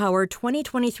J.D. Power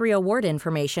 2023 award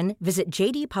information, visit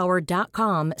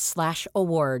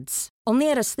jdpower.com/awards. Only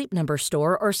at a Sleep Number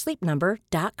store or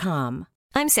sleepnumber.com.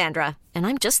 I'm Sandra, and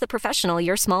I'm just the professional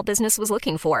your small business was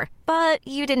looking for. But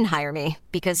you didn't hire me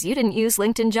because you didn't use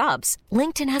LinkedIn Jobs.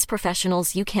 LinkedIn has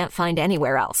professionals you can't find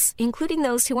anywhere else, including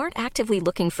those who aren't actively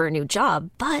looking for a new job,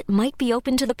 but might be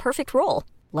open to the perfect role,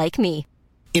 like me.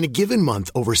 In a given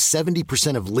month, over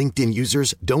 70% of LinkedIn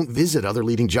users don't visit other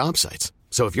leading job sites.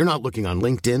 So if you're not looking on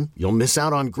LinkedIn, you'll miss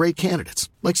out on great candidates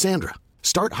like Sandra.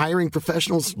 Start hiring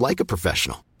professionals like a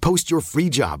professional. Post your free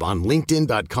job on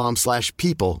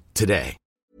linkedin.com/people today.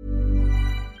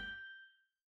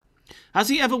 Has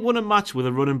he ever won a match with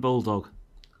a running bulldog?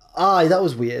 Aye, that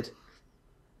was weird.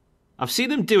 I've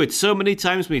seen him do it so many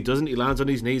times when he doesn't. He lands on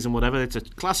his knees and whatever. It's a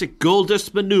classic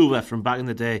Goldust manoeuvre from back in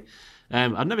the day.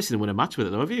 I've never seen him win a match with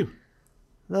it, though, have you?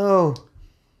 No.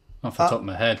 Off the top of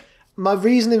my head. My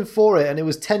reasoning for it, and it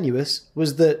was tenuous,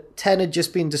 was that Ten had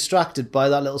just been distracted by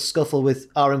that little scuffle with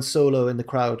Aaron Solo in the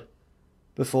crowd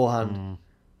beforehand.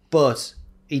 But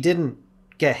he didn't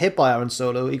get hit by Aaron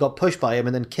Solo. He got pushed by him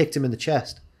and then kicked him in the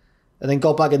chest. And then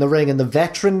got back in the ring, and the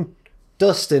veteran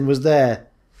Dustin was there.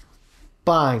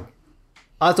 Bang.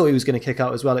 I thought he was going to kick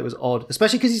out as well. It was odd.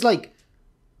 Especially because he's like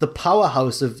the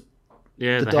powerhouse of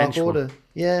the Dark Order.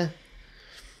 Yeah.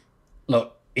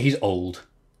 Look, he's old.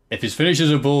 If his finish is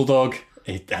a bulldog,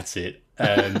 that's it.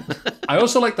 I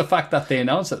also like the fact that they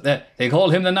announced that they call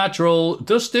him the natural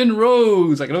Dustin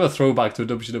Rhodes, like another throwback to a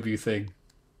WCW thing.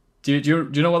 Do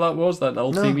you know what that was? That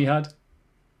old theme he had?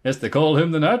 Yes, they call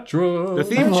him the natural. The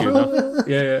theme tune.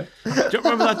 Yeah. Do you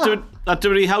remember that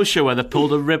WWE house show where they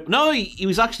pulled a rip? No, he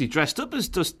was actually dressed up as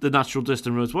the natural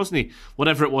Dustin Rhodes, wasn't he?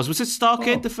 Whatever it was. Was it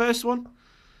Starrcade, the first one?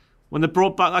 When they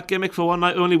brought back that gimmick for one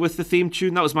night only with the theme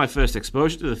tune? That was my first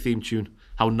exposure to the theme tune.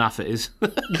 How naff it is.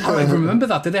 I remember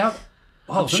that. Did they have...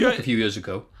 Oh, it was like a few years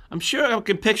ago. I'm sure I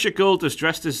can picture Goldust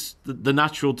dressed as the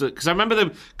natural... Because I remember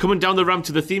them coming down the ramp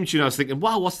to the theme tune. I was thinking,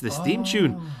 wow, what's this theme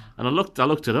tune? And I looked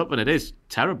it up, and it is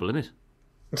terrible, isn't it?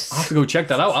 I have to go check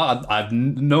that out. I have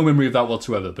no memory of that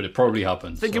whatsoever, but it probably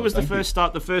happened. I think it was the first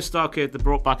Starrcade they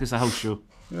brought back as a house show.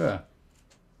 Yeah.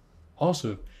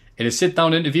 Awesome. In a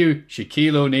sit-down interview,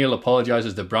 Shaquille O'Neal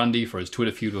apologises to Brandy for his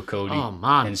Twitter feud with Cody. Oh,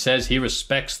 man. And says he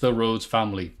respects the Rhodes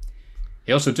family.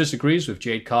 He also disagrees with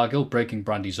Jade Cargill breaking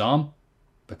Brandy's arm,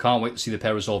 but can't wait to see the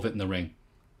pair resolve it in the ring.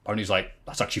 Brandy's like,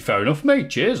 that's actually fair enough, mate.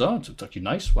 Cheers. Oh, it's actually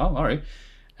nice. Wow, all right.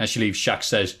 As she leaves, Shaq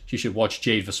says she should watch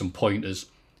Jade for some pointers.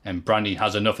 And Brandy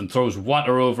has enough and throws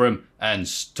water over him and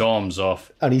storms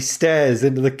off. And he stares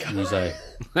into the car. And he's like,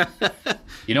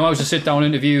 you know, I was a sit-down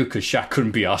interview because Shaq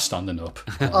couldn't be arsed standing up.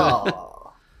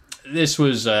 Oh. This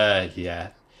was, yeah.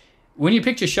 When you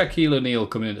picture Shaquille O'Neal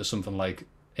coming into something like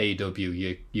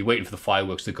AEW, you're waiting for the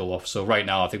fireworks to go off. So right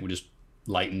now, I think we're just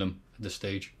lighting them at this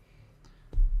stage.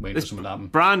 Waiting for something to happen.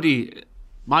 Brandy,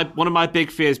 one of my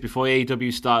big fears before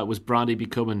AEW started was Brandy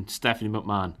becoming Stephanie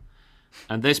McMahon.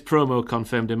 And this promo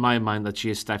confirmed in my mind that she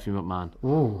is Stephanie McMahon.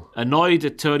 Ooh. Annoyed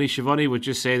that Tony Schiavone would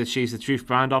just say that she's the Truth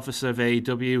Brand Officer of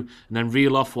AEW and then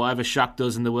reel off whatever Shaq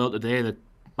does in the world today, the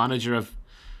manager of,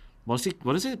 what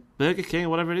is it? Burger King or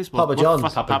whatever it is? Papa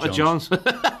John's. Papa John's.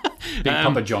 Big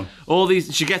Papa John. All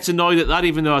these, she gets annoyed at that,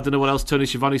 even though I don't know what else Tony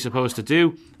Schiavone's supposed to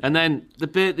do. And then the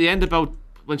bit at the end about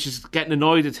when she's getting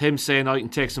annoyed at him saying, oh, you can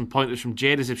take some pointers from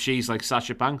Jade as if she's like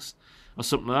Sasha Banks or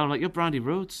something like that. I'm like, you're Brandy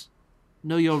Rhodes.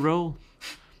 Know your role.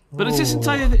 But it's this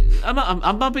entire thing.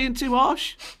 I'm not being too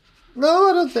harsh. No,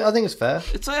 I don't think. I think it's fair.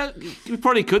 It's like you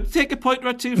probably could take a pointer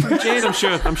or two from Jade.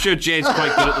 I'm sure Jade's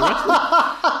quite good at the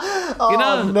wrestling. You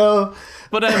know, no.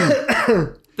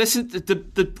 But this is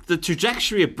the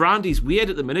trajectory of Brandy's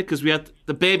weird at the minute because we had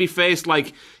the baby face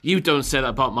like, you don't say that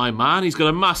about my man. He's got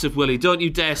a massive willy. Don't you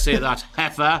dare say that,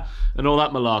 heifer, and all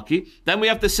that malarkey. Then we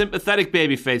have the sympathetic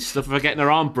baby face stuff of her getting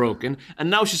her arm broken, and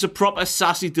now she's a proper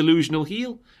sassy delusional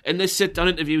heel. In this sit-down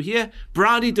interview here,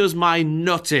 Brandy does my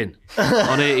nutting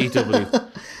on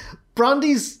AEW.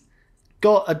 Brandy's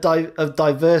got a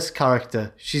diverse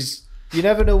character. You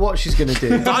never know what she's going to do.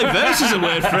 Diverse is a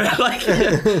word for it. Like,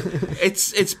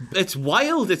 it's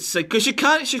wild. It's because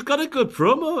she's got a good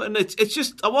promo, and it's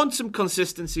just I want some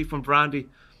consistency from Brandy.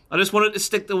 I just wanted to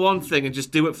stick to one thing and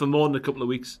just do it for more than a couple of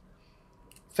weeks.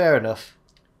 Fair enough.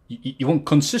 You want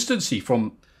consistency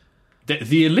from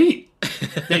the elite, the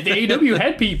AEW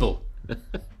head people.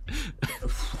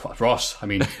 Ross, I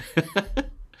mean, I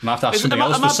might have to ask something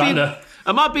else for Sander.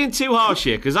 Am I being too harsh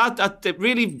here? Because it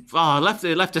really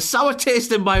left a sour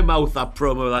taste in my mouth, that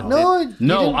promo.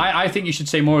 No, I think you should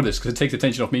say more of this because it takes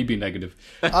attention off me being negative.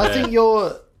 I think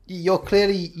you're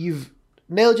clearly, you've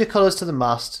nailed your colours to the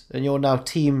mast, and you're now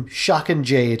team Shaq and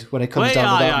Jade when it comes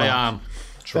down to that match. I am.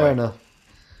 Fair enough.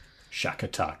 Shaq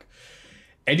attack.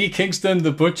 Eddie Kingston,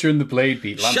 the Butcher, and the Blade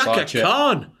beat Lance Shaka Archer.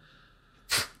 Khan.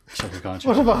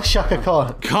 What about Shaka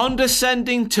Khan?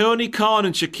 Condescending Tony Khan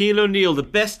and Shaquille O'Neal, the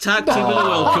best tag team in the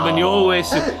world, coming your way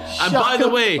soon. And by the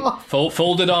way,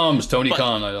 folded arms, Tony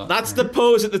Khan. That's the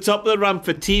pose at the top of the ramp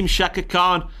for Team Shaka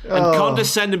Khan. And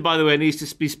condescending, by the way, needs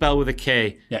to be spelled with a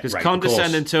K. Because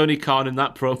condescending Tony Khan in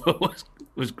that promo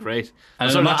was great.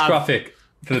 And the match graphic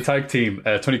for the tag team,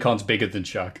 Tony Khan's bigger than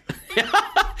Shaq.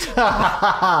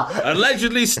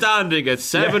 Allegedly standing at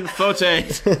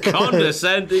 7'8",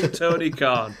 condescending Tony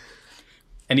Khan.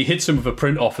 And he hits him with a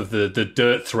print off of the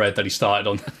dirt thread that he started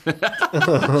on.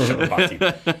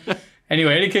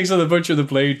 Anyway, Eddie Kingston, the Butcher, the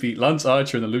Blade beat Lance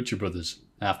Archer and the Lucha Brothers.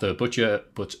 After Butcher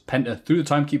puts Penta through the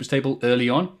timekeeper's table early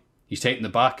on, he's taken the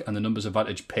back and the numbers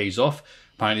advantage pays off.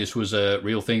 Apparently this was a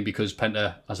real thing because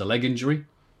Penta has a leg injury.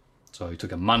 So he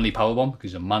took a manly powerbomb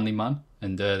because he's a manly man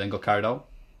and then got carried out.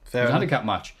 It was a handicap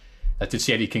match. I did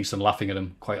see Eddie Kingston laughing at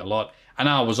him quite a lot. And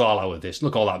I was all out of this.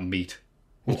 Look, all that meat.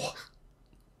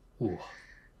 Ooh.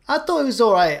 I thought it was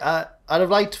all right. I'd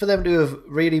have liked for them to have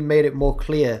really made it more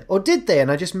clear. Or did they? And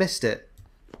I just missed it.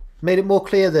 Made it more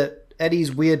clear that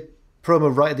Eddie's weird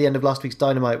promo right at the end of last week's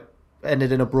Dynamite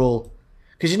ended in a brawl.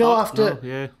 Because,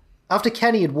 after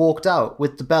Kenny had walked out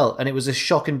with the belt and it was a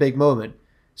shocking big moment,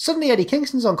 Suddenly Eddie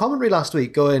Kingston's on commentary last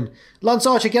week going, Lance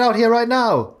Archer, get out here right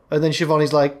now. And then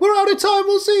Shivani's like, we're out of time,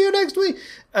 we'll see you next week.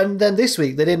 And then this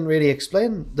week they didn't really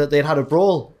explain that they'd had a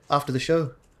brawl after the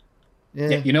show.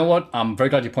 Yeah, you know what? I'm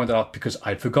very glad you pointed out because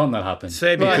I'd forgotten that happened.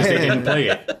 Same because they didn't play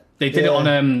it. They did it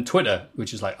on Twitter,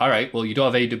 which is like, all right, well, you do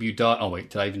have AW Dart. Oh,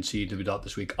 wait, did I even see AW Dart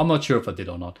this week? I'm not sure if I did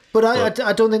or not. But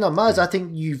I don't think that matters. I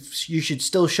think you should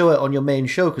still show it on your main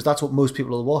show because that's what most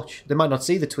people will watch. They might not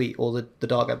see the tweet or the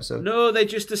Dark episode. No, they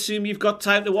just assume you've got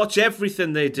time to watch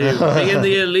everything they do. Being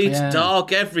the Elite,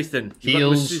 Dark, everything.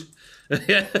 Heels.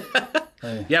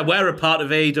 Yeah, we're a part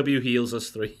of AEW Heels, us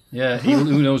three. Yeah,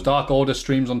 who knows? Dark Order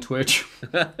streams on Twitch.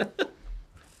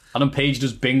 Adam Page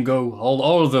does bingo.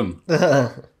 All of them.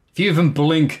 If you even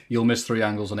blink, you'll miss 3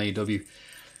 angles on AEW.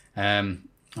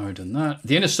 Already done that.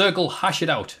 The Inner Circle hash it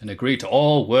out and agree to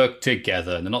all work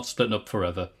together, and they're not splitting up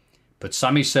forever. But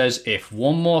Sammy says if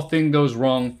one more thing goes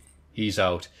wrong, he's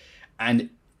out. And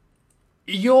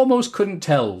you almost couldn't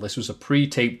tell this was a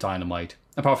pre-taped Dynamite.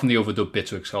 Apart from the overdub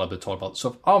bits where Excalibur talk about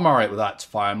stuff. I'm alright with that, it's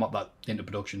fine. I'm not that into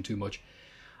production too much.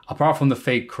 Apart from the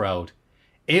fake crowd.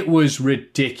 It was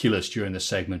ridiculous during the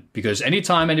segment. Because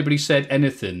anytime anybody said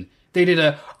anything, they did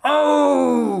a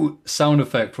 "oh" sound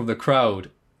effect from the crowd.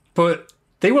 But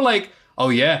they were like, oh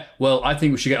yeah, well, I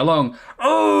think we should get along.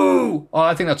 Oh,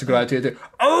 I think that's a good idea.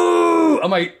 Oh,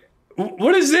 I'm like,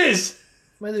 what is this?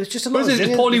 Well, there was just a what lot is of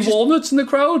it? Is Paulie Walnuts in the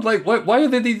crowd? Like, why are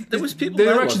they? There was people the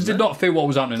there, directions wasn't did there? not fit what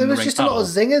was happening There in the was ring just a at lot all. of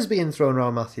zingers being thrown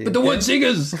around, Matthew. But there weren't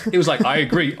zingers. It was like, I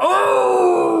agree.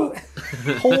 Oh,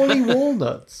 Paulie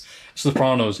Walnuts.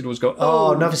 Sopranos. It was go.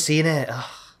 Oh, never seen it. Ugh.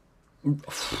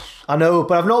 I know,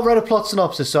 but I've not read a plot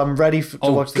synopsis, so I'm ready to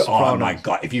watch The Sopranos. Oh my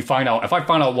god! If I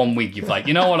find out 1 week, you're like,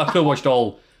 you know what? I could have watched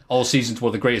all seasons of one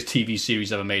of the greatest TV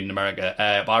series ever made in America.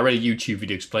 But I read a YouTube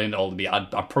video explaining it all to me.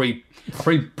 I'd probably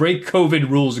break COVID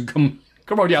rules and come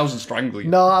out of the house and strangle you.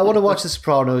 No, I want to watch The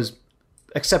Sopranos,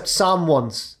 except Sam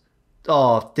once.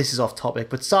 Oh, this is off topic,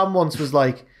 but Sam once was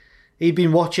like, he'd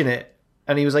been watching it,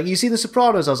 and he was like, you see The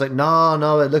Sopranos? I was like,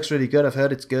 no, it looks really good. I've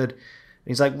heard it's good. And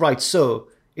he's like, right, so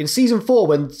in season 4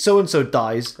 when so-and-so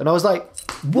dies, and I was like,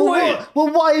 well,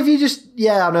 why have you just...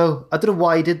 Yeah, I know. I don't know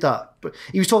why he did that. But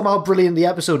he was talking about how brilliant the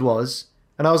episode was,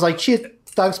 and I was like, cheers,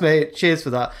 thanks, mate. Cheers for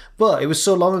that. But it was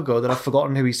so long ago that I've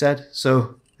forgotten who he said,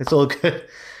 so it's all good.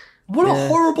 What a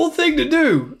horrible thing to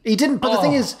do. He didn't, but the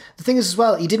thing is as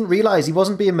well, he didn't realise he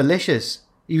wasn't being malicious.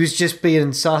 He was just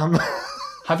being Sam.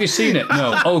 Have you seen it?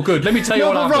 No. Oh, good. Let me tell you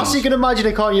what happens. Ross, you can imagine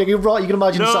it, can't you? You can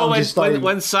imagine Sam just like...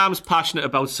 when Sam's passionate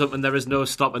about something, there is no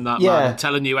stopping that man and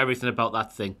telling you everything about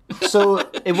that thing. So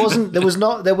it wasn't. There was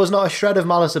not a shred of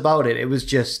malice about it. It was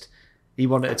just he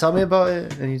wanted to tell me about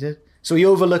it, and he did. So he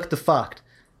overlooked the fact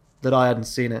that I hadn't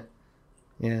seen it.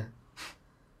 Yeah.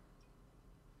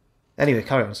 Anyway,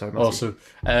 carry on. Sorry, Matthew. Also,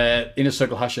 Inner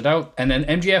Circle hash it out, and then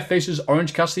MJF faces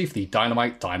Orange Cassidy for the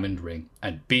Dynamite Diamond Ring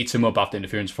and beats him up after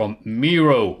interference from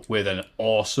Miro with an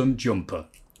awesome jumper.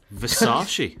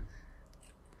 Versace.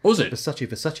 Was it?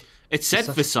 Versace. It said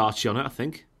Versace on it, I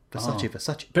think.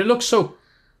 Versace. But it looks so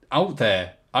out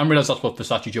there. I didn't realise that's what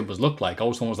Versace jumpers look like. I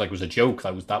always thought it was like it was a joke.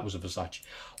 That was a Versace.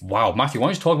 Wow, Matthew, why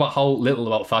don't you talk about how little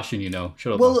about fashion you know?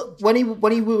 Shut up. Well, when he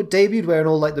debuted wearing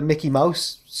all like the Mickey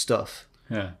Mouse stuff,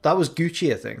 yeah, that was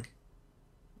Gucci, I think.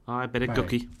 I bet it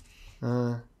Gookie.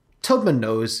 Tubman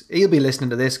knows. He'll be listening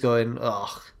to this going,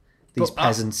 "Ugh, these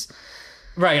peasants."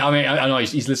 Right, I mean, I know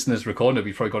he's listening to this recording, he'll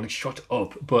be probably going, shut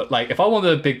up. But, like, if I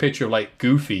wanted a big picture of, like,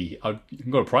 Goofy, you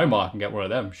can go to Primark and get one of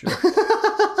them, sure.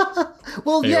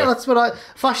 Well, anyway. Yeah, that's what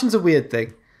fashion's a weird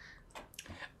thing.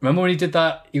 Remember when he did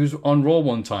that? He was on Raw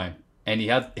one time, and he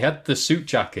had the suit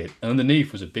jacket, and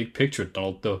underneath was a big picture of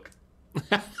Donald Duck.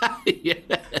 Yeah.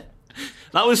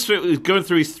 That was going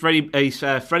through his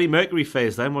Freddie Mercury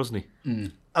phase then, wasn't he?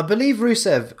 Mm. I believe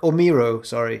Rusev, or Miro,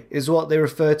 sorry, is what they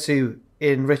refer to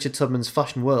in Richard Tubman's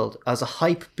fashion world as a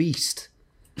hype beast.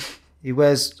 He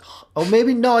wears... Or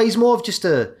maybe, no, he's more of just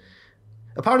a...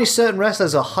 Apparently certain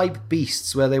wrestlers are hype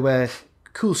beasts where they wear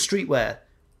cool streetwear.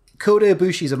 Kota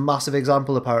Ibushi's a massive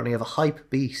example, apparently, of a hype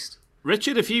beast.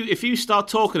 Richard, if you start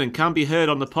talking and can be heard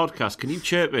on the podcast, can you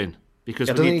chirp in?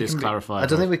 Because we need this clarified. I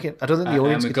don't think we can. I don't think the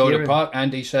audience can hear him. We go to Park,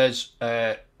 and he says,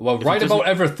 well, right about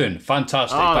everything.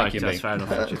 Fantastic. Thank you, mate. Fair enough.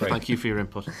 Thank you for your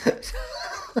input.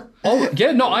 Oh,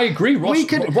 yeah, no, I agree.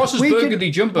 Ross's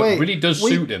burgundy jumper really does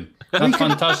suit him. That's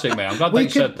fantastic, mate. I'm glad that you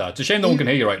said that. It's a shame no one can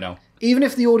hear you right now. Even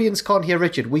if the audience can't hear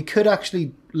Richard, we could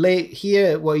actually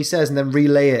hear what he says and then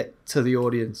relay it to the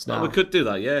audience now. We could do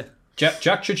that, yeah.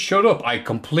 Jack should shut up. I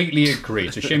completely agree.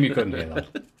 It's a shame you couldn't hear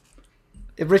that.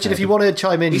 Richard, if you want to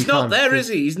chime in, he's not there, is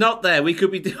he? He's not there. We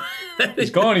could be doing...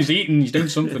 He's gone. He's eating. He's doing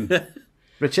something.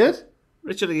 Richard,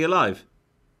 are you alive?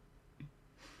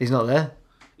 He's not there.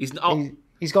 He's not.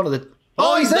 He's gone to the.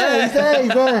 Oh, he's there.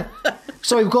 He's there.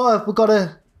 Sorry, we've got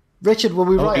a. Richard, were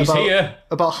we right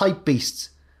about hype beasts?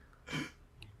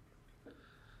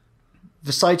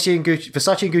 Versace and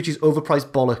Gucci's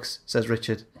overpriced bollocks, says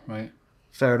Richard. Right.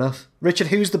 Fair enough. Richard,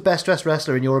 who's the best dressed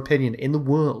wrestler in your opinion in the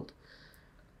world?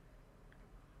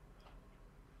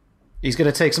 He's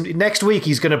going to take some... Next week,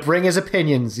 he's going to bring his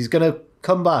opinions. He's going to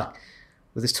come back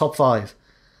with his top 5.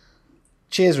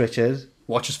 Cheers, Richard.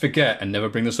 Watch us forget and never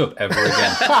bring this up ever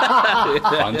again.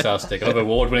 Fantastic. Another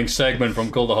award-winning segment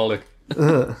from Cultaholic.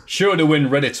 Sure to win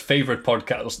Reddit's favourite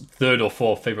podcast, 3rd or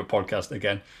 4th favourite podcast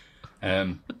again.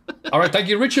 All right, thank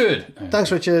you, Richard.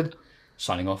 Thanks, Richard.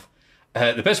 Signing off.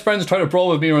 The best friends try to brawl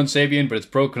with Miro and Sabian, but it's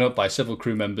broken up by several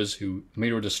crew members who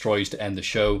Miro destroys to end the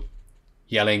show,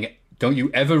 yelling, "Don't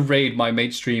you ever raid my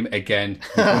mate stream again,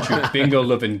 you bunch of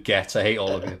bingo-loving gets. I hate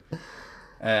all of you."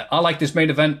 I like this main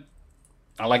event.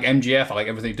 I like MJF. I like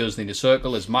everything he does in the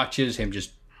circle, his matches, him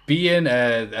just being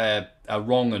a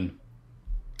wrong and...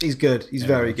 He's good. He's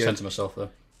very good. Sense of myself, though.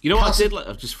 You know what I did?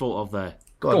 I've just thought of there.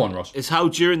 Go on, Ross. Is how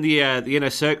during the inner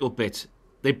circle bit,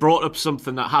 they brought up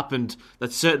something that happened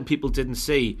that certain people didn't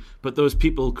see, but those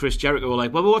people, Chris Jericho, were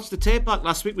like, "Well, we watched the tape back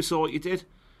last week. We saw what you did."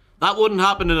 That wouldn't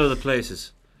happen in other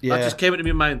places. Yeah. That just came into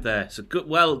my mind there. So good.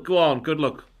 Well, go on. Good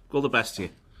luck. All the best to you.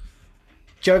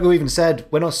 Jericho even said,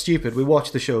 "We're not stupid. We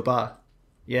watched the show back."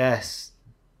 Yes,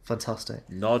 fantastic.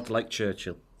 Nod like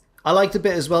Churchill. I liked the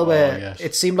bit as well where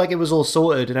it seemed like it was all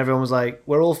sorted and everyone was like,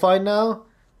 "We're all fine now."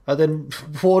 And then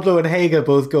Wardlow and Hager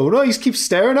both go, "No, he just keeps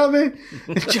staring at me."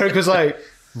 And Jericho's like,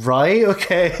 "Right,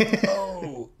 okay."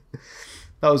 Oh.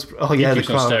 That was, he keeps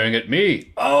on staring at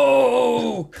me.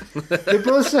 Oh! They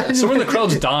both said, some of the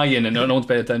crowd's dying and no one's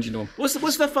paying attention to him.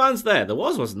 Was there fans there? There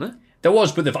was, wasn't there? There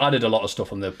was, but they've added a lot of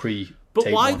stuff on the pre.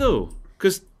 But why though?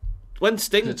 Because when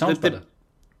Sting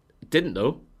didn't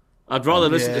though. I'd rather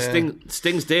listen to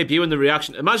Sting's debut and the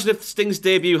reaction. Imagine if Sting's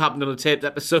debut happened on a taped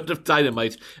episode of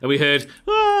Dynamite and we heard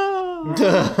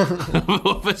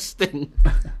over Sting.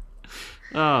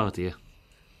 Oh dear.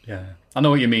 Yeah, I know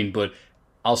what you mean, but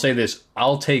I'll say this: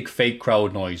 I'll take fake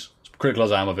crowd noise, as critical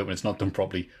as I am of it when it's not done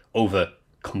properly, over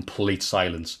complete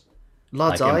silence.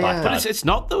 Lads, but it's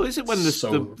not though, is it? When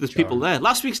there's people there.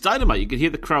 Last week's Dynamite, you could hear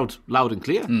the crowd loud and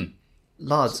clear.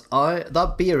 Lads,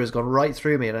 that beer has gone right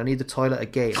through me and I need the toilet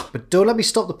again. But don't let me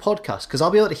stop the podcast because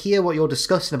I'll be able to hear what you're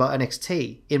discussing about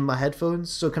NXT in my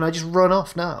headphones. So can I just run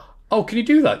off now? Oh, can you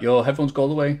do that? Your headphones go all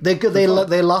the way? They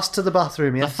last to the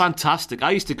bathroom, yes. They're fantastic. I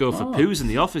used to go for poos in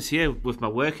the office here with my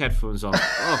work headphones on.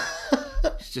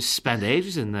 Just spend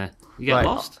ages in there. You get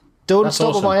lost. Don't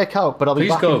stop on my account, but I'll be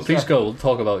back. Please go. We'll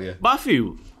talk about you.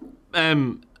 Matthew,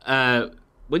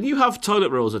 when you have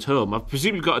toilet rolls at home, I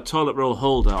presume you've got a toilet roll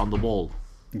holder on the wall.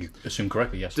 You assume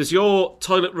correctly, yes. Does your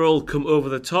toilet roll come over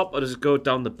the top or does it go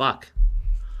down the back?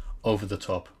 Over the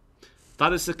top.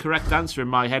 That is the correct answer in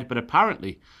my head, but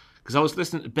apparently, because I was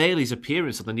listening to Bailey's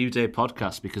appearance on the New Day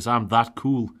podcast because I'm that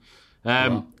cool,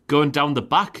 going down the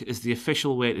back is the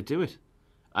official way to do it.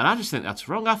 And I just think that's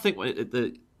wrong. I think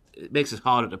it makes it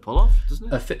harder to pull off,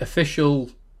 doesn't it? Official...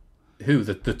 Who?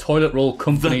 The toilet roll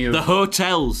company? The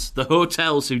hotels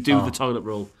who do the toilet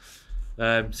roll.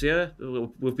 So yeah,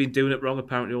 we've been doing it wrong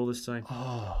apparently all this time.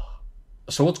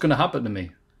 So what's going to happen to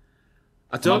me?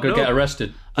 I don't know. I'm going to get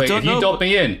arrested. Wait, if you dob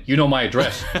me in, you know my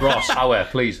address. Ross, Howard,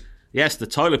 please. Yes, the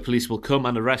toilet police will come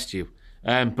and arrest you.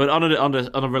 But on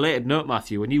a related note,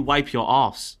 Matthew, when you wipe your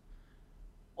arse,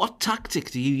 what tactic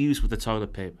do you use with the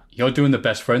toilet paper? You're doing the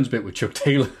best friends bit with Chuck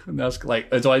Taylor. And that's like,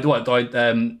 do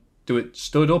I do it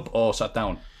stood up or sat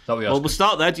down? Is that what you're asking? We'll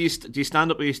start there. Do you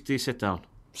stand up or do you sit down?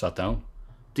 Sat down.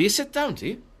 Do you sit down, do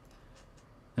you?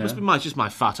 Yeah. Must be just my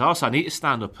fat arse. I need to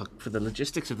stand up for the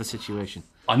logistics of the situation.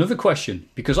 Another question,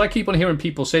 because I keep on hearing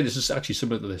people say, this is actually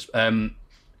similar to this.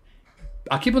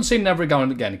 I keep on seeing every now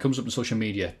and again, it comes up on social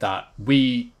media, that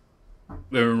we're in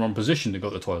the wrong position to go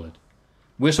to the toilet.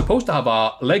 We're supposed to have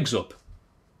our legs up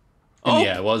in the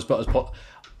air.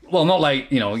 Well, not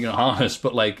like, harness,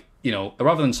 but like,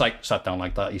 rather than sat down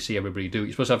like that, you see everybody do.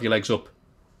 You're supposed to have your legs up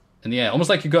in the air, almost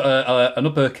like you've got an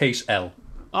uppercase L.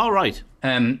 All right.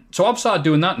 So I've started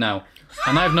doing that now,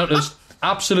 and I've noticed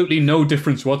absolutely no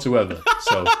difference whatsoever.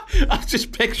 So I'm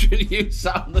just picturing you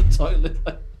sat on the toilet.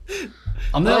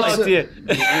 I'm there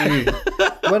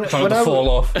trying to fall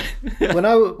off. When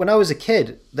I was a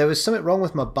kid, there was something wrong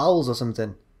with my bowels or something.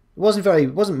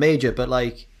 It wasn't major, but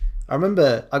like I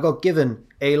remember I got given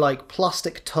a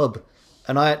plastic tub.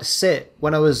 And I had to sit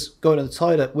when I was going to the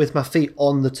toilet with my feet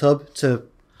on the tub to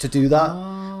do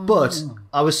that. But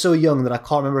I was so young that I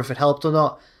can't remember if it helped or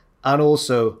not. And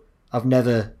also, I've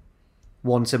never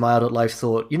once in my adult life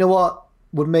thought, you know what?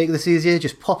 would make this easier.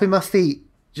 Just popping my feet.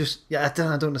 I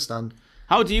don't understand.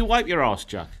 How do you wipe your arse,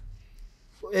 Jack?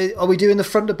 Are we doing the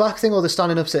front to back thing or the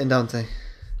standing up, sitting down thing?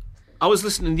 I was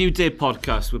listening to the New Day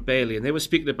podcast with Bailey, and they were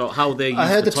speaking about how they use I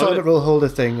heard the toilet roll holder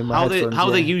thing in my headphones. How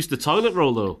they use the toilet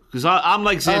roll, though. Because I'm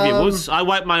like Xavier Woods. I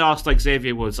wipe my arse like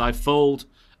Xavier Woods. I fold,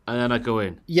 and then I go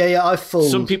in. Yeah, I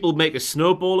fold. Some people make a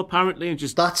snowball, apparently, and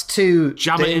just That's too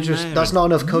jam dangerous. it in there. That's not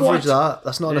enough coverage,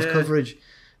 That's not enough coverage.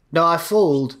 No, I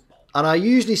fold, and I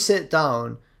usually sit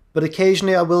down, but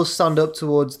occasionally I will stand up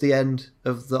towards the end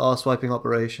of the arse wiping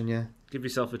operation, yeah. Give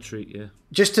yourself a treat, yeah.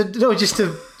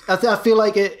 I feel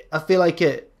like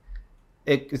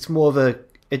it's more of a...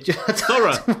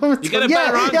 Thorough. You get a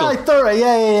better angle. Yeah, thorough,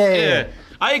 yeah.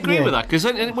 I agree with that, because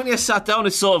when you're sat down,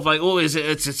 it's sort of like,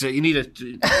 you need a...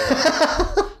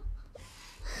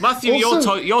 Matthew,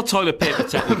 Also- your toilet paper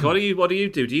technique, what do you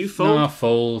do? Do you fold? No, I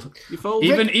fold. You fold?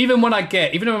 Even when I'm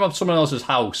at someone else's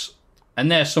house, and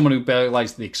there's someone who barely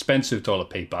likes the expensive toilet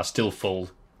paper, I still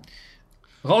fold.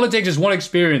 All it takes is one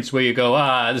experience where you go,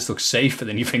 this looks safe, and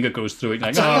then your finger goes through it.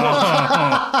 Like,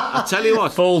 I tell you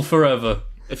what, fold forever.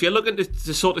 if you're looking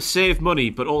to sort of save money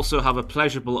but also have a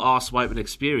pleasurable arse wiping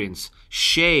experience,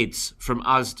 Shades from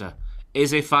Asda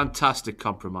is a fantastic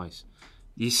compromise.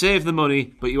 You save the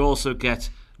money, but you also get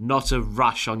not a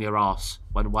rash on your arse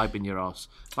when wiping your arse.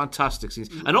 Fantastic scenes.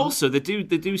 And also, they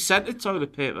do scented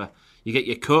toilet paper. You get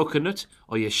your coconut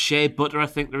or your shea butter, I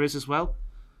think there is as well.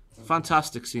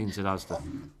 Fantastic scenes at Asda.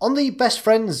 On the Best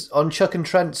Friends on Chuck and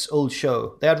Trent's old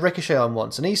show, they had Ricochet on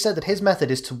once, and he said that his method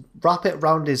is to wrap it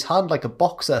round his hand like a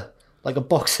boxer's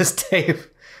tape,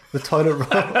 the toilet roll.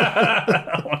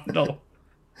 Oh, no.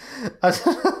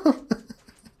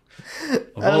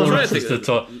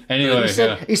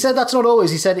 Anyway, he said that's not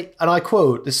always. He said, and I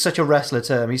quote, this is such a wrestler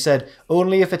term, he said,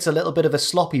 only if it's a little bit of a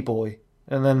sloppy boy.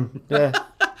 And then, yeah.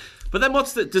 But then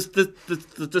does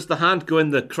the hand go in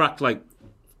the cracked, like,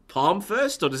 palm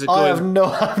first, or does it go I have no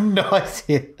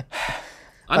idea.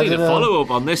 I need a follow-up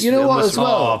on this. You know what, as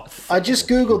well? I just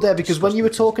Googled there, because when you were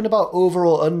talking about over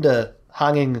or under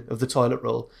hanging of the toilet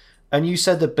roll, and you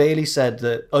said that Bailey said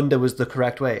that under was the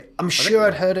correct way. I'm sure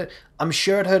I'd heard in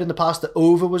the past that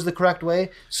over was the correct way.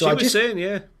 So she was saying,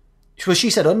 yeah. Well, she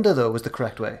said under, though, was the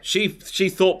correct way. She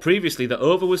thought previously that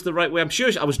over was the right way. I'm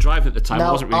sure I was driving at the time. Now,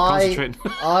 I wasn't really concentrating.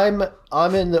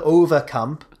 I'm in the over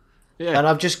camp. Yeah. And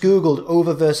I've just Googled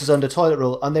over versus under toilet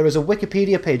roll, and there is a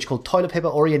Wikipedia page called Toilet Paper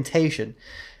Orientation,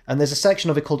 and there's a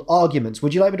section of it called Arguments.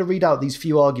 Would you like me to read out these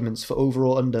few arguments for over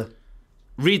or under?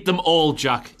 Read them all,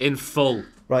 Jack, in full.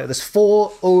 Right, there's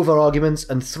 4 over arguments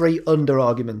and 3 under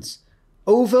arguments.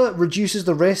 Over reduces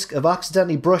the risk of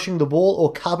accidentally brushing the wall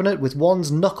or cabinet with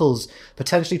one's knuckles,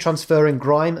 potentially transferring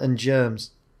grime and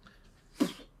germs.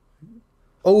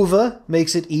 Over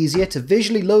makes it easier to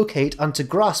visually locate and to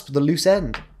grasp the loose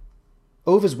end.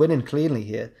 Over's winning cleanly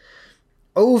here.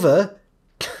 Over...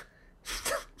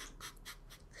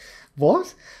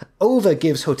 What? Over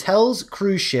gives hotels,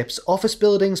 cruise ships, office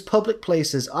buildings, public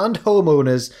places, and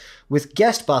homeowners with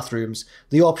guest bathrooms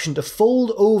the option to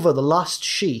fold over the last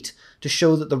sheet to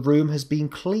show that the room has been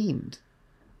cleaned.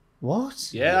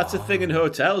 What? Yeah, that's a thing in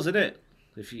hotels, isn't it?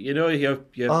 If your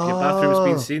bathroom has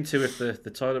been seen to if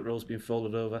the toilet roll's been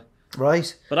folded over.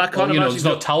 Right. But I can't imagine there's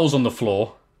not towels on the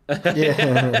floor.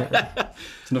 Yeah.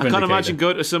 I can't imagine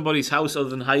going to somebody's house other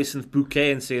than Hyacinth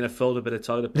Bouquet and seeing a folded bit of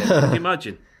toilet paper. Can you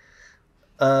imagine?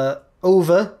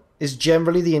 Over is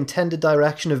generally the intended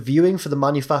direction of viewing for the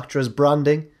manufacturer's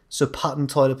branding, so patterned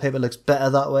toilet paper looks better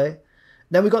that way.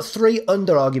 Then we've got 3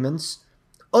 under arguments.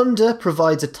 Under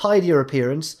provides a tidier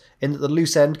appearance in that the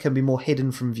loose end can be more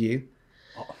hidden from view.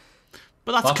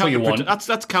 But that's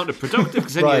counterproductive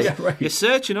because then you're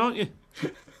searching, aren't you?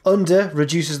 Under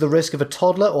reduces the risk of a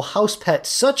toddler or house pet,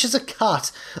 such as a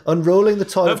cat, unrolling the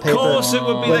toilet paper. Of course it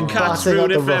would be the cat's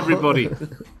ruining for everybody.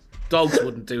 Dogs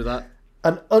wouldn't do that.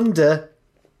 And under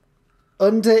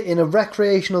in a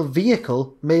recreational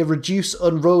vehicle may reduce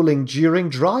unrolling during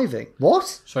driving.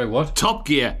 What? Sorry, what? Top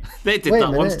Gear. They did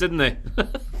that once, didn't they?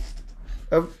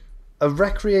 A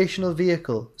recreational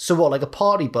vehicle. So what, like a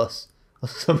party bus or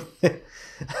something?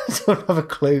 I don't have a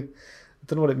clue. I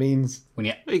don't know what it means. When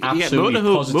you absolutely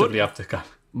positively have to go.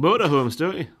 Motorhomes,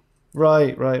 don't you?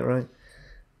 Right.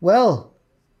 Well,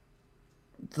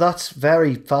 that's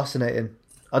very fascinating.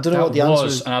 I don't know what the answer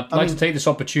is. And I'd like to take this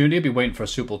opportunity, I've been waiting for a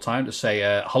suitable time, to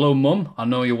say, hello, Mum, I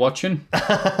know you're watching.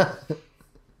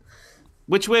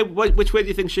 Which way do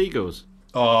you think she goes?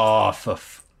 Oh,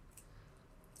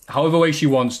 however way she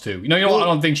wants to. You know what? I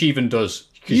don't think she even does.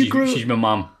 Because she's my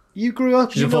mum. You grew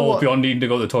up. She's evolved beyond needing to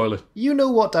go to the toilet. You know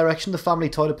what direction the family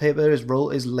toilet paper is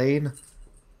laying.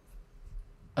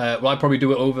 Well, I probably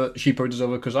do it over. She probably does it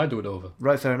over because I do it over.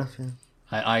 Right, fair enough. Yeah.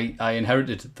 I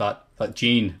inherited that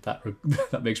gene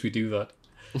that makes me do that.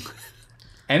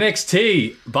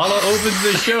 NXT. Balor opens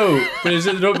the show, but is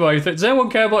it up by? Does anyone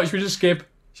care about it? Should we just skip?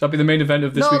 Shall be the main event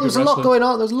of this week. There's a lot going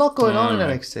on. There's a lot going on in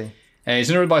NXT. He's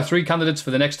interrupted by 3 candidates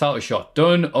for the next title shot: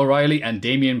 Dunn, O'Reilly, and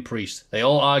Damian Priest. They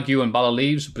all argue and Balor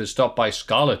leaves, but is stopped by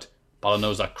Scarlett. Balor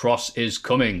knows that Cross is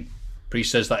coming.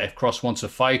 Priest says that if Cross wants a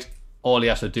fight, all he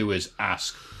has to do is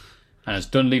ask. And as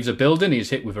Dunn leaves the building, he is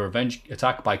hit with a revenge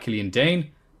attack by Killian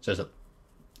Dane. Says that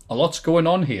a lot's going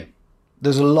on here.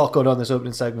 There's a lot going on in this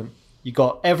opening segment. You've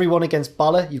got everyone against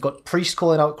Balor. You've got Priest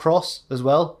calling out Cross as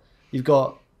well. You've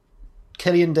got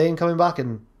Killian Dane coming back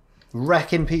and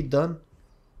wrecking Pete Dunne.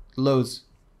 Loads.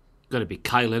 Got to be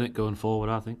Kyle in it going forward,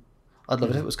 I think. I'd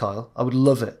love it if it was Kyle. I would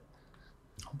love it.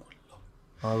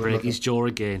 Break his jaw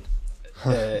again.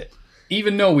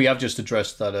 Even though we have just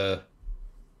addressed that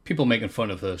people making fun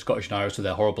of the Scottish and Irish with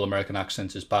their horrible American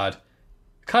accents is bad,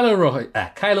 Kyle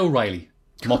O'Reilly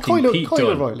mocking Pete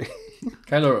Dunne.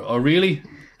 Kyle O'Reilly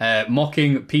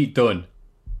mocking Pete Dunne.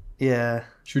 Yeah.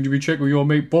 Shouldn't you be checking with your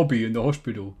mate Bobby in the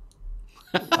hospital?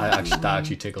 That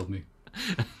actually tickled me.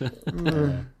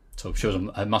 So shows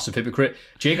I'm a massive hypocrite.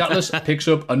 Jake Atlas picks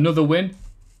up another win,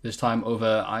 this time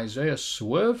over Isaiah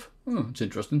Swerve. It's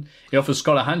interesting. He offers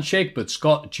Scott a handshake, but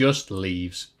Scott just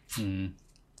leaves.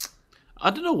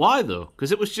 I don't know why, though,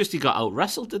 because it was just he got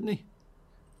out-wrestled, didn't he?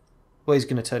 Well, he's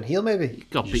going to turn heel, maybe. He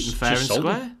got beaten fair and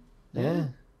square. Yeah.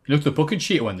 He looked at the booking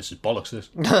sheet and went, this is bollocks, this.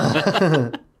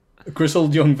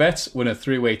 Grizzled Young Vets win a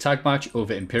 3-way tag match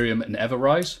over Imperium and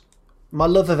Everrise. My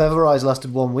love of Everrise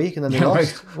lasted 1 week and then they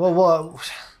lost. Right. Well,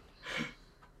 what?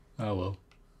 Oh, well.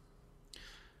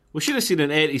 We should have seen an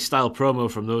 80s style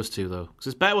promo from those two, though, because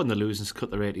it's better when the losers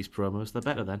cut their 80s promos. They're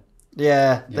better then.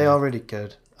 Yeah, they are really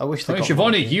good. I wish they got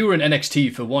Shivani, you were in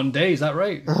NXT for 1 day, is that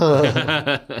right?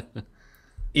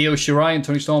 Io Shirai and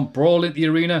Toni Storm brawl into the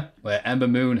arena, where Ember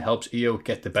Moon helps Io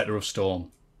get the better of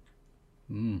Storm.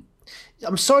 I'm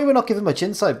sorry we're not giving much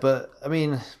insight, but, I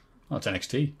mean... Oh, it's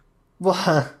NXT. What?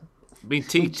 I mean,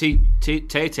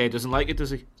 Tay doesn't like it,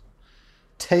 does he?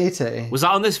 Tay. Was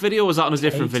that on this video or was that on a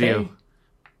different video?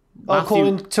 I'm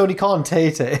calling Tony Khan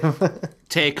Tay.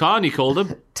 Tay Khan, you called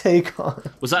him? Tay Khan.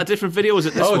 Was that a different video or was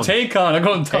it this one? Oh, Tay Khan, I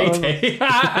got him Tay.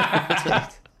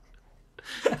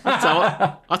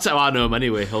 That's how I know him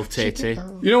anyway, old Tay.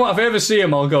 You know what, if I ever see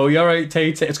him, I'll go, you're right, Tay.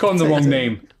 It's calling him the wrong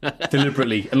name,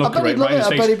 deliberately, and look right in his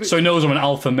face, so he knows I'm an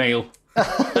alpha male.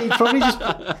 He'd probably just...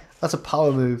 That's a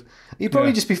power move. You'd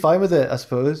probably just be fine with it, I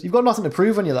suppose. You've got nothing to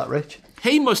prove when you're that rich.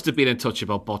 He must have been in touch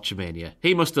about Botchamania.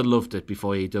 He must have loved it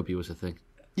before AEW was a thing.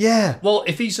 Yeah. Well,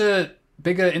 if he's a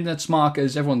bigger internet smart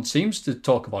as everyone seems to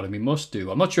talk about him, he must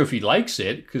do. I'm not sure if he likes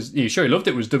it, because sure, he loved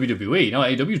it was WWE. No,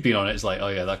 AEW's been on it. It's like, oh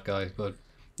yeah, that guy. But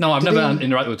no, I've never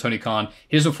interacted with Tony Khan.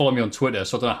 He doesn't follow me on Twitter,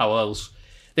 so I don't know how else.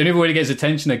 The only way to get his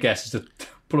attention, I guess, is to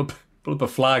put up a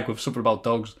flag with something about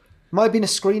dogs. Might have been a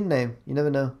screen name. You never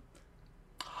know.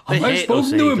 I might have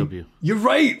spoken to him. You're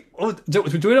right. Oh, do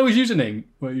we know his username?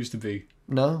 What it used to be?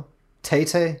 No. Tay.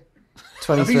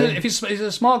 23. If he's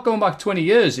a smart going back 20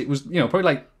 years, it was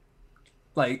probably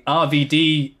like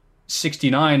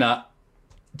RVD69 at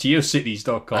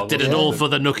geocities.com. I did it all for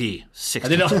the nookie. 60. I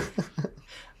did it all.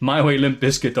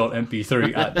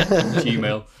 mywaylimpbiscuit.mp3 at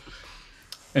gmail.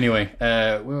 Anyway,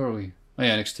 where are we? Oh,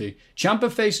 yeah, NXT.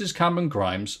 Ciampa faces Cameron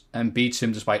Grimes and beats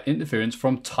him despite interference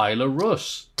from Tyler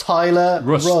Rust. Tyler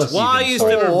Rust. Why is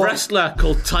there a wrestler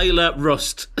called Tyler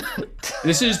Rust?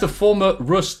 This is the former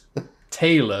Rust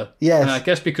Taylor. Yes. And I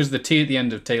guess because of the T at the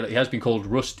end of Taylor, he has been called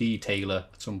Rusty Taylor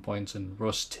at some point, and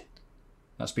Rust.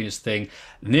 That's been his thing.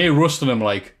 Near Rust, and I'm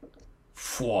like,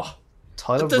 phew.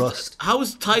 Tyler Rust. How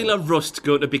is Tyler Rust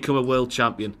going to become a world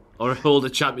champion or hold a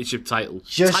championship title?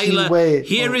 Just Tyler, wait.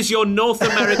 Here is your North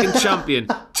American champion,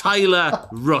 Tyler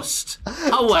Rust.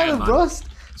 Tyler Rust?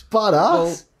 It's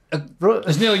badass.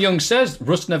 As Neil Young says,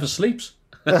 Rust never sleeps.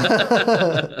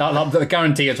 I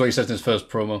guarantee that's what he says in his first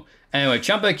promo. Anyway,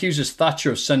 Ciampa accuses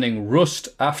Thatcher of sending Rust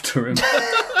after him,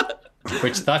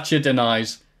 which Thatcher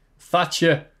denies.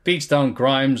 Thatcher beats down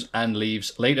Grimes and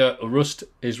leaves. Later, Rust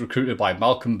is recruited by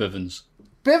Malcolm Bivens.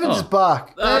 Bivens is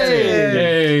back.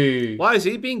 Hey. Why has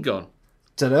he been gone?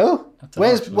 Dunno.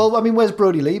 Where's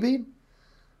Brody Lee been?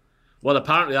 Well,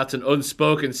 apparently that's an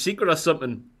unspoken secret or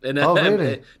something. Oh,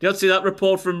 really? Do you not see that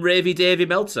report from Ravy Davy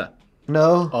Meltzer?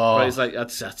 No. Where he's like,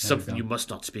 that's something you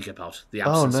must not speak about. The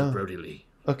absence of Brody Lee.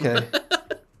 Okay.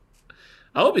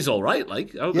 I hope he's all right. I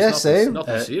hope same.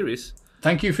 Nothing serious.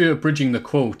 Thank you for bridging the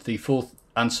quote. The fourth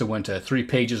answer went 3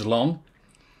 pages long.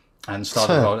 And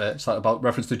started about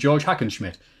reference to George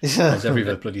Hackenschmidt, as every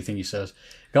bloody thing he says.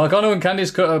 Gargano and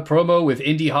Candice cut a promo with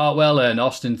Indy Hartwell and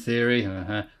Austin Theory,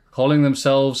 calling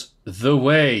themselves The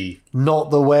Way.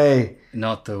 Not The Way.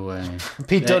 Not The Way.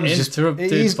 Pete Dunne's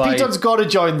Pete Dunne's got to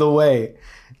join The Way.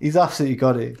 He's absolutely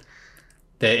got it.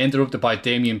 They're interrupted by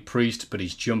Damian Priest, but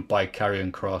he's jumped by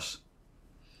Karrion Kross.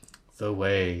 The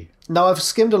Way. Now, I've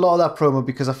skimmed a lot of that promo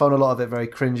because I found a lot of it very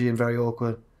cringy and very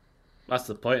awkward. That's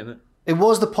the point, isn't it? It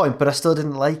was the point, but I still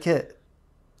didn't like it.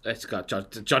 It's got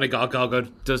Johnny Gargano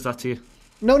does that to you.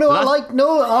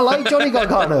 I like Johnny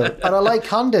Gargano and I like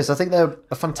Candice. I think they're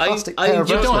a fantastic pair of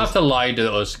You wrestlers. don't have to lie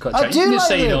to us. I do you can like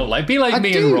say you them. don't like. Be like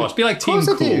me and Ross. Be like Team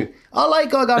Cool. I do. I like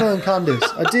Gargano and Candice.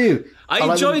 I do.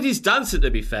 I enjoyed his dancing,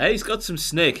 to be fair. He's got some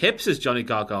snake hips as Johnny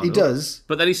Gargano. He does.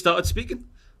 But then he started speaking.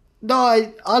 No,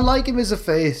 I like him as a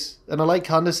face, and I like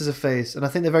Candice as a face, and I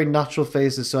think they're very natural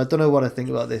faces, so I don't know what I think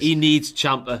about this. He needs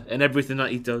Ciampa in everything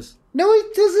that he does. No, he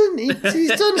doesn't.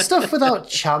 He's done stuff without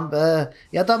Ciampa.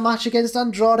 He had that match against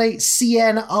Andrade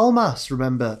Cien Almas,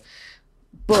 remember?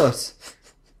 But,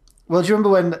 well, do you remember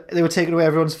when they were taking away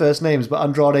everyone's first names, but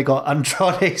Andrade got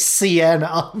Andrade Cien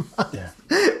Almas? Yeah.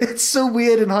 It's so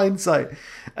weird in hindsight.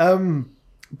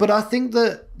 But I think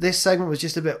that this segment was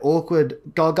just a bit awkward.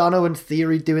 Gargano and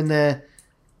Theory doing their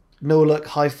no-look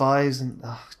high fives, and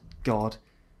oh god,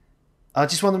 I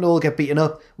just want them to all get beaten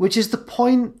up, which is the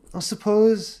point, I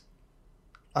suppose.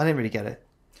 I didn't really get it.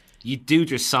 You do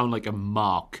just sound like a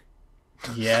mark.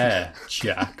 Yeah,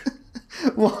 Jack.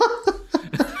 What?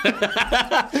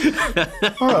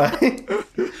 All right.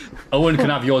 Owen can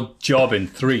have your job in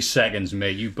 3 seconds,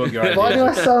 mate. You book your idea. Why do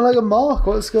I sound like a mark?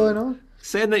 What's going on?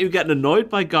 Saying that you're getting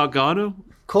annoyed by Gargano.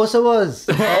 Of course I was.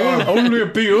 I want to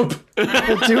get beat up.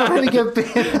 I do want him to get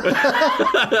beaten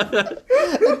up.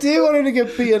 I do want him to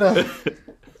get beaten up.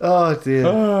 Oh, dear.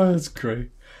 Oh, that's great.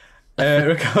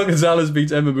 Raquel Gonzalez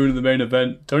beats Ember Moon in the main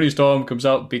event. Toni Storm comes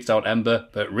out, beats out Ember,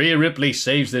 but Rhea Ripley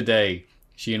saves the day.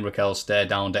 She and Raquel stare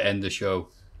down to end the show.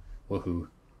 Woohoo.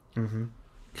 Mm-hmm.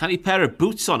 Can he pair of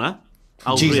boots on her?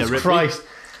 Jesus Christ.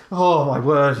 Oh, my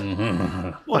word.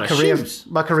 What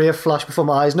my career flashed before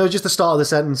my eyes. No, just the start of the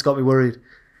sentence got me worried.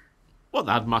 What,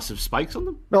 they had massive spikes on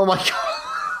them? Oh, my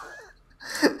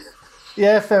God.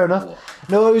 Yeah, fair enough.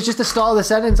 No, it was just the start of the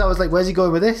sentence. I was like, where's he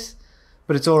going with this?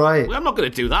 But it's all right. Well, I'm not going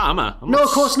to do that, am I? No, of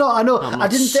course not. I know. I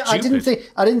didn't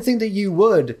think that you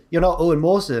would. You're not Owen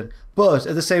Mawson. But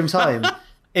at the same time,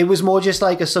 it was more just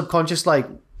like a subconscious, like,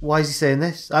 why is he saying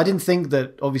this? I didn't think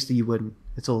that, obviously, you wouldn't.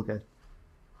 It's all good.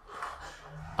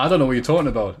 I don't know what you're talking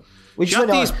about.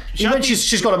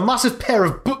 She's got a massive pair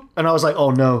of boots. And I was like,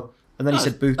 oh, no. And then he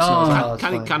said boots. And I was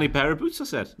like, can he pair of boots, I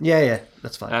said? Yeah,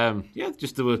 that's fine.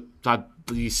 Just had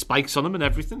these spikes on them and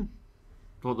everything.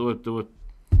 Thought they were...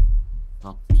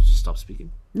 I'll just stop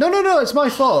speaking. No, it's my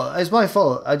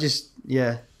fault. I just,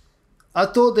 yeah. I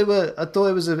thought it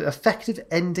was an effective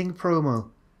ending promo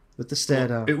with the stare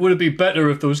down. It would have been better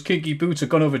if those kinky boots had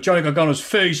gone over Johnny Gargano's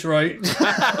face, right?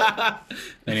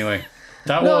 Anyway,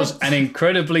 that was an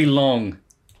incredibly long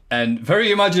and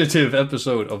very imaginative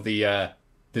episode of the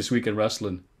This Week in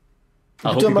Wrestling.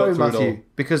 I hope you got through it all.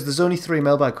 Because there's only 3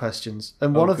 mailbag questions,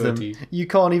 and one of them you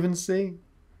can't even see.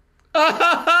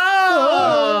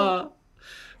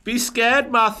 Be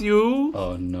scared, Matthew.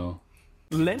 Oh, no.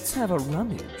 Let's have a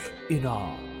rummage in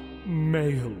our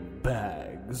mail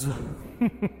bags.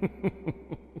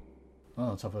 Well,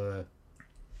 let's have a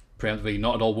preemptively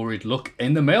not at all worried look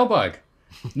in the mailbag.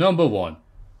 Number 1.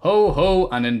 Ho, ho,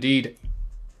 and indeed,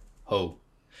 ho.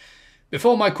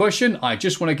 Before my question, I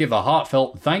just want to give a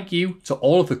heartfelt thank you to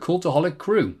all of the Cultaholic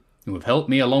crew who have helped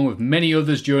me along with many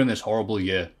others during this horrible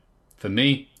year. For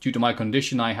me, due to my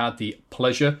condition, I had the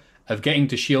pleasure of getting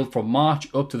to shield from March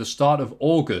up to the start of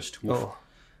August,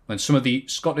 when some of the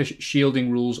Scottish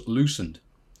shielding rules loosened.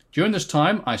 During this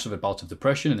time, I suffered bouts of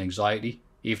depression and anxiety,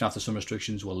 even after some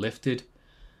restrictions were lifted.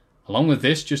 Along with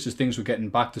this, just as things were getting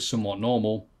back to somewhat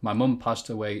normal, my mum passed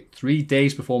away 3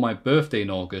 days before my birthday in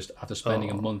August after spending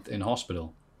a month in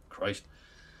hospital. Christ.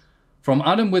 From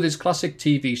Adam with his classic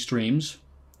TV streams,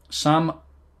 Sam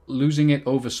losing it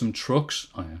over some trucks,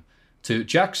 to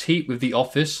Jack's heat with The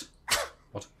Office,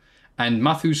 and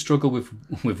Matthew's struggle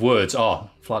with words,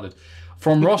 flattered.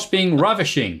 From Ross being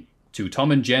ravishing, to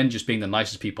Tom and Jen just being the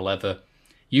nicest people ever,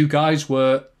 you guys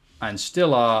were and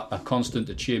still are a constant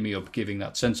to cheer me up, giving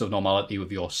that sense of normality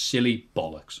with your silly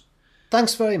bollocks.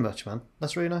 Thanks very much, man.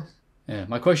 That's really nice. Yeah,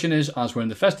 my question is, as we're in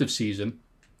the festive season,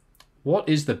 what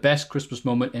is the best Christmas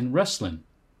moment in wrestling?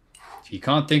 If you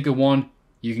can't think of one,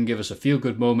 you can give us a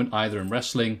feel-good moment either in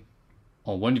wrestling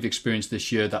or one you've experienced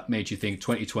this year that made you think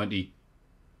 2020,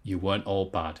 you weren't all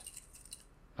bad.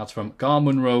 That's from Gar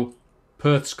Munro,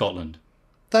 Perth, Scotland.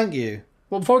 Thank you.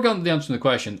 Well, before I get on to the answer to the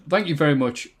question, thank you very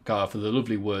much, Gar, for the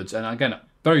lovely words. And again,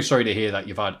 very sorry to hear that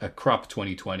you've had a crap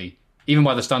 2020. Even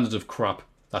by the standards of crap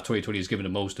that 2020 has given to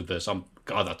most of us,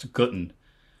 God, that's gutting.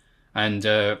 And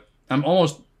I'm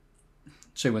almost,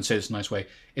 say this in a nice way,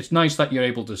 it's nice that you're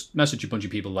able to message a bunch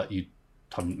of people that you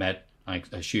haven't met, I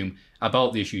assume,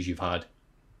 about the issues you've had.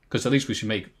 Because at least we should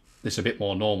make this a bit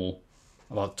more normal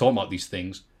about talking about these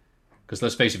things. Because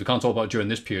let's face it, if we can't talk about it during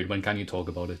this period, when can you talk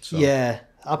about it? So, yeah,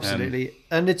 absolutely.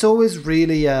 And it's always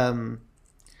really...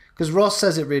 because Ross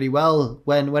says it really well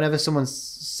whenever someone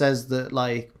says that,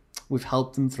 like, we've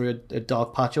helped them through a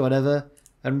dark patch or whatever.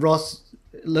 And Ross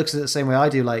looks at it the same way I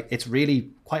do. Like, it's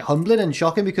really quite humbling and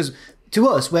shocking because to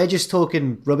us, we're just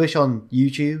talking rubbish on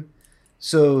YouTube.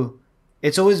 So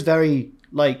it's always very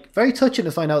touching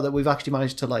to find out that we've actually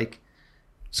managed to, like,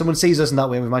 someone sees us in that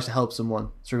way and we've managed to help someone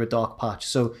through a dark patch.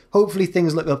 So hopefully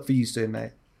things look up for you soon,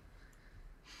 mate.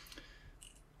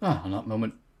 On that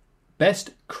moment. Best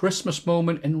Christmas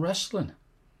moment in wrestling.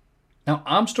 Now,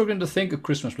 I'm struggling to think of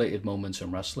Christmas-related moments in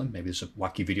wrestling. Maybe there's a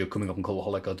wacky video coming up on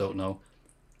Cultaholic, I don't know.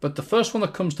 But the first one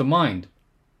that comes to mind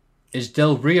is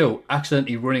Del Rio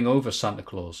accidentally running over Santa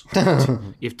Claus.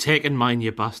 You've taken mine,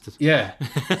 you bastard. Yeah.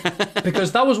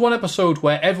 Because that was one episode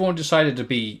where everyone decided to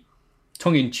be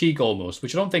tongue-in-cheek almost,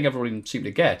 which I don't think everyone seemed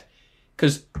to get.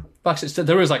 Because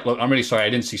there is like, look, I'm really sorry,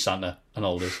 I didn't see Santa and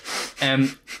all this.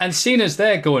 And Cena's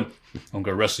there going, I'm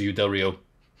going to wrestle you, Del Rio.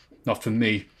 Not for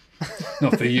me.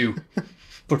 Not for you.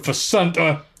 But for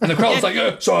Santa. And the crowd was like,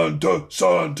 yeah, Santa,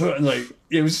 Santa. And like,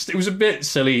 it was a bit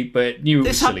silly, but knew it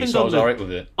was silly, so I was all right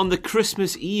with it. On the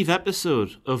Christmas Eve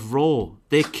episode of Raw,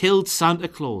 they killed Santa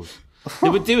Claus.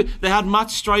 They had Matt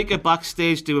Striker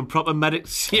backstage doing proper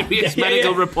serious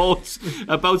medical reports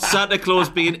about Santa Claus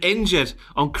being injured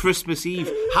on Christmas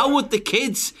Eve. How would the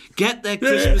kids get their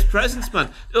Christmas presents, man?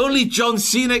 Only John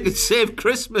Cena could save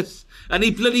Christmas. And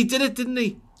he bloody did it, didn't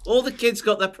he? All the kids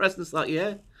got their presents that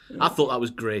year. I thought that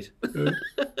was great.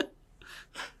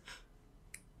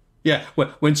 Yeah,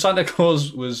 when Santa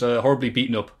Claus was horribly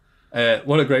beaten up,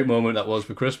 what a great moment that was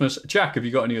for Christmas. Jack, have you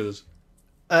got any others?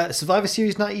 Survivor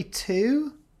Series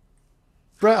 92?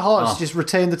 Bret Hart's just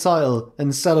retained the title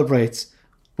and celebrates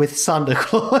with Santa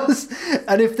Claus.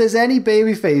 And if there's any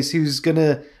babyface who's going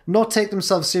to not take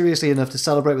themselves seriously enough to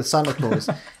celebrate with Santa Claus,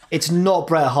 it's not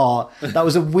Bret Hart. That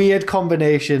was a weird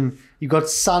combination. You got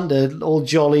Santa all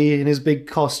jolly in his big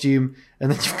costume,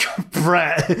 and then you've got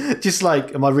Bret just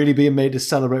like, am I really being made to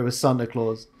celebrate with Santa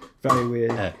Claus? Very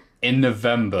weird. In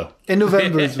November. In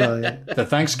November as well, yeah. The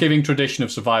Thanksgiving tradition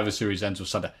of Survivor Series ends with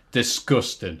Santa.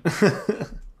 Disgusting.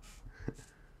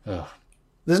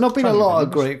 There's not been a lot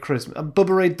of great Christmas.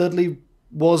 Bubba Ray Dudley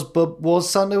was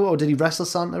Santa, or did he wrestle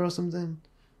Santa or something?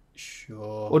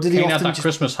 Sure. Or did he Kane had that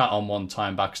Christmas hat on one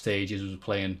time backstage as he was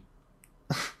playing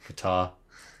guitar.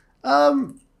 I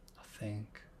think.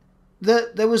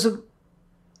 There was a...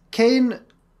 Kane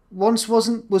once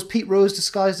was Pete Rose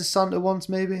disguised as Santa once,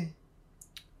 maybe?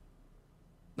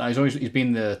 No, he's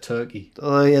been the turkey.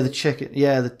 Oh yeah, the chicken.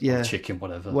 Yeah, Or chicken,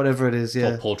 whatever it is. Yeah,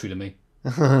 it's all poultry to me.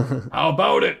 How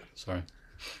about it? Sorry.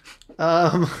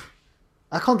 I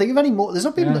can't think of any more. There's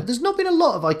not been a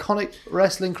lot of iconic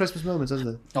wrestling Christmas moments, has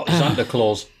there? Oh, Santa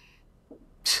Claus.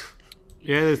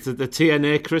 Yeah, there's the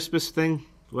TNA Christmas thing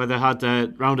where they had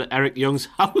round at Eric Young's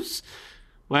house.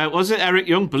 Where was it? Eric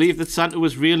Young believed that Santa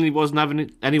was real and he wasn't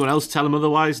having anyone else tell him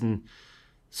otherwise, and.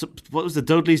 What was the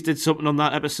Dudleys did something on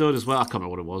that episode as well? I can't remember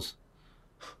what it was.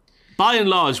 By and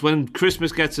large, when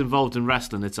Christmas gets involved in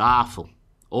wrestling, it's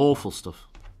awful stuff.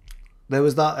 There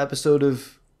was that episode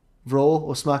of Raw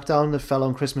or SmackDown that fell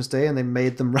on Christmas Day and they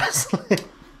made them wrestle it.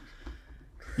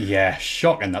 Yeah,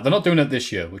 shocking that. They're not doing it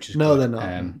this year, which is No, good. they're not.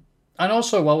 And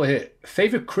also, while we're here,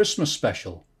 favourite Christmas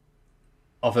special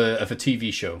of a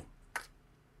TV show?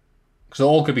 Because it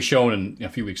all could be shown in a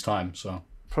few weeks' time, so...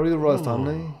 Probably the Royal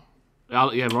Family.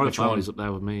 Yeah, Royal Which Family's one? up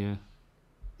there with me,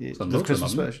 yeah. The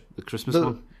Christmas special. The Christmas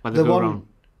one. Where they go around.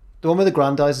 The one where the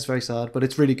Grand dies is very sad, but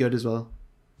it's really good as well.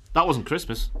 That wasn't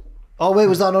Christmas. Oh, wait,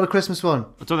 was that not a Christmas one?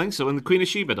 I don't think so. When the Queen of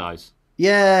Sheba dies.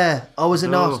 Yeah. Oh, was it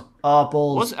not? Oh,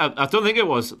 balls. I don't think it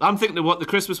was. I'm thinking of what the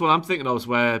Christmas one I'm thinking of is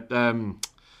where, the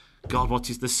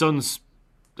son's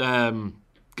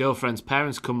girlfriend's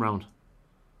parents come round.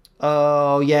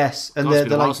 Oh, yes. And they're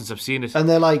like, since I've seen it. And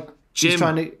they're like,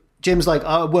 Jim. Jim's like,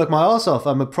 I work my arse off.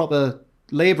 I'm a proper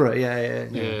labourer.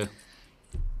 Yeah.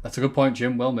 That's a good point,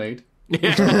 Jim. Well made.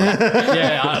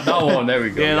 That one. There we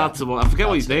go. Yeah, that's the one. I forget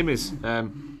what his name is.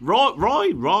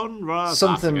 Ron,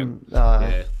 something.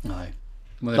 Aye.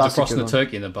 When they're defrosting the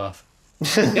turkey in the bath.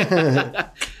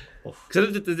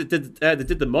 Because they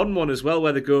did the modern one as well,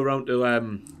 where they go around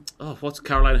to what's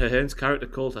Caroline Ahern's character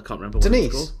called? I can't remember. What Denise.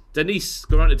 It's called. Denise.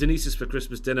 Go around to Denise's for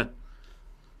Christmas dinner.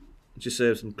 Just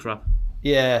serve some crap.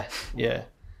 Yeah.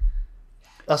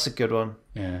 That's a good one.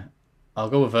 Yeah. I'll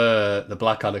go with the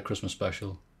Blackadder Christmas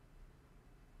special.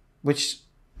 Which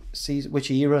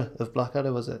era of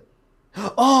Blackadder was it?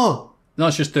 Oh! No,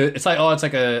 it's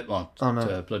like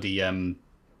a bloody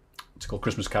it's called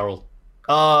Christmas Carol.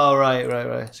 Oh,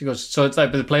 right. So he goes, so it's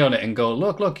like they play on it and go,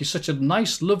 look, you're such a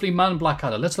nice, lovely man,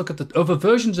 Blackadder. Let's look at the other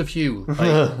versions of you.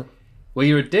 Like, well,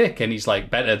 you're a dick, and he's like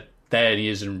better there than he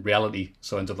is in reality.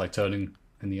 So ends up like turning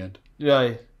in the end.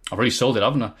 Yeah. I've already sold it,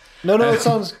 haven't I? No, it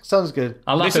sounds good.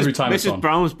 I laugh every time it's on. Mrs.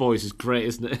 Brown's Boys is great,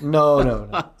 isn't it? No.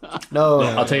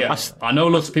 I'll tell you, I know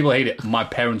lots of people hate it. My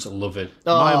parents love it.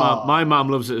 My mum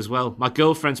loves it as well. My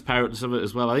girlfriend's parents love it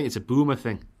as well. I think it's a boomer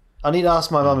thing. I need to ask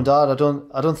my mum and dad. I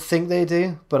don't think they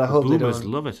do, but I hope they don't. Boomers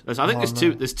love it. I think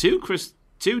there's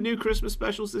two new Christmas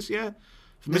specials this year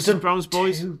for Mrs. Brown's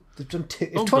Boys. They've done two.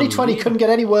 If 2020 couldn't get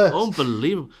any worse.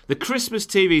 Unbelievable. The Christmas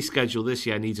TV schedule this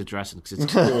year needs addressing because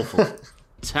it's awful.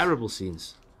 Terrible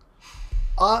scenes.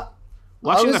 We're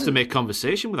actually going to have to make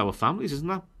conversation with our families, isn't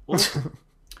that awful?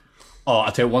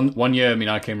 I'll tell you, one year,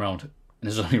 I came round, and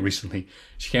this was only recently,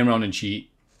 she came round and she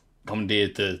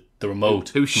commandeered the remote.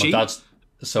 Who's she? My dad's,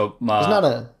 so my... Is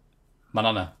Nana? My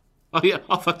Nana. Oh, yeah.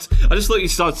 I just thought you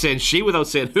started saying she without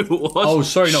saying who it was. Oh,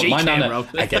 sorry, no, She my came Nana. round.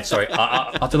 I get, sorry.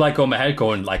 I had to like go in my head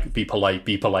going, like, be polite,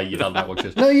 your dad might watch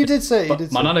this. No, you did say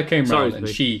it. My Nana came Sorry, round and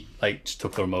she, like, just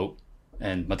took the remote,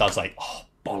 and my dad's like, oh,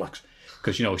 bollocks.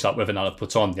 Because, it's like whatever Nana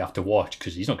puts on, they have to watch,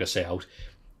 because he's not going to stay out.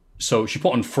 So she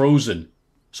put on Frozen.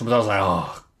 So my dad's like,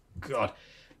 oh, God.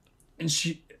 And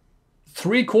she,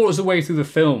 3/4 of the way through the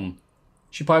film,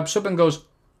 she pipes up and goes,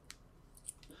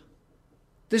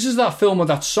 this is that film with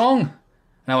that song.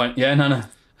 And I went, yeah,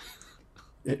 Nana.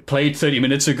 It played 30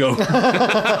 minutes ago.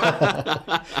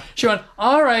 She went,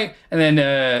 all right. And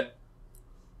then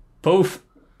both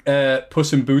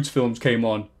Puss in Boots films came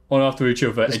on, one after each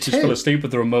other, and just fell asleep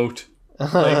with the remote.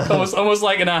 Like, almost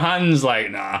like in her hands, like,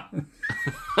 nah.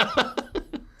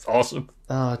 It's awesome.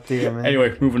 Oh, dear, man.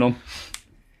 Anyway, moving on.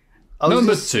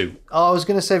 Number 2. I was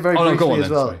going to say very briefly go on as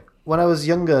then, well. sorry. When I was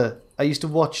younger, I used to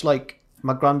watch, like,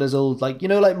 my granddad's old, like,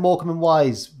 like Morecambe and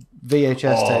Wise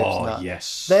VHS tapes and that.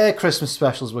 Yes. Their Christmas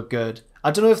specials were good.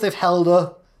 I don't know if they've held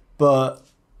up, but I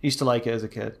used to like it as a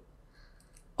kid.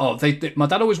 Oh, my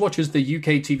dad always watches the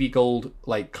UK TV Gold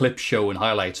like clip show and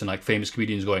highlights and like famous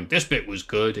comedians going, this bit was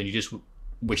good, and you just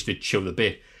wish they'd show the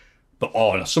bit. But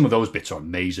some of those bits are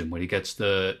amazing when he gets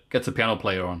the piano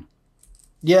player on.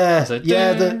 Yeah, like, yes.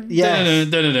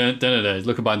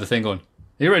 Looking behind the thing going,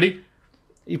 are you ready?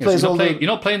 He plays all you're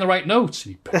not playing the right notes.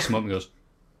 And he picks him up and goes,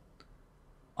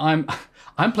 I'm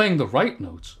playing the right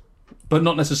notes, but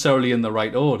not necessarily in the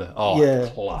right order. Oh, yeah,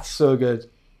 class. So good.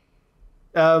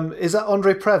 Is that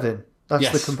Andre Previn? That's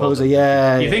yes, the composer. well,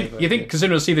 yeah. You think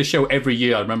considering I see the show every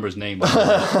year, I remember his name.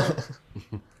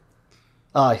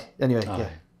 Aye. Anyway, yeah.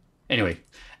 Anyway,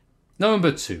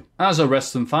 number 2. As a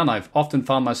wrestling fan, I've often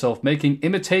found myself making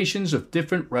imitations of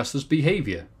different wrestlers'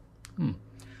 behaviour.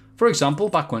 For example,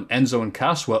 back when Enzo and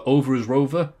Cass were over as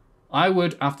Rover, I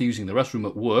would, after using the restroom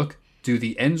at work, do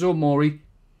the Enzo Mori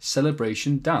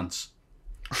celebration dance.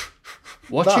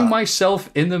 Watching myself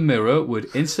in the mirror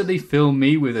would instantly fill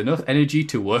me with enough energy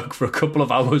to work for a couple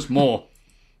of hours more.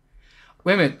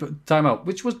 Wait a minute, time out.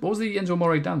 What was the Enzo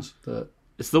Mori dance?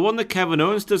 It's the one that Kevin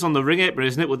Owens does on the ring apron,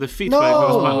 isn't it? With the feet where it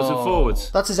goes backwards and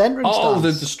forwards. That's his entrance dance. Oh,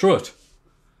 the strut.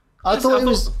 I thought it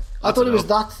was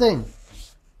that thing.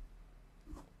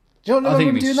 Do you not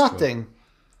remember him doing that thing?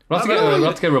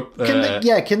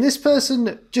 Can this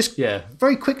person just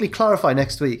very quickly clarify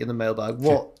next week in the mailbag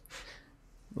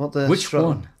which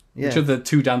one? Yeah. Which of the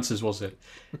 2 dances was it?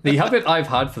 The habit I've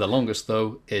had for the longest,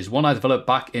 though, is one I developed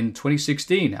back in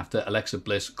 2016 after Alexa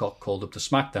Bliss got called up to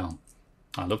SmackDown.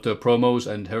 I loved her promos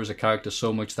and her as a character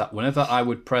so much that whenever I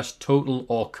would press total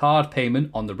or card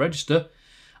payment on the register,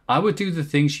 I would do the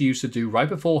thing she used to do right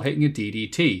before hitting a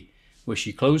DDT, where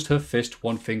she closed her fist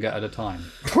one finger at a time.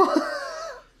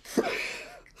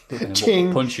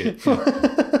 And punch it.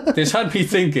 This had me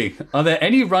thinking, are there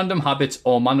any random habits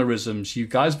or mannerisms you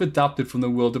guys have adapted from the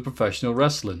world of professional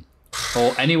wrestling?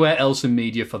 Or anywhere else in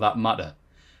media for that matter?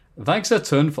 Thanks a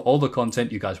ton for all the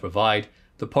content you guys provide.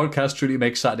 The podcast truly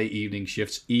makes Saturday evening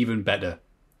shifts even better.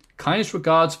 Kindest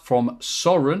regards from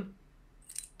Soren.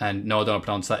 And no, I don't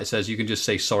pronounce that. It says you can just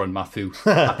say Soren Matthew.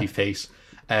 Happy face.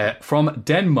 From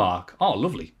Denmark. Oh,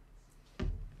 lovely.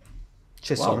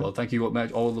 Cheers, wow, Soren. well, thank you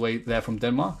all the way there from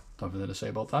Denmark. Don't have anything to say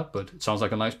about that, but it sounds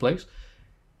like a nice place.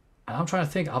 And I'm trying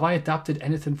to think, have I adapted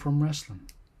anything from wrestling?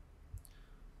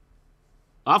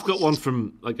 I've got one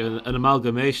from like an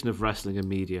amalgamation of wrestling and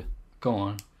media. Go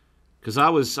on. Because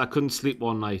I couldn't sleep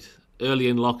one night early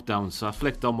in lockdown, so I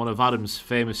flicked on one of Adam's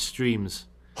famous streams.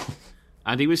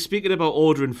 And he was speaking about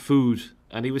ordering food,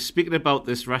 and he was speaking about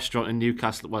this restaurant in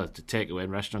Newcastle, well, it's a takeaway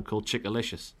restaurant called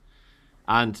Chickalicious.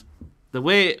 And the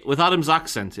way, with Adam's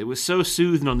accent, it was so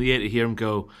soothing on the ear to hear him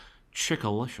go,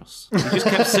 Chickalicious. He just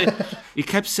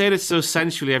kept saying it so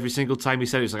sensually every single time he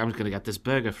said it. He was like, I'm just going to get this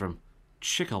burger from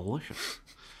Chickalicious.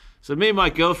 So me and my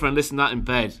girlfriend listen to that in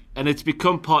bed, and it's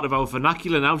become part of our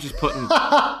vernacular now, just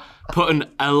putting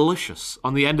alicious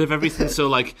on the end of everything. So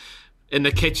like in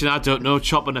the kitchen, I don't know,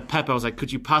 chopping a pepper, I was like,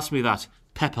 could you pass me that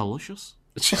pepperlicious?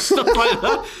 It's just stuck like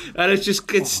that, and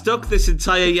it's stuck this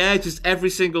entire year. Just every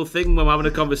single thing when we're having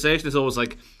a conversation is always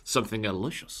like something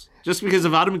delicious, just because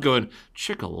of Adam going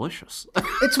Chickalicious.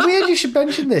 It's weird you should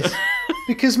mention this,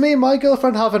 because me and my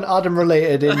girlfriend have an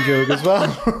Adam-related in-joke as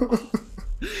well.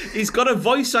 He's got a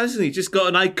voice, hasn't he? Just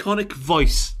got an iconic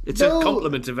voice. It's a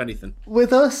compliment, if anything.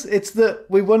 With us, it's that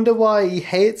we wonder why he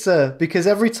hates her, because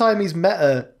every time he's met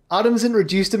her, Adam's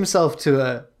introduced himself to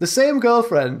her, the same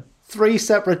girlfriend, 3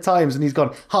 separate times, and he's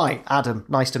gone, "Hi, Adam,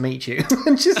 nice to meet you."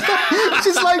 And she's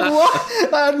like,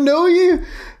 "What? I know you."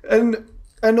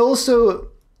 And also,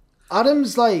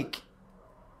 Adam's like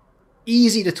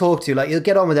easy to talk to. Like, he'll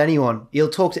get on with anyone. He'll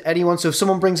talk to anyone. So if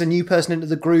someone brings a new person into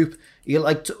the group, he'll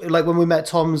like when we met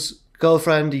Tom's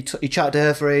girlfriend, he chatted to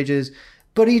her for ages.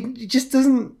 But he just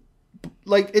doesn't,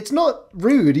 like, it's not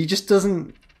rude. He just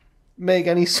doesn't make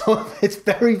any sort of, it's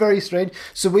very, very strange.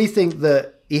 So we think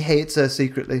that he hates her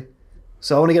secretly.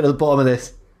 So I want to get to the bottom of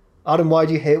this. Adam, why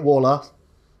do you hate Warlass?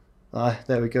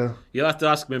 There we go. You'll have to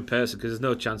ask him in person, because there's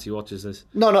no chance he watches this.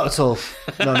 No, not at all.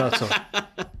 No, not at all.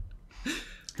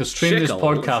 Because streaming this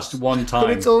podcast one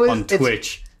time on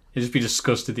Twitch, he'll just be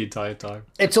disgusted the entire time.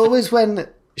 It's always when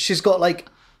she's got like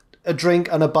a drink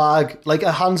and a bag, like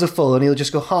her hands are full, and he'll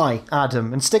just go, "Hi,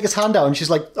 Adam," and stick his hand out, and she's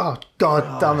like, "Oh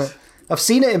God, damn it!" I've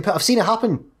seen it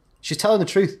happen. She's telling the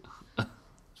truth.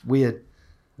 It's weird.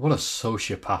 What a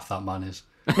sociopath that man is.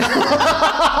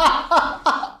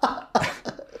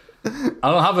 I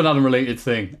don't have an Adam-related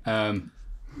thing. I'm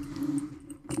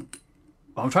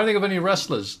trying to think of any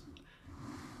wrestlers.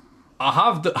 I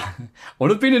have when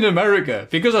I've been in America,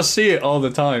 because I see it all the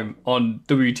time on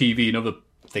WTV and other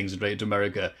things related to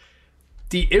America,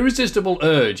 the irresistible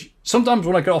urge, sometimes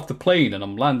when I get off the plane and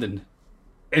I'm landing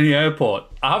in the airport,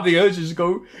 I have the urge to just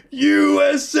go,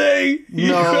 USA!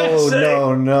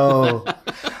 No.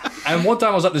 And one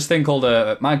time I was at this thing called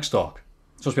Magstock.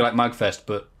 It's supposed to be like Magfest,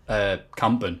 but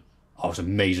camping. Oh, it was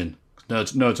amazing.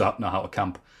 Nerds know how to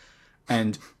camp.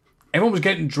 And everyone was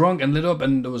getting drunk and lit up,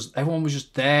 and everyone was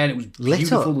just there, and it was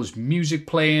beautiful. There was music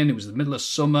playing. It was the middle of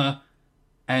summer,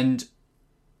 and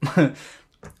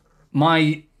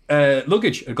my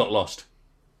luggage had got lost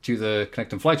due to the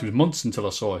connecting flights. It was months until I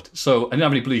saw it, so I didn't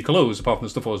have any bloody clothes apart from the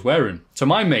stuff I was wearing. So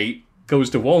my mate goes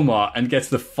to Walmart and gets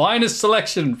the finest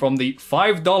selection from the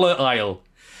 $5 aisle,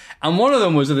 and one of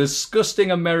them was a disgusting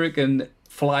American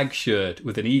flag shirt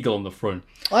with an eagle on the front.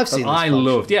 I've seen this. I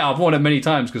loved. Yeah, I've worn it many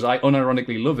times because I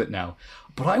unironically love it now.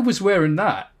 But I was wearing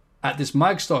that at this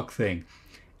Magstock thing,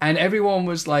 and everyone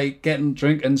was like getting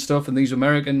drink and stuff, and these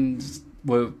Americans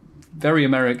were very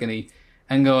American-y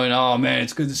and going, "Oh man,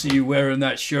 it's good to see you wearing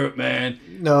that shirt, man."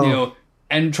 No. You know,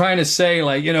 and trying to say,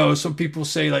 like, you know, some people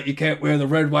say, like, you can't wear the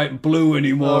red, white, and blue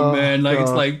anymore, man. Like,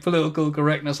 it's like political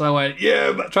correctness. I went,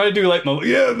 "Yeah, but try to do like,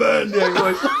 yeah, man."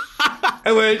 Yeah,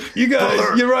 I went, "You guys,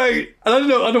 you're right." And I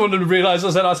don't want them to realise,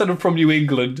 I said I'm from New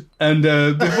England. And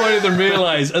before any of them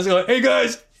realise, I was like, "Hey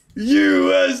guys,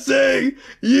 USA,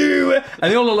 USA."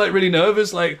 And they all look like really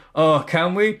nervous, like, "Oh,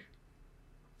 can we?"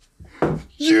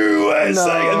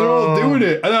 USA. No. And they're all doing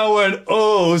it. And I went,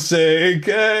 "Oh, say,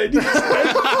 can you?"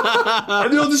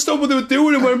 And they all just stopped what they were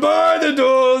doing and went, "By the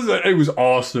doors." And it was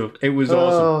awesome. It was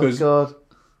awesome. Oh, God.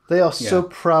 They are so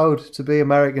proud to be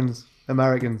Americans.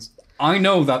 I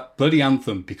know that bloody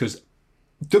anthem because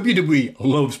WWE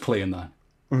loves playing that.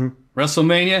 Mm-hmm.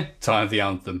 WrestleMania, time for the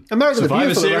anthem. American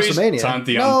Survivor the Beautiful Series, at WrestleMania. Time for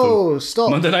the anthem. No, stop.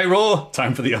 Monday Night Raw,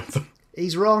 time for the anthem.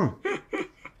 He's wrong.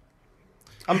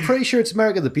 I'm pretty sure it's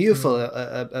America the Beautiful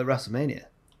at WrestleMania.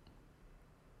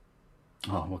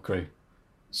 Oh, what great.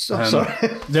 So sorry.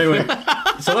 Anyway,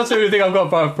 so that's the only thing I've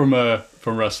got back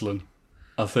from wrestling,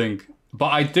 I think. But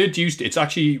I did it's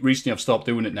actually recently I've stopped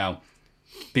doing it now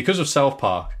because of South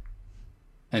Park.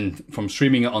 And from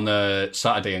streaming it on a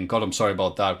Saturday, and God, I'm sorry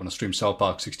about that, when I streamed South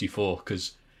Park 64,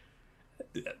 because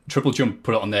Triple Jump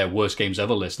put it on their worst games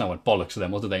ever list. And I went, bollocks to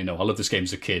them. What do they know? I loved this game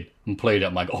as a kid and played it.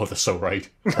 I'm like, oh, they're so right.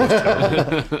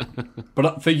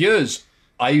 But for years,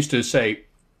 I used to say,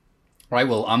 right,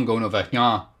 well, I'm going over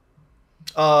here.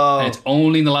 And it's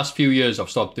only in the last few years I've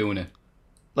stopped doing it.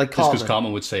 Like just Cartman. because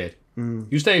Cartman would say it.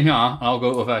 You stay here, and I'll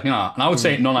go over here. And I would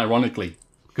say it non-ironically.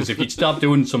 Because if you stop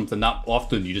doing something that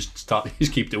often, you just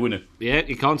keep doing it. Yeah,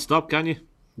 you can't stop, can you?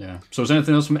 Yeah. So is there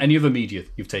anything else from any other media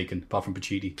you've taken, apart from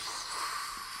Pachidi?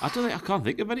 I can't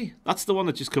think of any. That's the one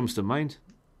that just comes to mind.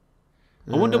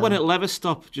 I wonder when it'll ever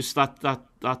stop, just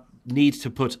that need to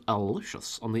put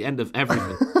Alicious on the end of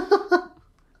everything.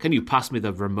 Can you pass me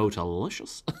the remote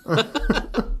Alicious?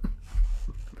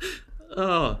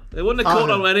 Oh, they wouldn't have caught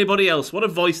on with anybody else. What a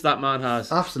voice that man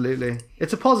has. Absolutely.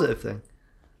 It's a positive thing.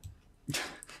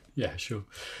 Yeah, sure.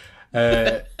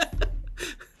 And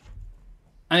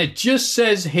it just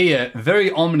says here, very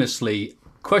ominously,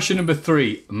 question number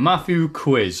 3, Matthew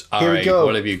quiz. All Here we right, go.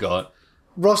 what have you got?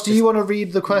 Ross, do you want to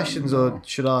read the questions or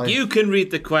should I? You can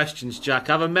read the questions, Jack.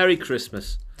 Have a Merry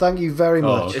Christmas. Thank you very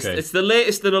much. Okay. It's the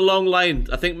latest in a long line.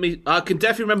 I can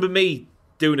definitely remember me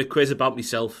doing a quiz about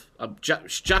myself.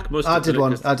 Jack must have I did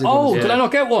one. it. Yeah. Did I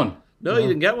not get one? No, you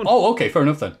didn't get one. Oh, okay, fair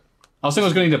enough then. I was thinking I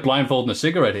was going to need a blindfold and a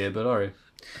cigarette here, but all right.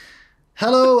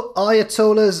 Hello,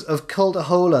 Ayatollahs of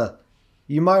Cultahola.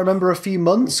 You might remember a few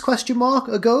months,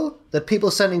 ago, that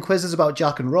people sent in quizzes about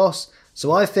Jack and Ross,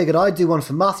 so I figured I'd do one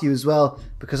for Matthew as well,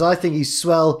 because I think he's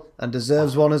swell and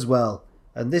deserves one as well.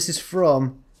 And this is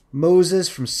from Moses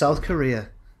from South Korea.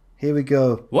 Here we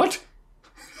go. What?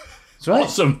 That's right.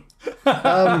 Awesome.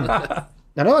 I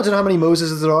don't know how many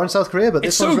Moseses there are in South Korea, but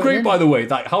It's this one's so written great, in. by the way,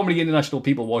 that how many international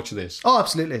people watch this. Oh,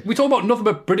 absolutely. We talk about nothing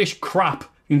but British crap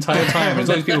the entire time. There's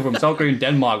always people from South Korea and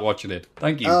Denmark watching it.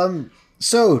 Thank you.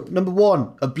 So, number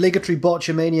 1, obligatory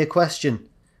Botchamania question.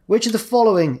 Which of the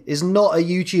following is not a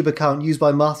YouTube account used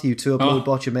by Matthew to upload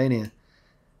Botchamania?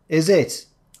 Is it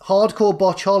Hardcore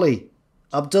Botch Holly,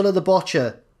 Abdullah the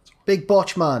Botcher, Big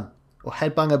Botch Man, or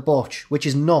Headbanger Botch, which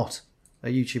is not a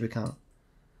YouTube account?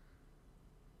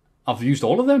 I've used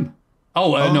all of them.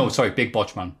 No, sorry, Big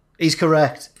Botch Man. He's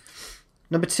correct.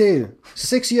 Number 2,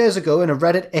 6 years ago in a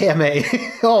Reddit AMA.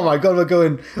 Oh my god, we're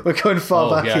going far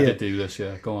back yeah, here. I did do this,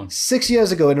 yeah, go on. 6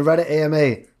 years ago in a Reddit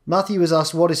AMA, Matthew was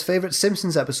asked what his favourite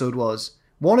Simpsons episode was.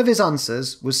 One of his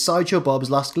answers was Sideshow Bob's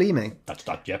Last Gleaming. That's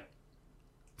that, yeah.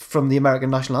 From the American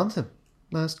National Anthem.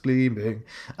 Last Gleaming.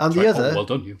 And the Right. other Well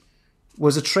done, you.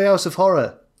 was a Treehouse of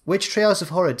Horror. Which Treehouse of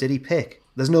Horror did he pick?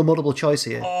 There's no multiple choice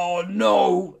here. Oh,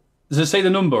 no. Does it say the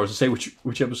number or does it say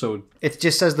which episode? It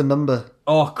just says the number.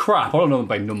 Oh, crap. I don't know them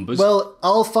by numbers. Well,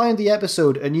 I'll find the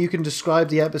episode and you can describe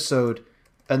the episode.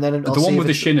 And then the one with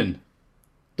the shinning.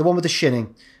 The one with the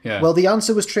shinning. Yeah. Well, the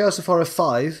answer was Treehouse of Horror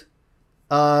 5.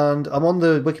 And I'm on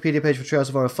the Wikipedia page for Treehouse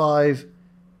of Horror 5.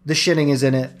 The shinning is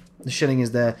in it. The shinning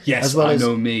is there. Yes, as well I as,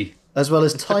 know me. As well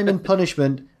as Time and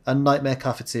Punishment and Nightmare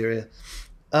Cafeteria.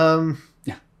 Yeah.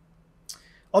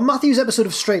 On Matthew's episode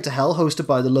of Straight to Hell, hosted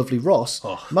by the lovely Ross,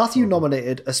 Matthew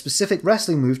nominated a specific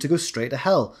wrestling move to go straight to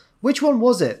hell. Which one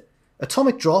was it?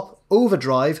 Atomic Drop,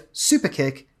 Overdrive, Super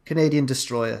Kick, Canadian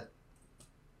Destroyer.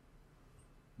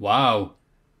 Wow.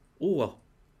 Oh, well,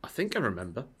 I think I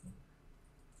remember.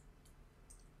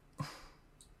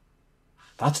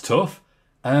 That's tough.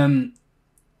 Canadian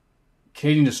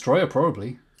Destroyer,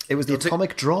 probably. It was the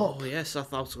Atomic Drop. Oh, yes, I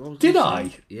thought so. Did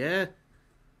I? Yeah.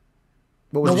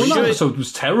 What was No, the that sure- episode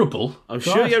was terrible. I'm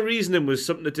God. sure your reasoning was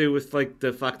something to do with like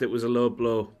the fact that it was a low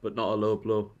blow, but not a low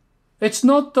blow. It's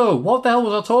not, though. What the hell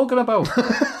was I talking about?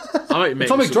 I might make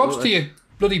Atomic something drops up to there. you.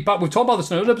 Bloody back. We've talked about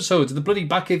this in other episodes. The bloody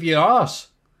back of your arse.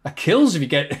 That kills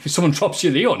if someone drops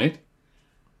you the on it.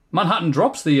 Manhattan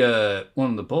drops the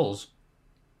one of the balls.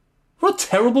 What a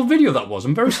terrible video that was.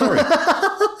 I'm very sorry.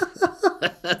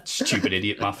 Stupid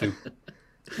idiot, Matthew.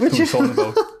 What are you talking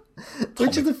about?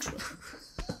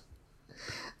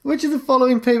 Which of the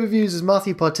following pay-per-views has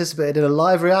Matthew participated in a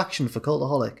live reaction for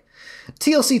Cultaholic?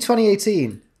 TLC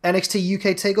 2018, NXT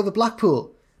UK TakeOver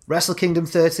Blackpool, Wrestle Kingdom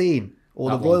 13, or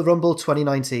That the one. Royal Rumble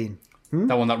 2019?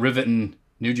 That one, that riveting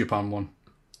New Japan one.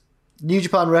 New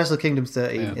Japan Wrestle Kingdom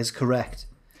 13 is correct.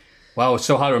 Wow, it's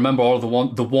so hard to remember all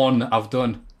of the one I've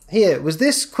done. Here, was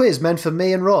this quiz meant for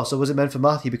me and Ross, or was it meant for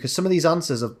Matthew? Because some of these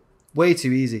answers are way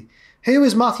too easy. Who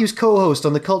is Matthew's co-host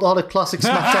on the Cultaholic Classic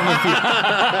SmackDown review?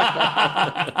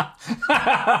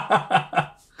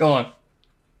 Go on.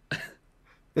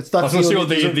 That's I was the gonna see only- what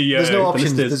there's no the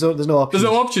options. list is. There's no options.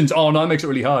 There's no options. Oh, no, that makes it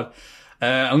really hard.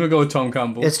 I'm going to go with Tom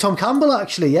Campbell. It's Tom Campbell,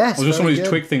 actually, yes. Or just one of very these good.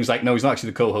 twig things like, no, he's not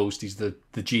actually the co-host, he's the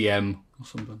GM or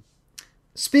something.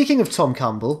 Speaking of Tom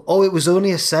Campbell, it was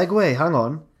only a segue, hang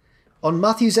on. On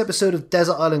Matthew's episode of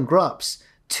Desert Island Graps,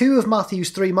 2 of Matthew's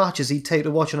 3 matches he'd take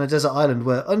to watch on a desert island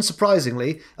were,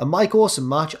 unsurprisingly, a Mike Awesome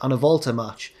match and a Volta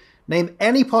match. Name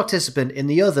any participant in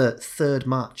the other third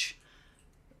match.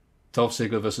 Dolph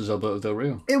Ziggler versus Alberto Del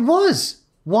Rio. It was.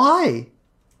 Why?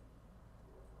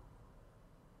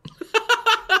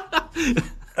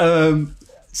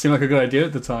 Seemed like a good idea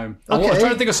at the time. Okay. I was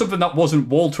trying to think of something that wasn't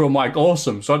Walter or Mike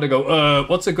Awesome, so I had to go,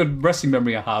 what's a good wrestling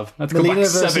memory I have? I had to go Melina back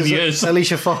 7 versus years.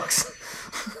 Alicia Fox.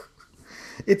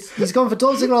 He's gone for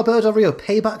Dolph Ziggler, Alberto Del Rio,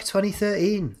 Payback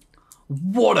 2013.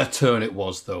 What a turn it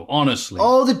was, though, honestly.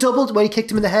 Oh, the double where he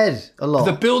kicked him in the head a lot.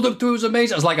 The build-up to it was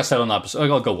amazing. As like I said on that episode,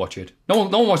 I'll go watch it. No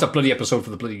one watched that bloody episode for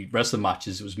the bloody wrestling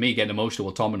matches. It was me getting emotional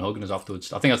with Tom and hugging us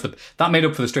afterwards. I think that made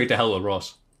up for the Straight to Hell with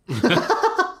Ross.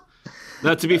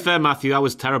 No, to be fair, Matthew, that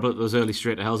was terrible at those early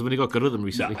Straight to Hells. When he got good at them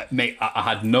recently. Mate, I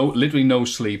had literally no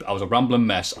sleep. I was a rambling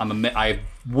mess. I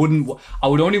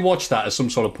would only watch that as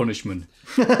some sort of punishment.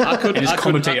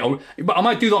 I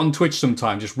might do that on Twitch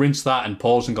sometime. Just rinse that and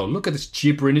pause and go, look at this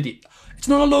gibbering idiot. It's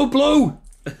not a low blow.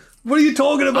 What are you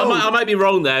talking about? I might be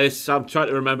wrong there. I'm trying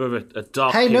to remember a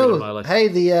dark period of my life. Hey,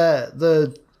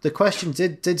 the question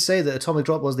did say that Atomic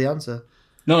Drop was the answer.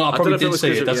 No, I probably did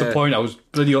say it. That's the point. I was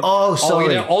bloody... Oh,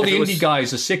 sorry. All the indie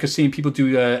guys are sick of seeing people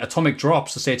do atomic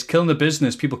drops. They say it's killing the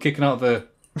business. People kicking out of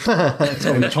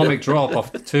an atomic drop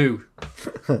off the 2.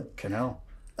 Canal.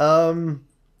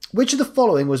 Which of the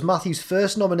following was Matthew's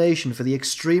first nomination for the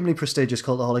extremely prestigious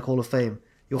Cultaholic Hall of Fame?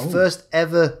 Your first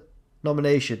ever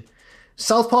nomination.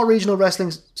 Southpaw Regional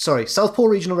Wrestling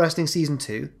Season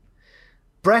 2,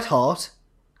 Bret Hart,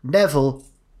 Neville,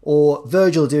 or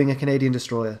Virgil doing a Canadian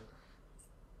Destroyer?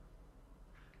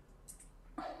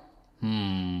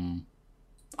 I'm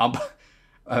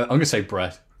going to say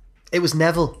Bret. It was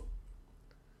Neville.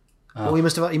 Oh, he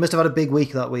must have had a big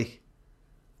week that week.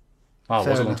 Oh, it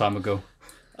was a long time ago.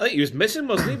 I think he was missing,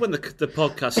 wasn't he, when the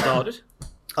podcast started?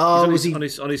 Oh, was he on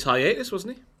his hiatus,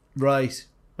 wasn't he? Right,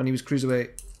 when he was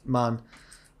Cruiserweight man.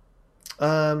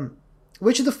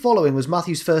 Which of the following was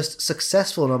Matthew's first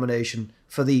successful nomination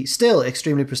for the still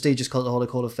extremely prestigious Cultaholic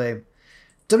Hall of Fame?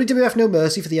 WWF No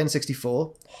Mercy for the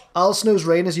N64, Al Snow's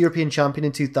reign as European Champion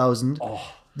in 2000,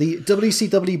 the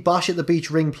WCW Bash at the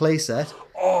Beach ring playset.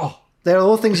 They're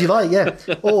all things you like, yeah.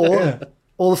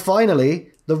 Or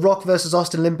finally, the Rock versus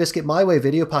Austin Limp Bizkit My Way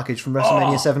video package from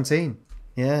WrestleMania 17.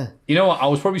 Yeah. You know what? I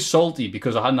was probably salty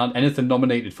because I hadn't had anything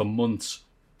nominated for months.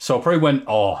 So I probably went,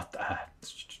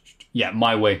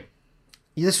 My Way.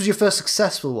 This was your first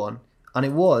successful one, and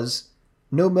it was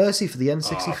No Mercy for the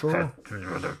N64.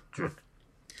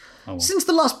 Since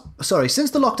the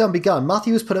lockdown began,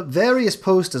 Matthew has put up various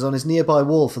posters on his nearby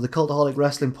wall for the Cultaholic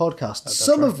Wrestling podcast,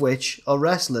 some of which are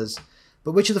wrestlers.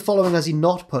 But which of the following has he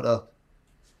not put up?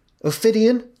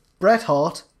 Ophidian, Bret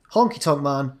Hart, Honky Tonk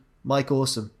Man, Mike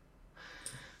Awesome.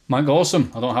 Mike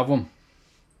Awesome. I don't have one.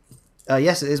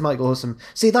 Yes, it is Mike Awesome.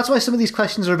 See, that's why some of these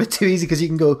questions are a bit too easy, because you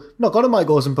can go, not got a Mike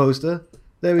Awesome poster.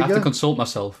 There we go. I have to consult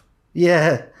myself.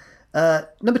 Yeah.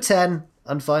 Number 10,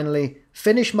 and finally,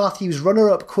 finish Matthew's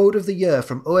runner-up quote of the year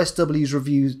from OSW's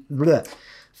reviews. Bleh.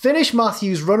 Finish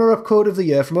Matthew's runner-up quote of the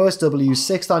year from OSW's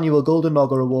 6th annual Golden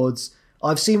Nogger Awards.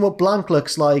 I've seen what blank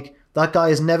looks like. That guy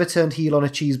has never turned heel on a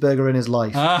cheeseburger in his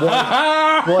life.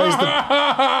 What is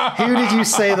Who did you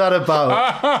say that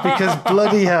about? Because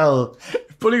bloody hell.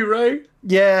 Bully Ray?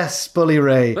 Yes, Bully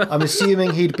Ray. I'm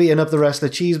assuming he'd beaten up the wrestler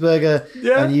Cheeseburger,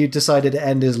 and you decided to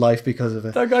end his life because of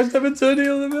it. That guy's never turned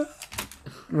heel on it.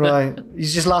 Right.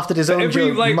 He's just laughed at his own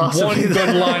joke massively. One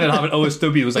good line I'd have at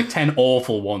OSW was 10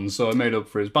 awful ones, so I made up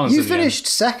for his balance. You finished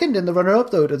second in the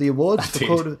runner-up, though, to the awards.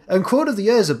 Quote of the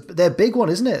year is their big one,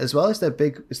 isn't it, as well? It's their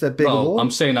big award.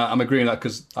 I'm saying that, I'm agreeing that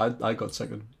because I got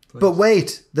second place. But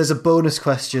wait, there's a bonus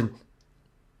question.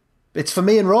 It's for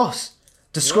me and Ross.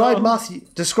 Describe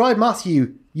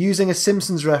Matthew using a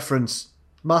Simpsons reference.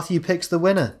 Matthew picks the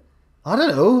winner. I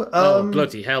don't know.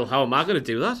 Bloody hell, how am I going to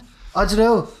do that? I don't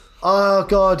know. Oh,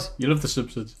 God. You love the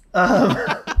Simpsons.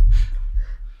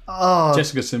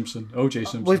 Jessica Simpson. O.J.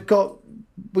 Simpson.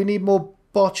 We need more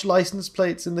botch license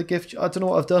plates in the gift. I don't know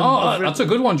what I've done. Oh, that's a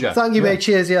good one, Jeff. Thank you, mate.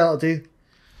 Cheers. Yeah, I'll do.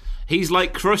 He's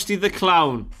like Krusty the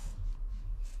Clown.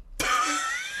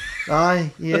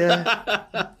 Aye, yeah.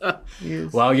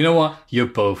 Yes. Well, you know what? You're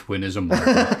both winners and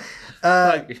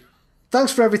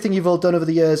Thanks for everything you've all done over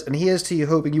the years, and here's to you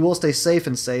hoping you all stay safe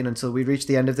and sane until we reach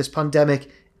the end of this pandemic.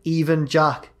 Even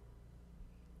Jack.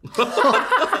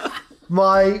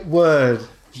 My word.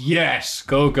 Yes,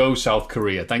 go South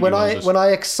Korea. Thank you, Moses. When I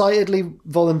excitedly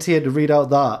volunteered to read out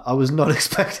that, I was not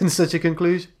expecting such a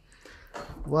conclusion.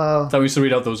 Wow. I thought we used to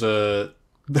read out those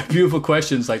The beautiful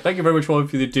questions like, thank you very much for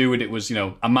what you do, and it was,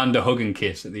 Amanda hug and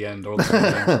kiss at the end. Or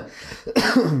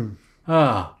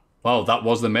well, that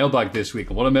was the mailbag this week.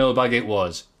 And what a mailbag it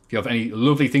was. If you have any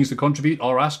lovely things to contribute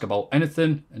or ask about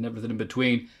anything and everything in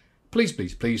between, please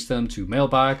send them to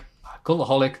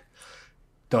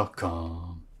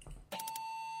mailbag@cultaholic.com.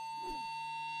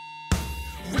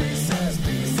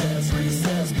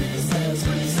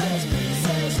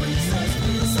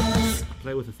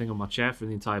 Play with the thing on my chair for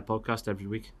the entire podcast every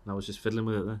week, and I was just fiddling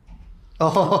with it there.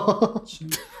 Oh,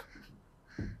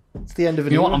 it's the end of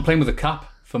it. You know what? I'm playing with a cap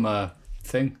for my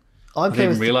thing. I didn't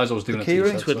even realise I was doing it.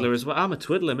 Twiddler as well. I'm a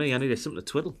twiddler, me. I need something to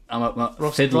twiddle. I'm a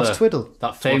Ross fiddler. Twiddle.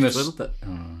 That famous.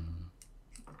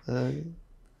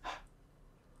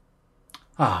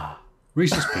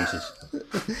 Reese's Pieces.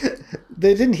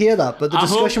 They didn't hear that, but the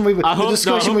discussion we were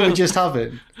just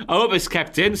having. I hope it's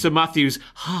kept in. So Matthew's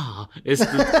is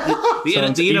the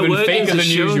inner even workings faker than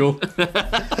usual.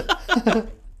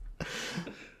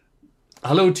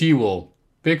 Hello to you all.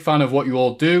 Big fan of what you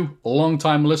all do. A long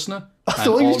time listener. I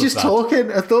thought he was just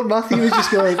talking. I thought Matthew was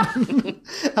just going,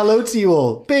 hello to you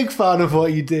all. Big fan of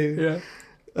what you do.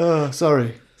 Yeah.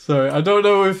 Sorry. I don't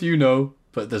know if you know,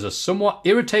 but there's a somewhat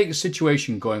irritating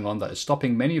situation going on that is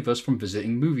stopping many of us from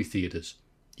visiting movie theatres.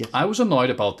 Yes. I was annoyed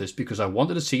about this because I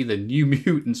wanted to see the New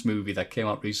Mutants movie that came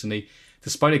out recently,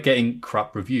 despite it getting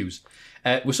crap reviews.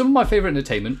 With some of my favourite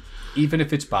entertainment, even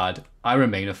if it's bad, I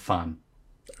remain a fan.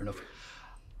 Fair enough.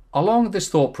 Along this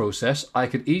thought process, I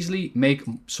could easily make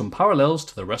some parallels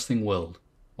to the wrestling world.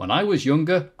 When I was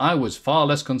younger, I was far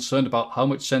less concerned about how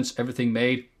much sense everything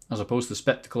made, as opposed to the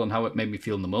spectacle and how it made me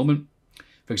feel in the moment.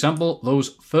 For example,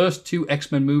 those first 2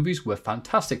 X-Men movies were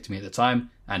fantastic to me at the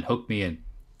time and hooked me in,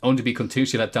 only to be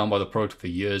continuously let down by the product for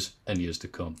years and years to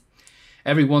come.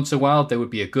 Every once in a while, there would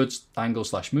be a good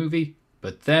angle/movie,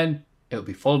 but then it would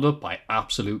be followed up by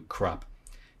absolute crap,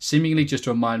 seemingly just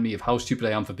to remind me of how stupid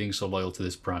I am for being so loyal to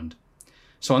this brand.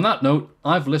 So on that note,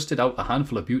 I've listed out a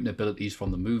handful of mutant abilities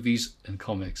from the movies and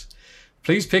comics.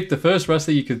 Please pick the first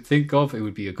wrestler you can think of. It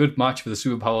would be a good match for the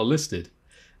superpower listed.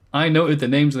 I noted the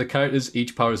names of the characters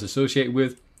each power is associated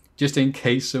with, just in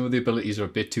case some of the abilities are a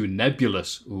bit too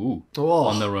nebulous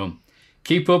on their own.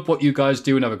 Keep up what you guys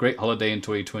do and have a great holiday in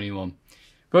 2021.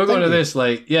 But going to this,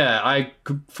 I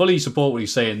could fully support what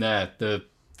he's saying there. The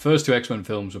first 2 X-Men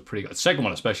films were pretty good. The second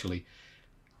one especially.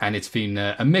 And it's been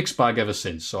a mixed bag ever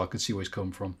since, so I can see where he's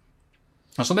come from.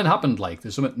 Now, something happened,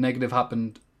 there's something negative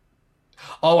happened.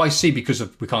 Oh, I see, because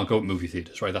we can't go to movie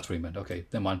theatres, right? That's what he meant. Okay,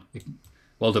 never mind.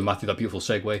 Well done, Matthew, that beautiful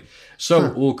segue.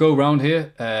 So, we'll go round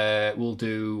here. We'll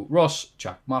do Ross,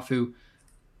 Jack, Matthew.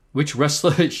 Which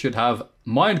wrestler should have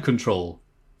mind control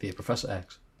via Professor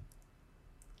X?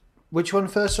 Which one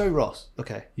first? Sorry, Ross.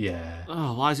 Okay. Yeah.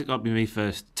 Oh, why has it got to be me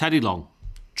first? Teddy Long.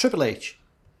 Triple H.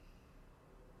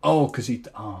 Oh, because he...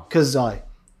 Because I.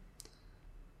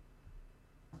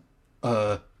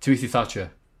 Timothy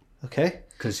Thatcher. Okay.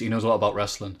 Because he knows a lot about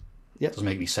wrestling. Yep. Doesn't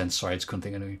make any sense. Sorry, I just couldn't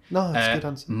think of anything. No, that's a good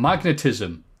answer.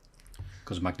 Magnetism.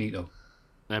 Because of Magneto.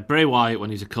 Bray Wyatt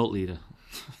when he's a cult leader.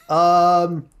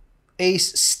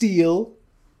 Ace Steel.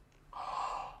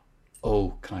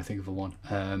 Oh, can I think of a one?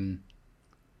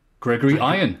 Gregory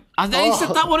Iron. And then he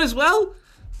said that one as well.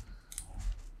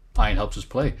 Iron helps us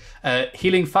play.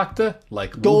 Healing factor,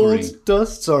 like Wolverine. Gold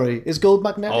dust. Sorry, is gold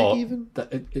magnetic even?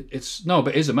 It's no,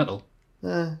 but it is a metal.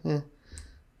 Yeah.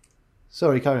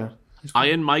 Sorry, carry on.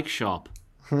 Iron Mike Sharp.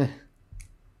 The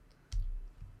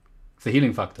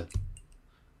healing factor.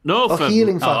 No, for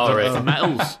healing factor. Right. For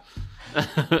metals.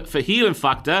 For healing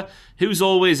factor, who's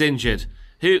always injured?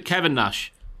 Kevin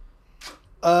Nash.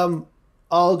 I'll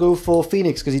go for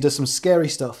Phoenix because he does some scary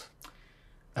stuff.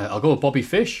 I'll go with Bobby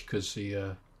Fish because he's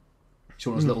one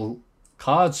of those little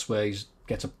cards where he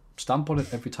gets a stamp on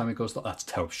it every time he goes. That's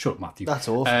terrible. Shut up, Matthew. That's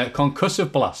awful.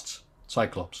 Concussive blasts.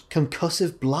 Cyclops.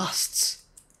 Concussive blasts.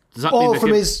 Does that mean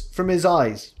from his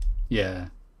eyes? Yeah.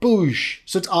 Boosh.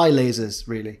 So it's eye lasers,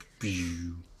 really.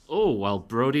 Oh, well,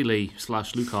 Brody Lee /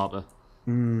 Luke Harper.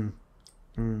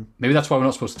 Maybe that's why we're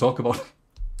not supposed to talk about it.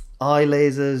 Eye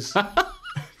lasers.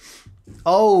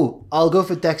 I'll go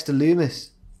for Dexter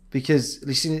Lumis because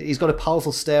he's got a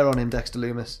powerful stare on him, Dexter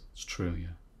Lumis. It's true,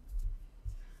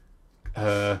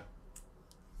 yeah.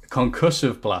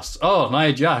 Concussive blasts. Oh,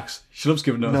 Nia Jax. She loves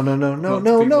giving up. No.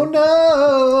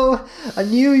 I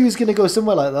knew he was going to go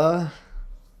somewhere like that.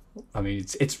 I mean,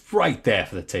 it's right there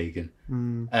for the taking.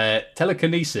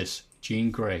 Telekinesis.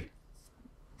 Jean Grey.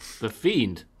 The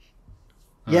Fiend.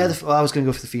 Yeah, I was going to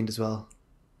go for the Fiend as well.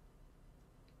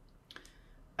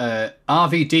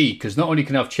 RVD, because not only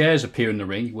can have chairs appear in the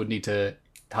ring, you would need to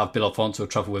have Bill Alfonso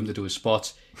travel with him to do his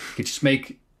spots. You could just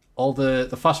make all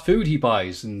the fast food he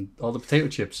buys and all the potato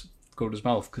chips go to his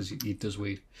mouth because he does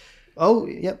weed. Oh,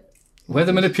 yep.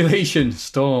 Weather manipulation,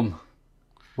 Storm.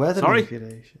 Weather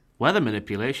manipulation. Weather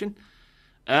manipulation.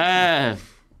 Vince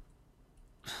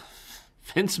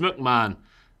McMahon.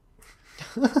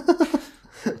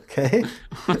 Okay.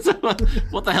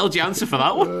 What the hell do you answer for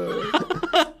that one?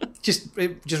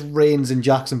 It just rains in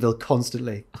Jacksonville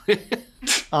constantly.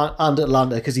 And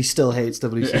Atlanta, because he still hates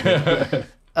WCW.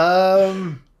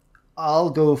 I'll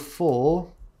go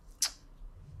for...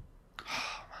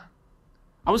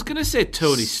 I was going to say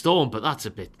Tony Storm, but that's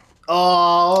a bit...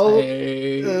 Oh,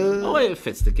 it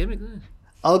fits the gimmick, doesn't it?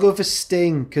 I'll go for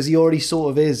Sting, because he already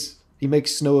sort of is. He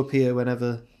makes snow appear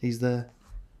whenever he's there.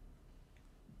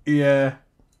 Yeah.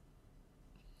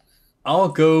 I'll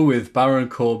go with Baron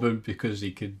Corbin because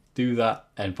he could do that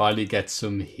and finally get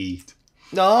some heat.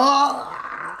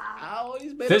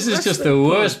 This is just the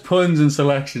worst puns and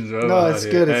selections. No, it's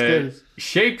good, it's good.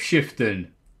 Shape-shifting,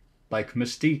 like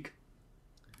Mystique.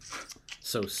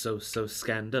 So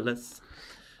scandalous.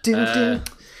 Shapeshift,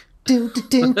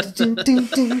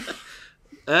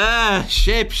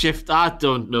 I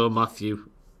don't know, Matthew.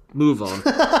 Move on.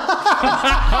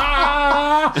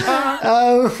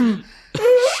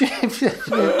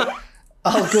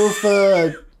 I'll go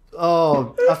for...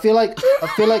 I feel like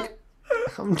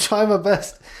I'm trying my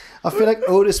best. I feel like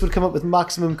Otis would come up with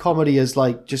maximum comedy as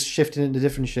like just shifting into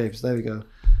different shapes. There we go.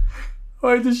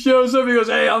 Right, the show somebody goes,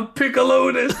 "Hey, I'm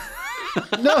Piccolotus."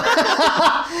 No,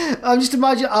 I was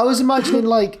imagining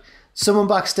like someone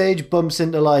backstage bumps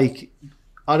into like,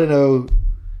 I don't know,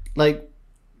 like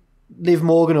Liv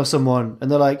Morgan or someone, and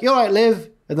they're like, "You all right,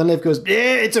 Liv?" And then Liv goes,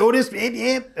 "Yeah, it's Otis,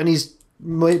 yeah," and he's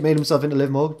made himself into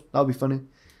Liv Morgan. That would be funny.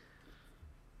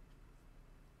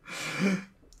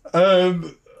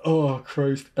 Oh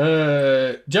Christ.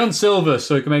 John Silver,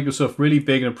 so he can make himself really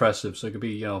big and impressive. So he could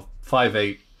be,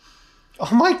 5'8".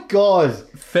 Oh my god.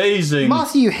 Phasing.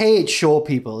 Matthew hates short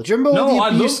people. Do you remember all the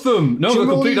abuse? I love them. No, the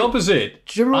complete opposite.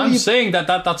 I'm saying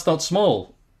that's not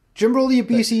small. Do you remember all the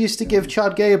abuse he used to give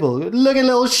Chad Gable? Look at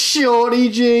little Shorty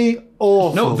G.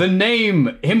 Awful. No, the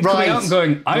name. Him coming out and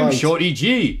going, "I'm Shorty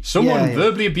G." Someone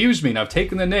verbally abused me and I've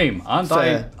taken the name. Aren't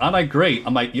I great?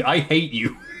 I'm like, I hate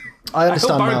you. I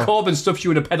understand I hope Baron now. Corbin stuffs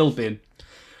you in a pedal bin.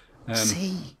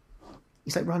 See?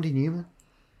 He's like Randy Newman.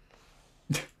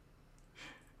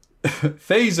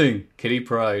 Phasing. Kitty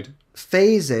Pryde.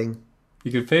 Phasing?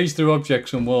 You can phase through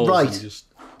objects and walls. Right. And just...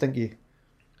 Thank you.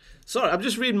 Sorry, I'm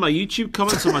just reading my YouTube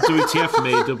comments on my WTF from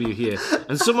AEW here.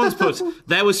 And someone's put,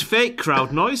 "There was fake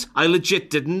crowd noise. I legit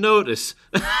didn't notice."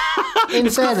 In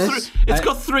fairness. It's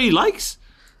got 3 likes.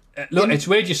 Look, it's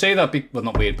weird you say that. Well,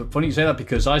 not weird, but funny you say that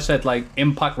because I said, like,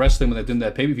 Impact Wrestling, when they've done their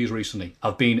pay-per-views recently,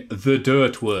 have been the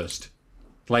dirt worst.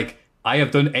 Like, I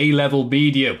have done A-level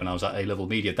media when I was at A-level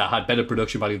media that had better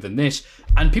production value than this,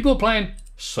 and people are playing,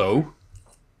 so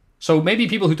maybe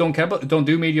people who don't care about, don't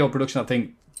do media or production, I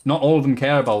think not all of them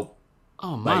care about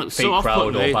like, fake so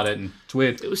crowd or bad editing. It's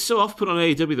weird. It was so off-put on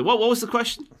AEW. What was the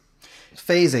question?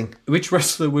 Phasing. Which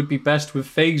wrestler would be best with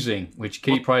phasing, which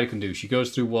Kitty Pryde can do? She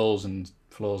goes through walls and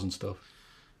floors and stuff.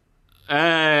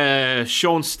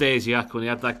 Sean Stasiak, when he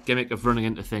had that gimmick of running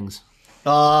into things.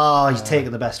 Oh, he's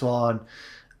taking the best one.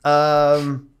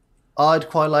 I'd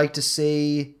quite like to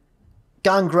see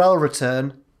Gangrel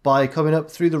return by coming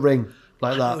up through the ring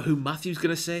like that. I know who Matthew's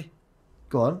going to say.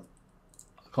 Go on.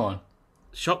 Come on.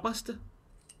 Shockmaster?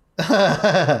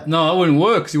 No, that wouldn't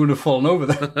work because he would have fallen over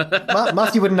there.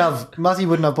 Matthew wouldn't have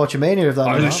Botchamania if that.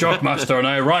 I'm the Shockmaster and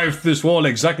I arrived through this wall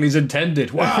exactly as intended.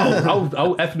 Wow, how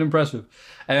effing impressive.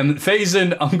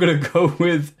 Phasing, I'm going to go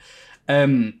with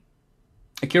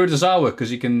Akira Tozawa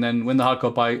because he can then win the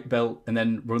hardcore belt and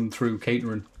then run through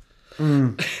catering.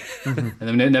 Mm-hmm.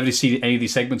 And then never see any of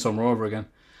these segments on Raw ever again.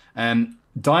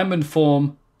 Diamond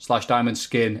form / Diamond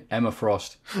skin, Emma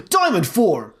Frost. Diamond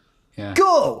form! Yeah.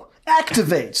 Go!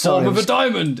 Activate! Form of a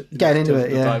diamond! Get into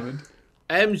it, yeah. Diamond.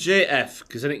 MJF,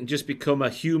 because then it can just become a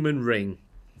human ring.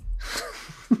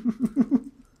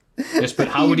 Yes, but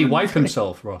how would he wipe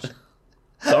himself, Ross?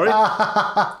 Sorry?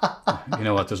 You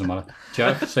know what, doesn't matter.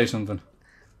 Jeff, say something.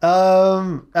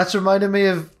 That's reminded me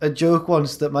of a joke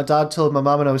once that my dad told my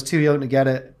mum and I was too young to get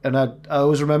it, and I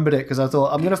always remembered it because I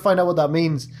thought, I'm going to find out what that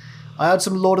means. I had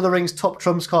some Lord of the Rings Top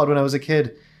Trumps card when I was a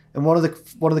kid, and one of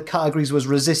the categories was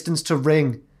resistance to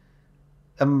ring.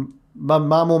 And my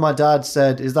mum or my dad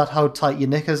said, "Is that how tight your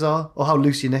knickers are, or how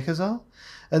loose your knickers are?"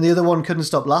 And the other one couldn't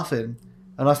stop laughing,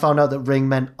 and I found out that ring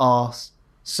meant arse.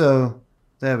 So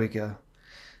there we go.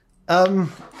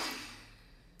 Form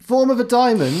of a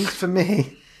diamond for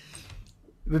me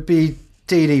would be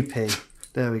DDP.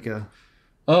 There we go.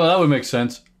 Oh, that would make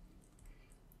sense.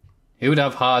 Who would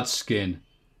have hard skin?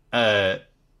 The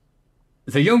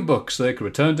Young Bucks, so they could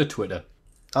return to Twitter.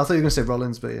 I thought you were going to say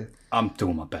Rollins, but yeah. I'm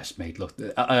doing my best, mate. Look,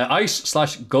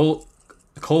 ice/cold.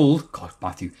 God,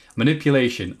 Matthew.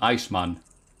 Manipulation. Iceman.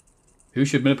 Who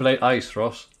should manipulate ice,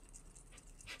 Ross?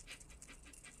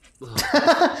 Do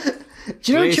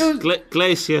you know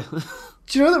Glacier.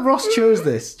 Do you know that Ross chose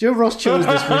this? Do you know Ross chose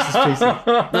this versus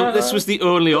PC? No, this was the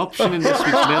only option in this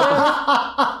week's mailbag.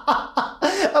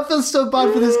 I feel so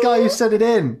bad for this guy who sent it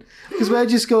in. Because we're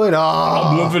just going,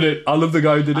 I'm loving it. I love the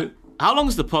guy who did it. How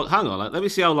long's the pod? Hang on, let me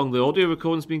see how long the audio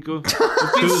recording's been going.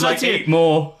 It was like 8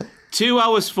 more. 2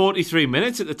 hours 43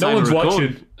 minutes at the time. No one's of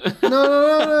recording. watching.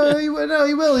 No, he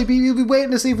will. He'll be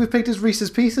waiting to see if we picked his Reese's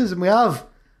Pieces, and we have.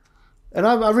 And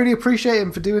I really appreciate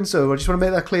him for doing so. I just want to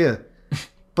make that clear.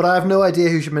 But I have no idea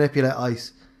who should manipulate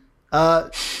ice. I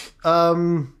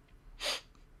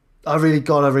really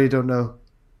don't know.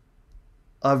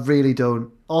 I really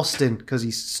don't. Austin, because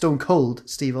he's stone cold.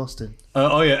 Steve Austin.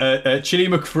 Chili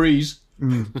McFreeze.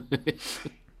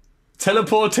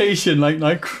 Teleportation like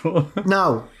Nightcrawler.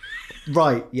 Now,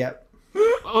 right, yeah.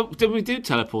 Oh, did we do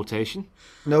teleportation?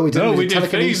 No, we didn't. No, we did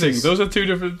phasing. Those are two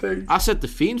different things. I said the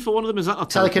Fiend for one of them. Is that not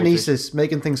telekinesis?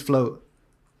 Making things float.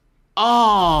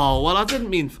 Oh, well, I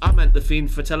meant the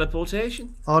Fiend for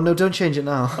teleportation. Oh, no, don't change it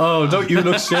now. Oh, don't you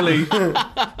look silly.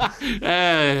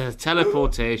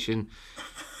 Teleportation.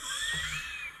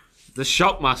 The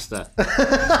Shockmaster.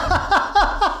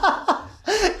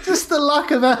 Just the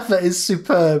lack of effort is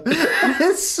superb.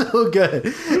 It's so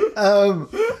good.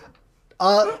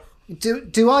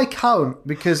 Do I count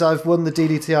because I've won the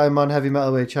DDTI Man Heavy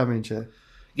Metalweight Championship?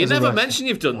 You never mentioned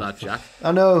you've done that, Jack.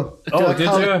 I know. Did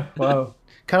you? Wow.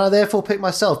 Can I therefore pick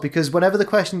myself? Because whenever the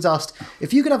question's asked,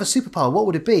 if you could have a superpower, what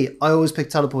would it be? I always pick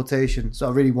teleportation, so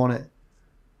I really want it.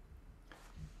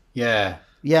 Yeah.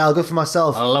 Yeah, I'll go for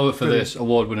myself. I'll allow it for this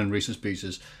award-winning Reese's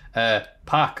Pieces.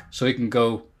 Pack, so he can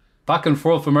go back and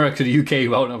forth from America to the UK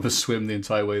without having to swim the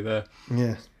entire way there.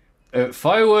 Yeah.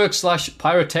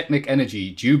 Fireworks/pyrotechnic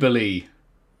energy, Jubilee.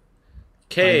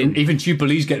 Kane. Even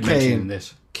Jubilee's getting mentioned in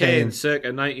this. Kane,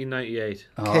 circa 1998.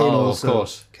 Also. Of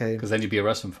course. Kane. Because then you'd be a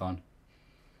wrestling fan.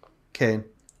 Kane.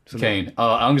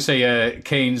 I'm going to say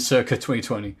Kane circa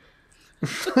 2020.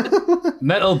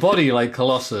 Metal body like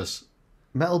Colossus.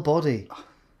 Metal body.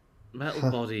 Metal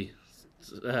body.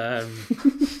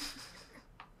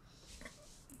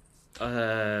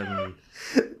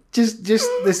 Just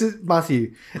this is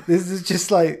Matthew. This is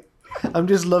just like I'm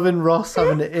just loving Ross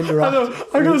having to interact.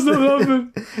 I got so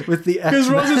laughing with the because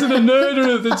Ross isn't a nerd or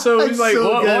anything, so he's like,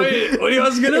 so what are you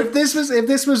asking him? If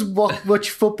this was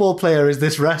which football player is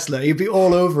this wrestler, he'd be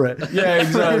all over it. Yeah,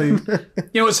 exactly.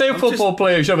 You know, say a football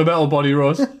player should have a metal body,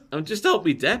 Ross. I'm just help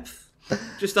me depth.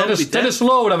 Dennis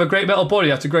Law would have a great metal body.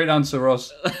 That's a great answer,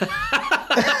 Ross.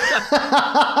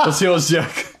 That's yours,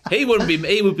 Jack. He would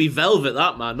be velvet,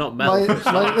 that man, not metal.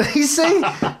 You see,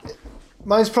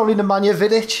 mine's probably Nemanja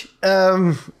Vidic.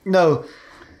 No,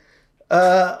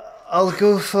 I'll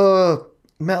go for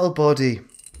metal body.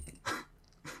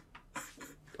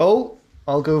 Oh,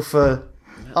 I'll go for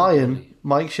Iron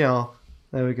Mike Sharp.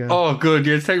 There we go. Oh, good.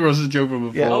 Yeah, take Ross's joke from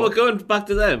before. Yeah. Oh, we're going back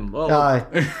to them. Oh.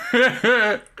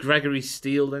 Aye. Gregory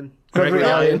Steele, then. Gregory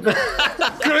Iron.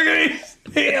 Gregory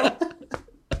Steele.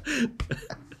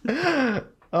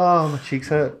 Oh, my cheeks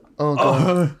hurt. Oh,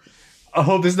 God. I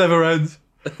hope this never ends.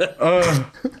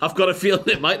 I've got a feeling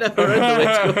it might never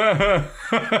end.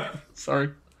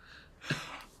 Sorry.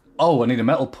 Oh, I need a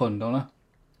metal pun, don't I?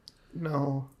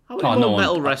 No. How many more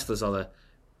metal wrestlers are there?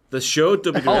 The show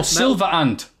WWF. Oh, Silver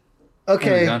Ant.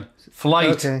 Okay.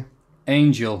 Flight. Okay.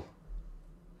 Angel.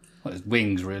 Well, it's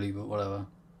wings, really, but whatever.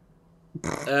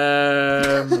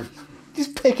 He's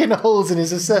picking holes in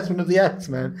his assessment of the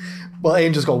X-Men. Well,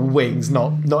 Angel's got wings,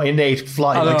 not innate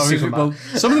flight like Superman. Well,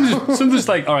 some of them just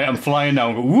like, all right, I'm flying now,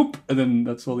 and go whoop, and then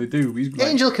that's all they do. He's like,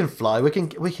 Angel can fly. We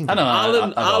can. I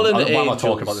know. Why am I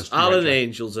talking about this? Alan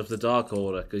Angels of the Dark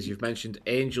Order, because you've mentioned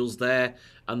Angels there,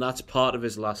 and that's part of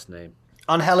his last name.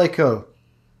 Angelico.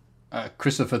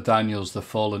 Christopher Daniels, the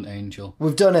Fallen Angel.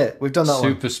 We've done it. We've done that one.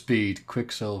 Super Speed,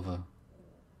 Quicksilver.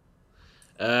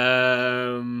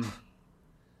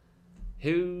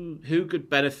 Who could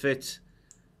benefit?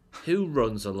 Who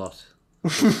runs a lot?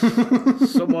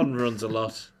 Someone runs a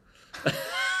lot.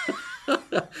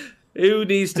 Who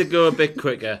needs to go a bit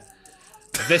quicker?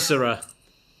 Viscera.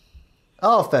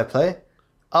 Oh, fair play.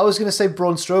 I was going to say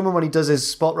Braun Strowman when he does his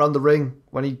spot round the ring,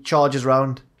 when he charges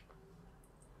round.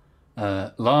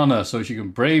 Lana, so she can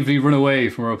bravely run away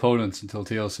from her opponents until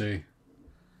TLC.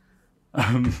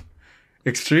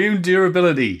 Extreme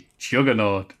durability,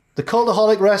 Juggernaut. The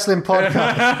Cultaholic Wrestling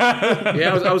Podcast.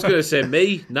 Yeah, I was going to say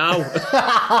me now.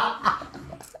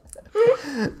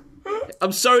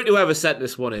 I'm sorry to whoever sent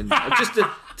this one in. Just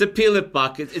to peel it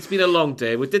back, it's been a long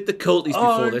day. We did the Culties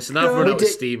before this, and I've run out of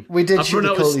steam. We did I've shoot run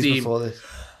the out of Culties steam. before this.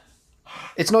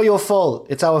 It's not your fault.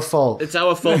 It's our fault. It's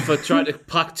our fault for trying to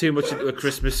pack too much into a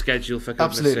Christmas schedule, for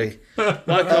goodness Absolutely. sake.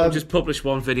 Why can't we just publish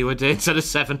one video a day instead of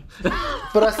 7?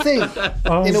 But I think,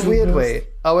 in a weird way,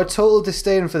 our total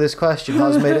disdain for this question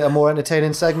has made it a more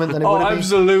entertaining segment than it would have been.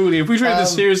 Absolutely. If we treated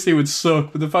this seriously, it would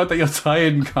suck. But the fact that you're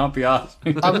tired and can't be asked.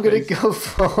 I'm going to go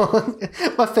for...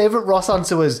 My favourite Ross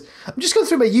answer was, I'm just going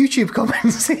through my YouTube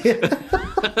comments here.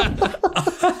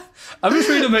 I'm just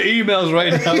reading my emails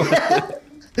right now.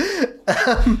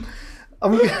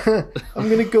 I'm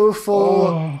gonna go for.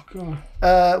 Oh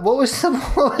God! What was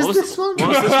this one?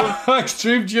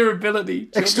 Extreme durability.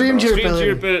 Extreme durability.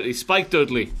 Extreme durability. Spike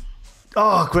Dudley.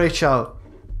 Oh, great shout!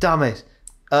 Damn it.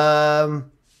 That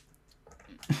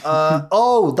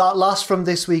last from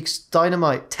this week's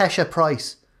Dynamite, Tesha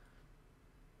Price,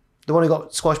 the one who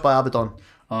got squashed by Abaddon.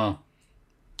 Oh.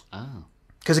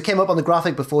 Because it came up on the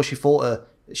graphic before she fought her.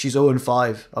 She's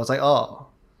 0-5. I was like, oh.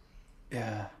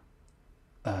 Yeah.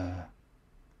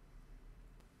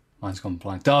 Mine's gone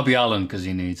blank. Darby Allin, because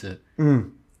he needs it.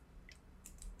 Can't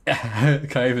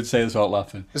even say this without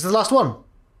laughing. Is this the last one?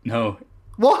 No.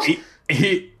 What?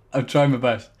 I'm trying my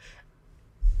best.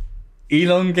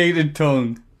 Elongated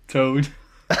tongue. Toad.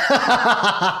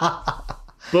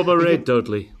 Bubba Ray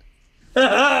Dudley.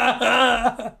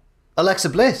 Alexa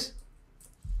Bliss.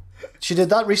 She did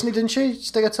that recently, didn't she?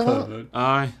 Stick her tongue out?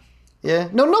 Aye. Yeah.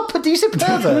 No, not Padisa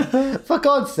Pervert. For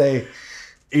God's sake.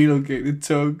 Elongated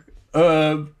tongue.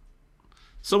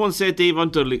 Someone say Devon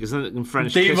Dudley, because then it can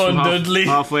French kiss Devon from Dudley.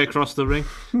 halfway across the ring.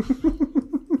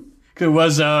 It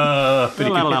was but he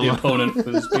could hit the opponent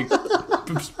with his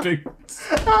big.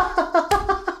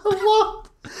 What?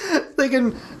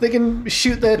 They can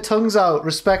shoot their tongues out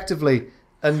respectively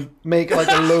and make like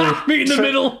a low meet in the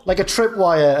middle, like a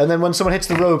tripwire, and then when someone hits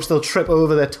the ropes, they'll trip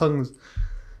over their tongues.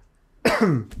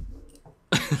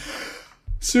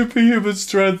 Superhuman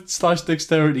strength /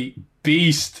 dexterity,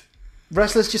 beast.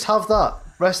 Wrestlers just have that.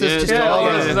 Wrestlers just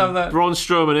have that. Braun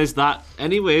Strowman is that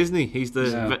anyway, isn't he? He's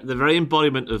the very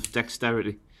embodiment of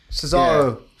dexterity.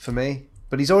 Cesaro for me,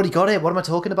 but he's already got it. What am I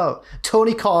talking about?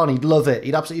 Tony Khan, he'd love it.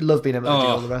 He'd absolutely love being able to do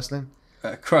all the wrestling.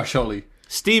 Crash Holly.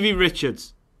 Stevie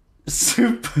Richards.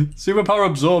 Superpower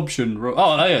absorption.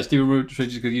 Stevie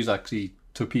Richards could use that because he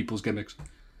took people's gimmicks.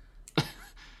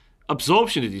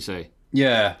 Absorption, did you say?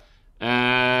 Yeah.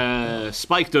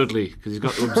 Spike Dudley, because he's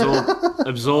got to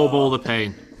absorb all the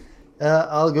pain.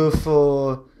 I'll go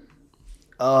for...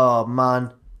 Oh,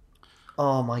 man.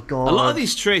 Oh, my God. A lot of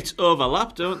these traits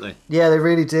overlap, don't they? Yeah, they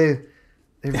really do.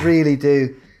 They really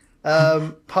do.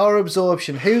 Power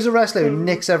absorption. Who's a wrestler who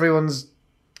nicks everyone's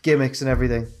gimmicks and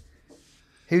everything?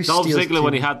 Who Dolph steals Ziggler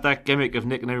when he had that gimmick of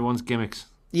nicking everyone's gimmicks.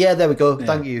 Yeah, there we go. Yeah.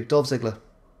 Thank you, Dolph Ziggler.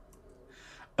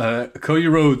 Cody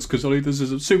Rhodes, because all he does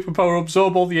is a superpower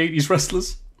absorb all the 80s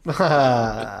wrestlers.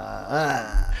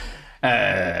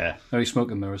 No smoke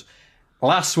and mirrors.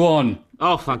 Last one.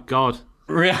 Oh, thank God.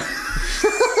 Reality.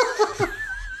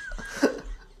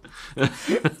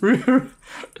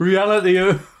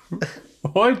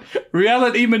 What?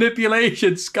 Reality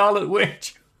manipulation. Scarlet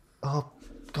Witch. Oh,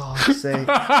 God's sake.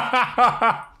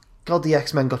 God, the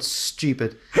X-Men got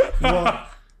stupid. What?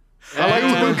 I like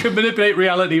who can manipulate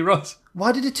reality, Ross.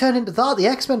 Why did it turn into that? The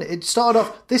X-Men, it started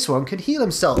off, this one can heal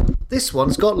himself. This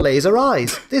one's got laser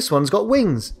eyes. This one's got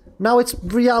wings. Now it's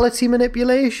reality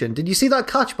manipulation. Did you see that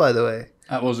catch, by the way?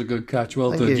 That was a good catch.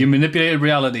 Well done. You manipulated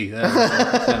reality.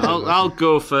 I'll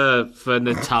go for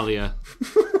Natalia.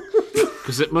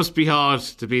 Because it must be hard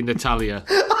to be Natalia.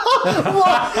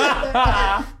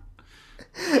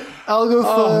 I'll go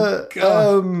for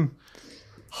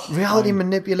reality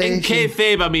manipulation. In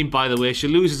kayfabe, I mean, by the way, she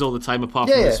loses all the time apart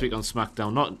from this week on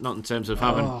SmackDown. Not in terms of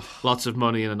having lots of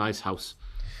money in a nice house.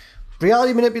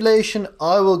 Reality manipulation,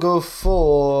 I will go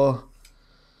for...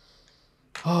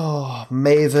 Oh,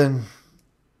 Maven.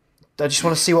 I just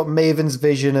want to see what Maven's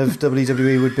vision of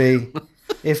WWE would be.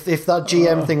 If that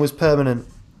GM thing was permanent,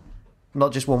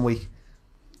 not just 1 week.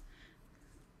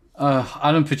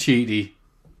 Adam Pacitti,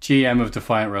 GM of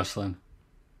Defiant Wrestling.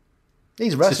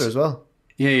 He's a wrestler as well.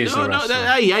 Yeah, he is a wrestler.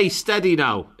 Hey, steady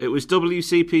now. It was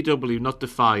WCPW, not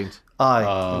Defiant. Aye, it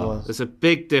was. There's a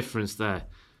big difference there.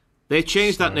 They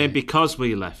changed that name because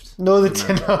we left. No, they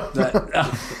didn't.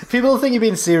 People think you're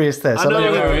being serious there. I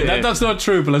know, that's not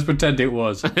true, but let's pretend it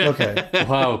was. Okay.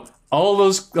 Wow. All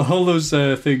those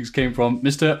things came from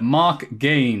Mr. Mark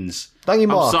Gaines. Thank you,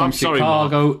 Mark. From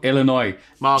Chicago, Illinois.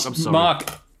 Mark, I'm sorry. Mark,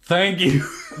 Thank you.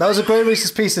 That was a great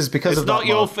Reese's Pieces because It's of not that.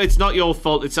 your. Mark. It's not your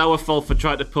fault. It's our fault for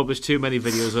trying to publish too many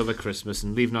videos over Christmas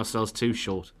and leaving ourselves too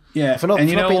short. Yeah, For not, and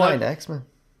for you not know being what? like X-Men.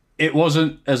 It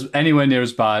wasn't as anywhere near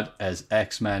as bad as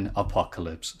X-Men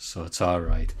Apocalypse, so it's all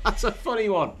right. That's a funny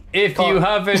one. If you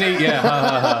have any,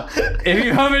 if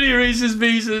you have any Reese's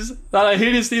Pieces that are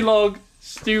hideously long,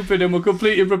 stupid, and were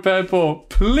completely prepared for,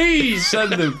 please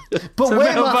send them. But to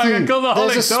wait, mailbag at Matthew,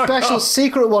 there's a cultaholic.com. special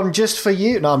secret one just for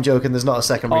you. No, I'm joking. There's not a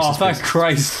second Oh, Reese's thank Pieces.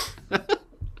 Christ!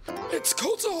 It's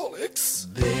Cultaholics.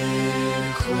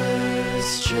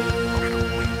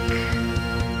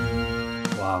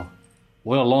 Wow,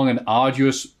 what a long and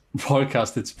arduous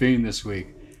podcast it's been this week.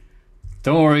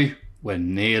 Don't worry, we're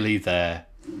nearly there.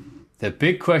 The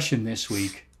big question this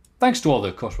week, thanks to all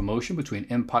the cross promotion between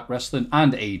Impact Wrestling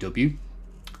and AEW,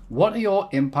 what are your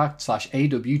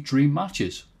Impact/AEW dream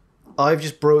matches? I've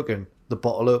just broken the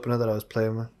bottle opener that I was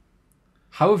playing with.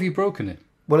 How have you broken it?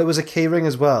 Well, it was a key ring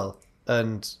as well,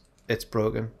 and it's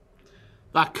broken.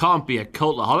 That can't be a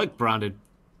Cultaholic branded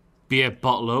beer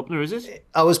bottle opener, is it?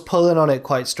 I was pulling on it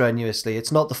quite strenuously.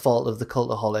 It's not the fault of the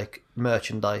Cultaholic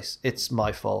merchandise. It's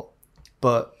my fault.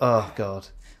 But, oh, God.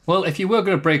 Well, if you were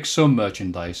going to break some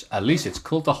merchandise, at least it's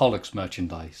Cultaholics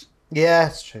merchandise. Yeah,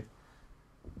 it's true.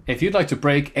 If you'd like to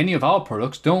break any of our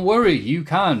products, don't worry, you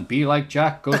can. Be like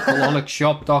Jack, go to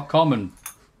cultaholicshop.com and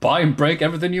buy and break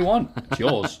everything you want. It's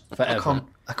yours forever.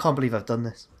 I can't believe I've done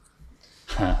this.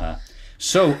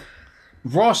 So,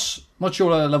 Ross, not sure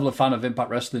what level of fan of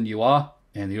Impact Wrestling you are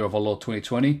in the year of our Lord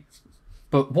 2020,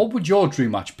 but what would your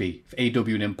dream match be if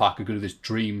AEW and Impact could do this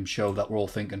dream show that we're all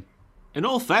thinking? In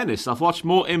all fairness, I've watched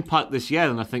more Impact this year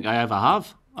than I think I ever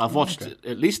have. I've watched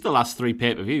at least the last 3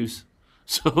 pay-per-views.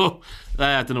 So,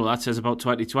 I don't know what that says about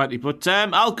 2020. But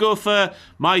I'll go for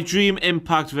my dream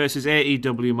Impact versus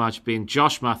AEW match being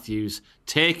Josh Matthews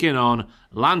taking on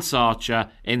Lance Archer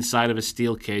inside of a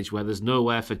steel cage where there's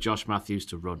nowhere for Josh Matthews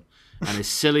to run. And his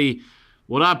silly,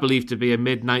 what I believe to be a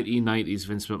mid-1990s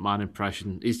Vince McMahon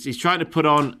impression. He's trying to put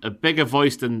on a bigger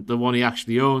voice than the one he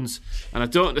actually owns. And I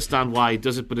don't understand why he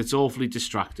does it, but it's awfully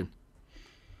distracting.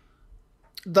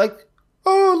 Like,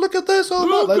 oh, look at this, oh,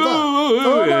 not like that.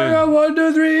 Oh my God, 1,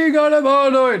 2, 3, got him all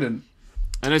annoyed. And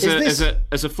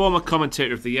as a former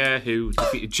commentator of the year who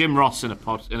defeated Jim Ross in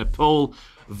a poll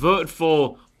voted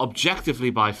for objectively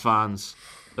by fans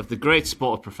of the great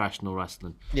sport of professional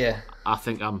wrestling, Yeah. I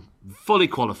think I'm fully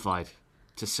qualified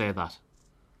to say that.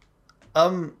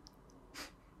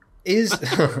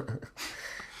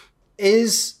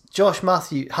 Is Josh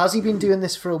Matthews, has he been doing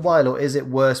this for a while, or is it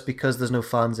worse because there's no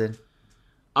fans in?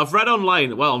 I've read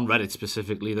online, well on Reddit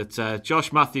specifically, that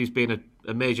Josh Matthews being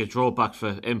a major drawback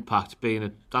for Impact,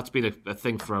 that's been a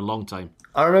thing for a long time.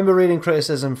 I remember reading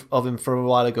criticism of him for a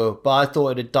while ago, but I thought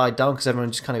it had died down because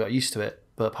everyone just kind of got used to it.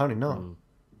 But apparently not.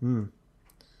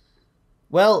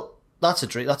 Well, that's a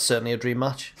dream. That's certainly a dream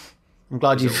match. I'm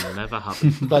glad It'll never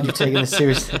happen. glad you've taken this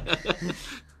seriously.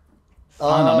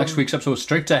 And on next week's episode,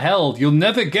 Straight to Hell, you'll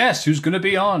never guess who's going to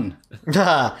be on.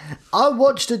 I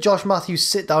watched a Josh Matthews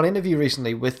sit-down interview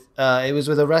recently with. It was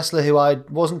with a wrestler who I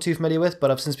wasn't too familiar with, but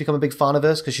I've since become a big fan of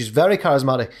hers because she's very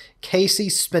charismatic. Casey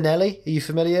Spinelli. Are you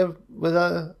familiar with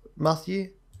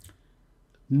Matthew?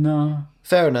 No.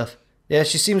 Fair enough. Yeah,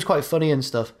 she seems quite funny and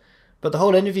stuff. But the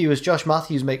whole interview was Josh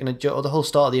Matthews making a joke, or the whole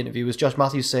start of the interview was Josh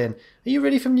Matthews saying, "Are you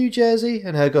really from New Jersey?"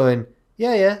 And her going,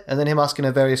 "Yeah." And then him asking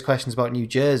her various questions about New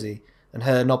Jersey and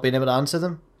her not being able to answer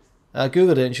them. I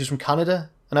Googled it and she was from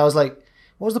Canada. And I was like,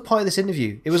 what was the point of this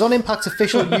interview? It was on Impact's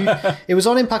official it was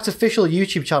on Impact's official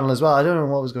YouTube channel as well. I don't know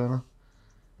what was going on.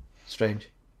 Strange.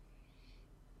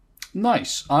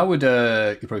 Nice. I would,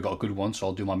 you probably got a good one, so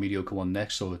I'll do my mediocre one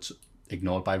next, so it's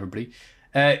ignored by everybody.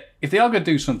 If they are going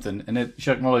to do something, and they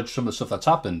should acknowledge some of the stuff that's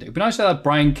happened, it'd be nice to have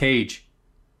Brian Cage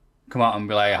come out and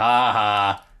be like, ha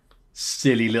ha,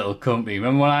 silly little company.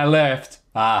 Remember when I left?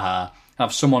 Ha ha.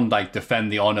 Have someone like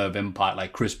defend the honor of Impact,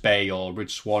 like Chris Bay or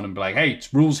Rich Swann, and be like, hey,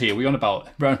 it's rules here, what are you on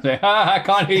about? Brown say, ha ha, I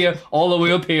can't hear you all the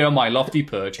way up here on my lofty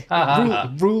perch. Ha ha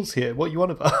ha. Rules here, what you on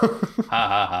about? Ha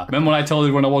ha ha. Remember when I told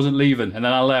you when I wasn't leaving, and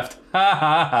then I left? Ha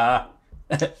ha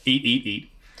ha. Eat.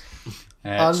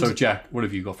 So Jack, what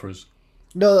have you got for us?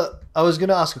 No, I was going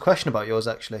to ask a question about yours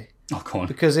actually. Oh, go on.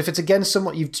 Because if it's against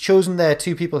someone, you've chosen there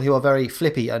 2 people who are very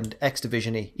flippy and X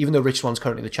Division-y, even though Rich Swann's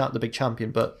currently the big champion,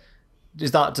 but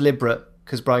is that deliberate?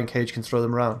 Because Brian Cage can throw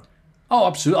them around. Oh,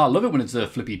 absolutely. I love it when it's a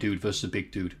flippy dude versus a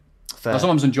big dude. Fair. I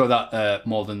sometimes enjoy that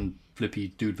more than flippy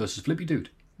dude versus flippy dude.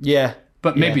 Yeah.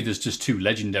 But maybe there's just 2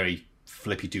 legendary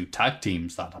flippy dude tag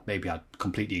teams that maybe I'd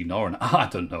completely ignore. And I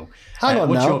don't know. Hang on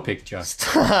what's now. your pick, Jack?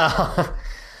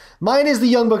 Mine is the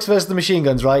Young Bucks versus the Machine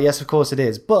Guns, right? Yes, of course it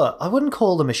is. But I wouldn't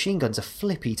call the Machine Guns a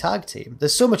flippy tag team.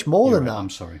 There's so much more than that. I'm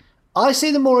sorry. I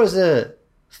see them more as a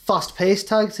fast-paced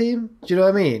tag team. Do you know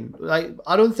what I mean? Like,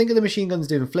 I don't think of the Machine Guns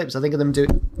doing flips. I think of them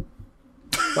doing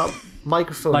that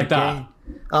microphone like that. Game.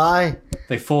 Aye.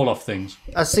 They fall off things.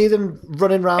 I see them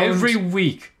running around every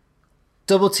week.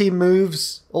 Double team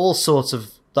moves, all sorts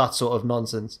of that sort of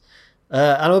nonsense.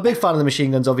 And I'm a big fan of the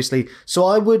Machine Guns, obviously. So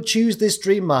I would choose this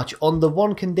dream match on the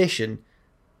one condition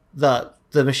that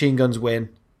the Machine Guns win.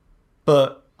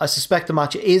 But I suspect the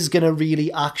match is going to really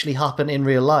actually happen in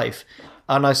real life.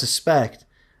 And I suspect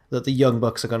that the Young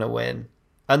Bucks are going to win.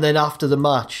 And then after the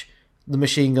match, the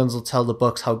Machine Guns will tell the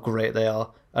Bucks how great they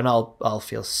are. And I'll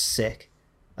feel sick.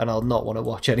 And I'll not want to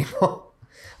watch anymore.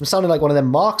 I'm sounding like one of them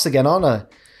marks again, aren't I?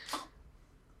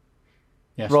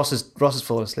 Yes. Ross is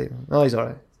falling asleep. Oh, he's all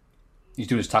right. He's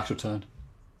doing his tax return.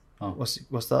 Oh. What's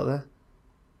that there?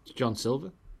 It's John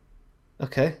Silver.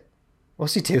 Okay.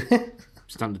 What's he doing?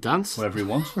 Stand to dance. Whatever he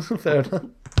wants. Fair enough.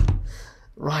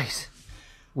 Right.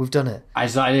 We've done it.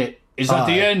 Is that it? Is that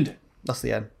the end? That's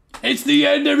the end. It's the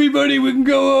end, everybody. We can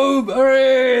go home.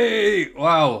 Hooray!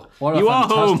 Wow. What a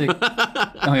fantastic...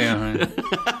 Oh, yeah.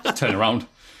 Right. Let's turn around.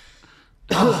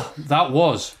 That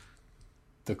was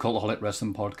the Cultaholic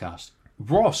Wrestling Podcast.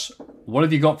 Ross, what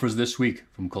have you got for us this week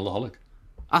from Cultaholic?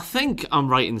 I think I'm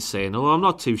right in saying, although I'm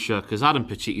not too sure, because Adam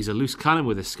Paciki's a loose cannon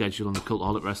with his schedule on the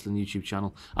Cultaholic Wrestling YouTube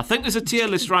channel. I think there's a tier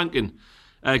list ranking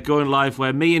going live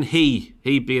where me and he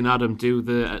being Adam, do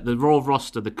the Raw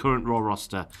roster, the current Raw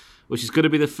roster, which is going to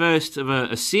be the first of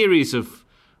a series of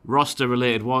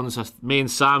roster-related ones. Me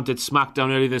and Sam did SmackDown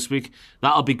earlier this week.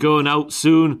 That'll be going out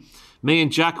soon. Me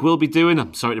and Jack will be doing,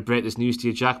 I'm sorry to break this news to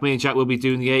you, Jack, me and Jack will be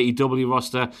doing the AEW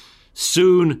roster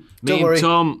soon. Don't worry. And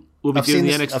Tom will be doing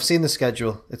the NXT. I've seen the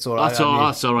schedule. It's all right.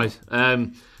 That's all right.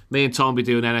 Me and Tom will be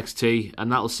doing NXT,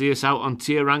 and that'll see us out on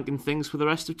tier ranking things for the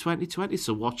rest of 2020,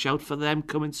 so watch out for them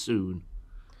coming soon.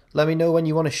 Let me know when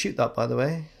you want to shoot that, by the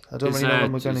way. I don't really know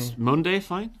when we're going to... Monday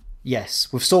fine? Yes,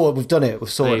 we've done it. We've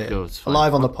sorted it.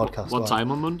 Live on the podcast. What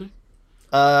time on Monday?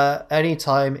 Any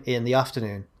time in the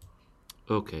afternoon.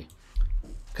 Okay.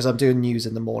 Because I'm doing news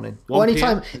in the morning. 1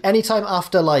 Or anytime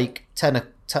after like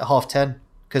 10:30.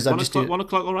 Because I'm just doing 1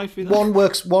 o'clock. All right for you? Then?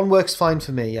 One works fine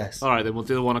for me. Yes. All right, then we'll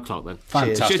do the 1 o'clock then.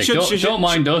 Fantastic. Don't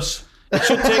mind us. It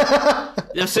should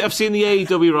take. I've seen the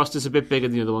AEW roster's a bit bigger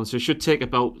than the other one, so it should take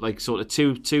about like sort of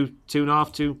two and a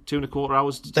half, 2.25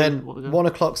 hours to do. Then 1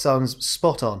 o'clock sounds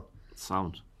spot on.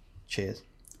 Sound. Cheers.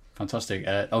 Fantastic.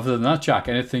 Other than that, Jack,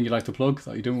 anything you'd like to plug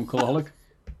that you're doing with Cultaholic?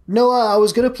 No, I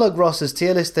was going to plug Ross's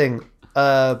tier list thing,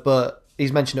 but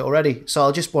he's mentioned it already. So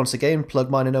I'll just once again plug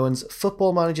mine and Owen's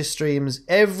Football Manager streams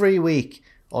every week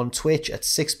on Twitch at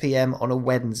 6 p.m. on a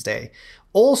Wednesday.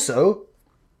 Also,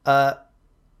 I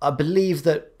believe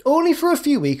that only for a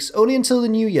few weeks, only until the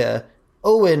new year,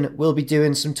 Owen will be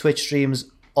doing some Twitch streams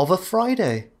of a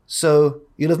Friday. So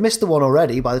you'll have missed the one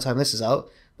already by the time this is out.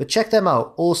 But check them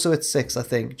out. Also at 6, I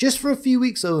think. Just for a few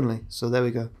weeks only. So there we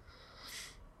go.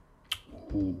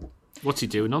 What's he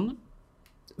doing on them?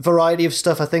 Variety of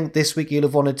stuff. I think this week you'll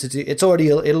have wanted to do...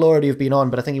 It'll already have been on,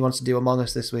 but I think he wants to do Among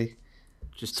Us this week.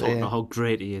 Just talking about how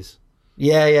great he is.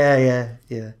 Yeah.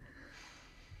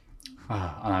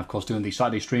 And of course doing the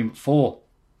Saturday stream for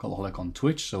Cultaholic on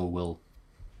Twitch, so we'll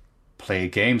play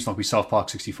games. Not be South Park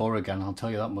 64 again, I'll tell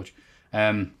you that much.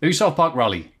 Maybe South Park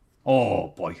Rally. Oh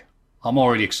boy, I'm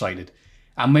already excited.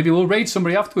 And maybe we'll raid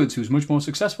somebody afterwards who's much more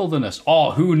successful than us.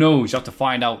 Oh, who knows? You have to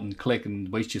find out and click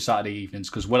and waste your Saturday evenings,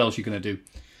 because what else are you going to do?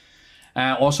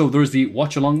 Also, there's the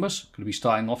Watch Along Us, going to be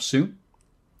starting off soon.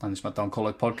 And the SmackDown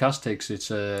Cultaholic podcast takes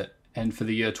its end for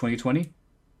the year 2020.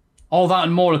 All that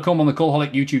and more to come on the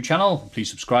Cultaholic YouTube channel. Please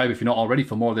subscribe if you're not already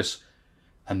for more of this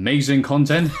amazing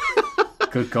content.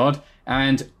 Good God.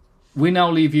 And we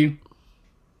now leave you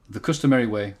the customary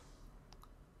way.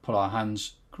 Put our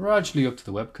hands gradually up to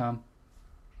the webcam.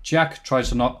 Jack tries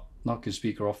to knock his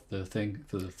speaker off the thing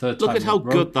for the third time. Look at how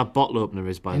good that bottle opener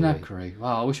is, by the way. Isn't that great?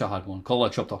 Wow, I wish I had one.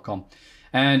 Cultaholicshop.com.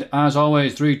 And as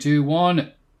always, 3, 2,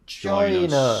 1...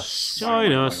 Join us.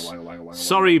 Join us.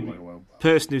 Sorry,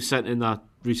 person who sent in that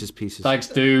Reese's Pieces. Thanks,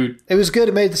 dude. It was good.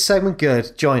 It made the segment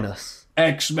good. Join us.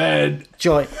 X-Men.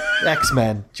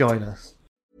 X-Men. Join us.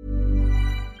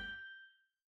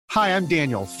 Hi, I'm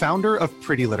Daniel, founder of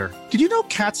Pretty Litter. Did you know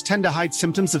cats tend to hide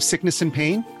symptoms of sickness and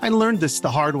pain? I learned this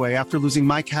the hard way after losing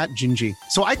my cat, Gingy.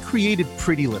 So I created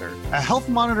Pretty Litter, a health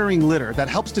monitoring litter that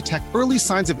helps detect early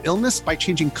signs of illness by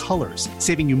changing colors,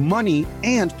 saving you money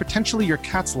and potentially your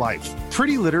cat's life.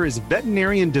 Pretty Litter is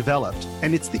veterinarian developed,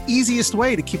 and it's the easiest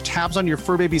way to keep tabs on your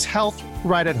fur baby's health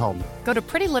right at home. Go to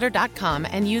prettylitter.com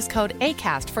and use code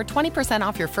ACAST for 20%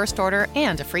 off your first order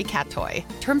and a free cat toy.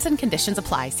 Terms and conditions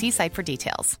apply. See site for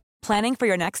details. Planning for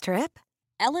your next trip?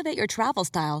 Elevate your travel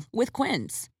style with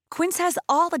Quince. Quince has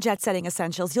all the jet-setting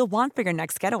essentials you'll want for your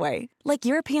next getaway, like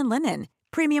European linen,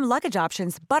 premium luggage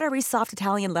options, buttery soft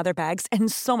Italian leather bags,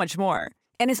 and so much more.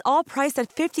 And is all priced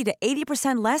at 50 to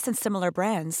 80% less than similar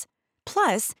brands.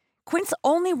 Plus, Quince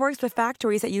only works with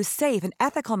factories that use safe and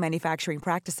ethical manufacturing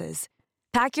practices.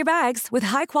 Pack your bags with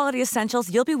high-quality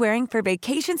essentials you'll be wearing for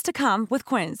vacations to come with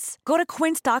Quince. Go to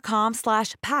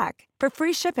quince.com/pack for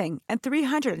free shipping and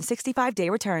 365-day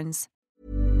returns.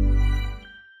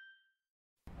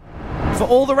 For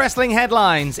all the wrestling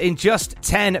headlines in just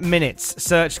 10 minutes,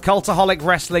 search Cultaholic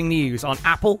Wrestling News on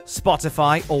Apple,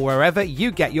 Spotify, or wherever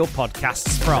you get your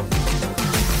podcasts from.